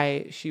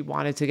why she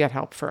wanted to get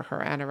help for her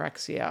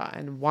anorexia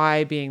and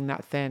why being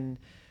that thin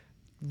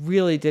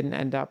really didn't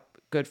end up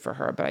good for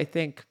her. But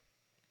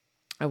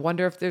I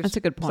wonder if there's That's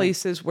a good point.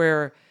 places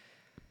where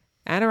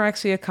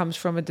anorexia comes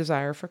from a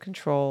desire for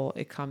control.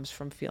 It comes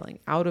from feeling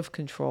out of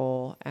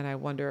control. And I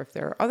wonder if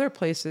there are other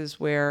places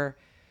where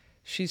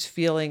she's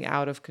feeling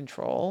out of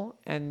control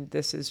and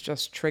this is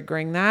just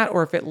triggering that,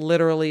 or if it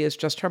literally is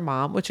just her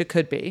mom, which it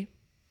could be,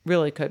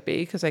 really could be,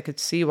 because I could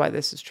see why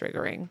this is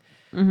triggering.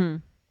 Mm-hmm.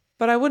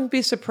 But I wouldn't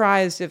be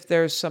surprised if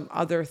there's some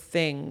other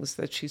things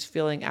that she's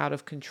feeling out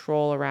of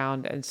control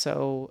around. And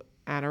so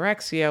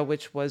anorexia,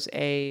 which was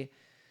a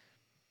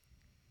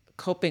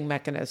coping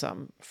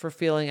mechanism for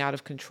feeling out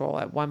of control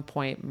at one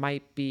point,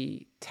 might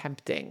be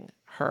tempting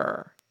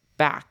her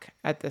back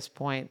at this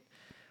point.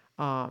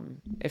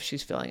 If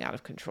she's feeling out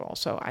of control.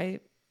 So I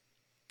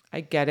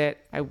get it.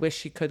 I wish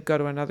she could go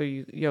to another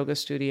yoga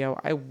studio.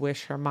 I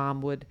wish her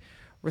mom would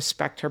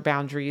respect her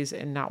boundaries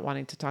and not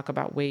wanting to talk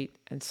about weight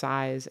and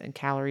size and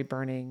calorie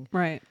burning.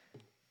 Right.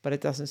 But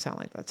it doesn't sound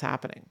like that's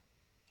happening.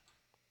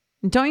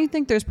 Don't you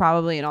think there's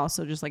probably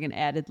also just like an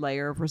added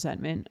layer of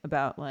resentment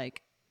about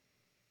like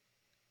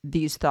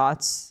these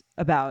thoughts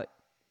about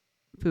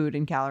food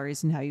and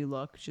calories and how you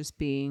look just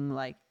being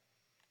like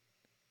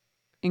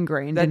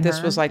ingrained that in this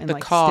her was like and, the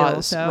still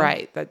cause, so.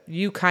 right? That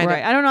you kind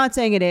Right. I'm not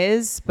saying it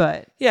is,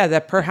 but yeah,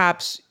 that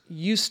perhaps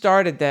you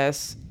started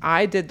this,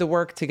 I did the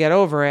work to get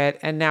over it,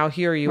 and now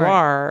here you Right.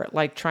 are,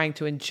 like trying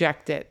to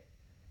inject it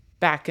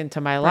back into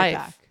my Right life.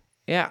 back.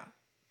 Yeah,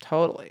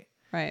 totally.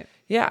 right.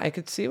 Yeah, I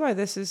could see why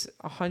this is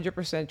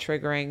 100%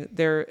 triggering.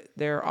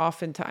 They're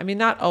often, I mean,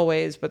 not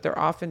always, but they're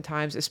often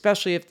times,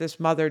 especially if this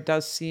mother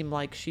does seem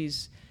like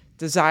she's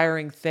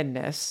desiring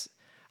thinness.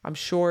 I'm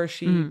sure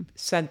she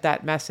sent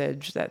that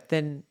message that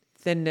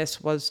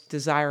thinness was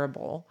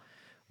desirable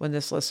when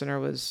this listener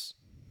was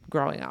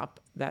growing up.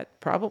 That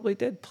probably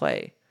did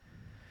play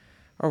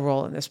a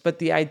role in this. But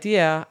the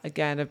idea,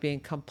 again, of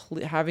being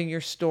having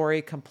your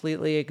story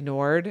completely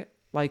ignored,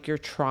 like your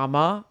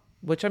trauma,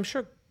 which I'm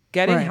sure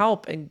getting Right.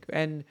 help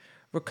and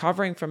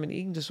recovering from an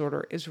eating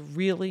disorder is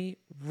really,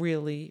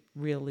 really,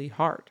 really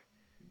hard.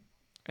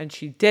 And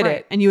she did Right.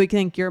 it. And you would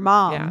think your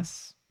mom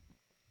Yes.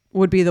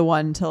 would be the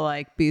one to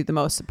like be the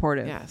most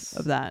supportive Yes.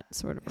 of that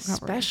sort of recovery.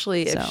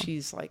 Especially if So,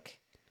 she's like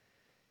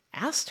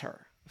asked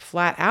her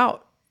flat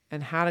out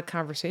and had a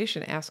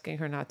conversation asking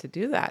her not to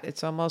do that.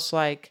 It's almost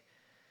like,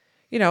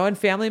 and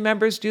family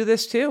members do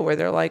this too, where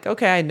they're like,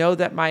 okay, I know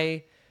that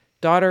my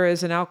daughter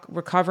is an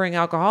recovering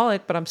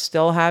alcoholic, but I'm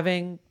still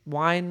having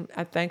wine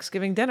at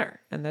Thanksgiving dinner.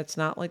 And that's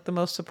not like the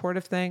most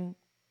supportive thing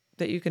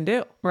that you can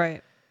do.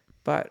 right.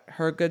 But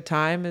her good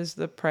time is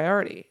the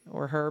priority,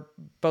 or her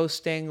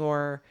boasting,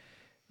 or,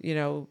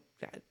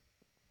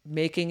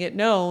 making it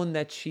known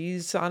that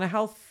she's on a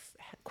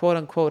quote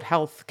unquote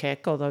health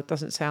kick, although it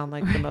doesn't sound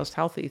like the most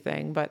healthy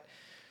thing, but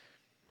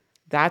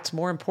that's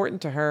more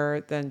important to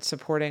her than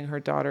supporting her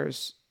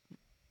daughter's,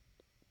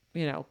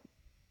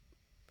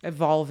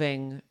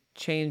 evolving,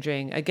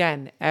 changing,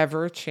 again,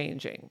 ever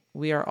changing.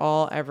 We are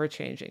all ever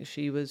changing.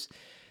 She was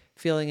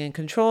feeling in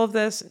control of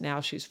this.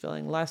 Now she's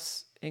feeling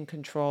less in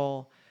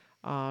control.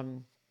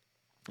 And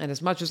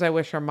as much as I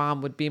wish her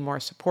mom would be more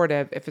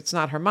supportive, if it's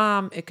not her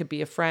mom, it could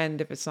be a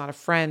friend. If it's not a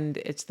friend,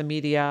 it's the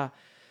media.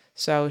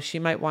 So she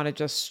might want to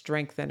just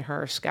strengthen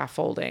her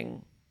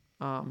scaffolding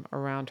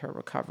around her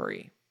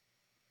recovery.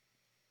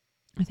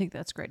 I think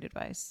that's great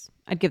advice.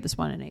 I'd give this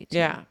one an 8.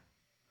 Yeah.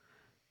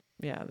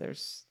 Yeah,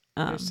 there's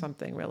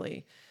something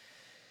really,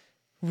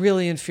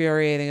 really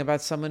infuriating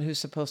about someone who's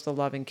supposed to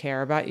love and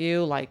care about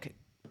you, like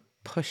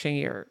pushing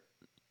your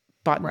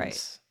buttons.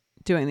 Right.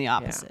 Doing the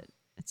opposite,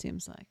 it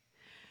seems like.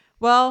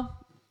 Well,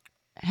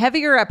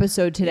 heavier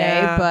episode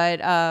today, Yeah.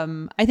 but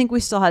I think we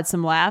still had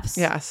some laughs.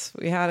 Yes,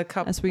 we had a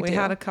couple. As we do.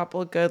 had a couple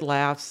of good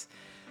laughs.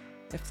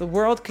 If the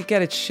world could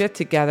get its shit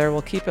together,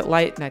 we'll keep it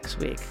light next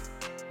week.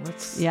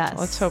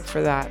 Let's hope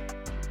for that.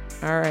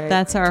 All right.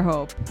 That's our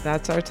hope.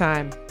 That's our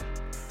time.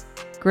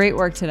 Great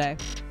work today.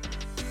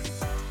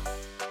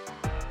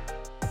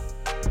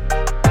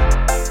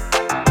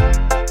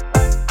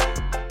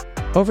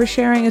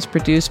 Oversharing is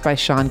produced by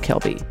Sean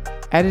Kilby.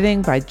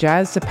 Editing by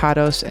Jazz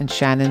Zapatos and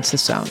Shannon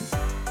Sassone.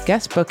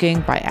 Guest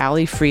booking by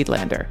Ali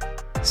Friedlander.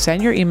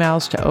 Send your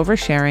emails to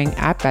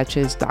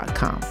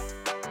oversharing@betches.com.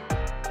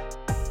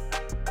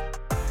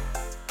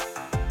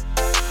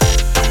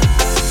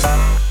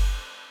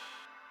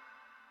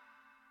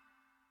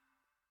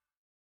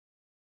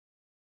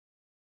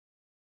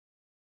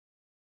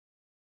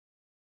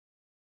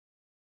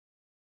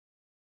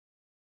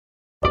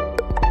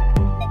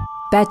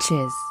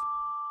 Betches.